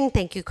editing.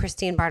 Thank you,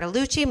 Christine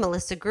Bartolucci,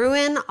 Melissa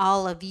Gruen,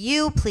 all of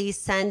you. Please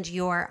send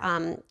your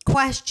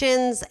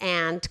questions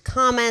and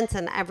comments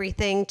and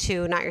everything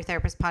to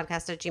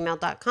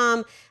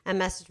notyourtherapistpodcast@gmail.com and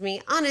message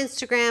me on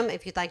Instagram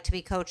if you'd like to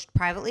be coached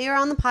privately or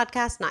on the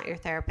podcast, Not Your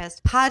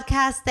Therapist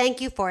Podcast. Thank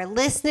you for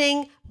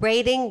listening,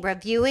 rating,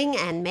 reviewing,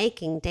 and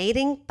making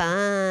dating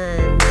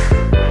fun.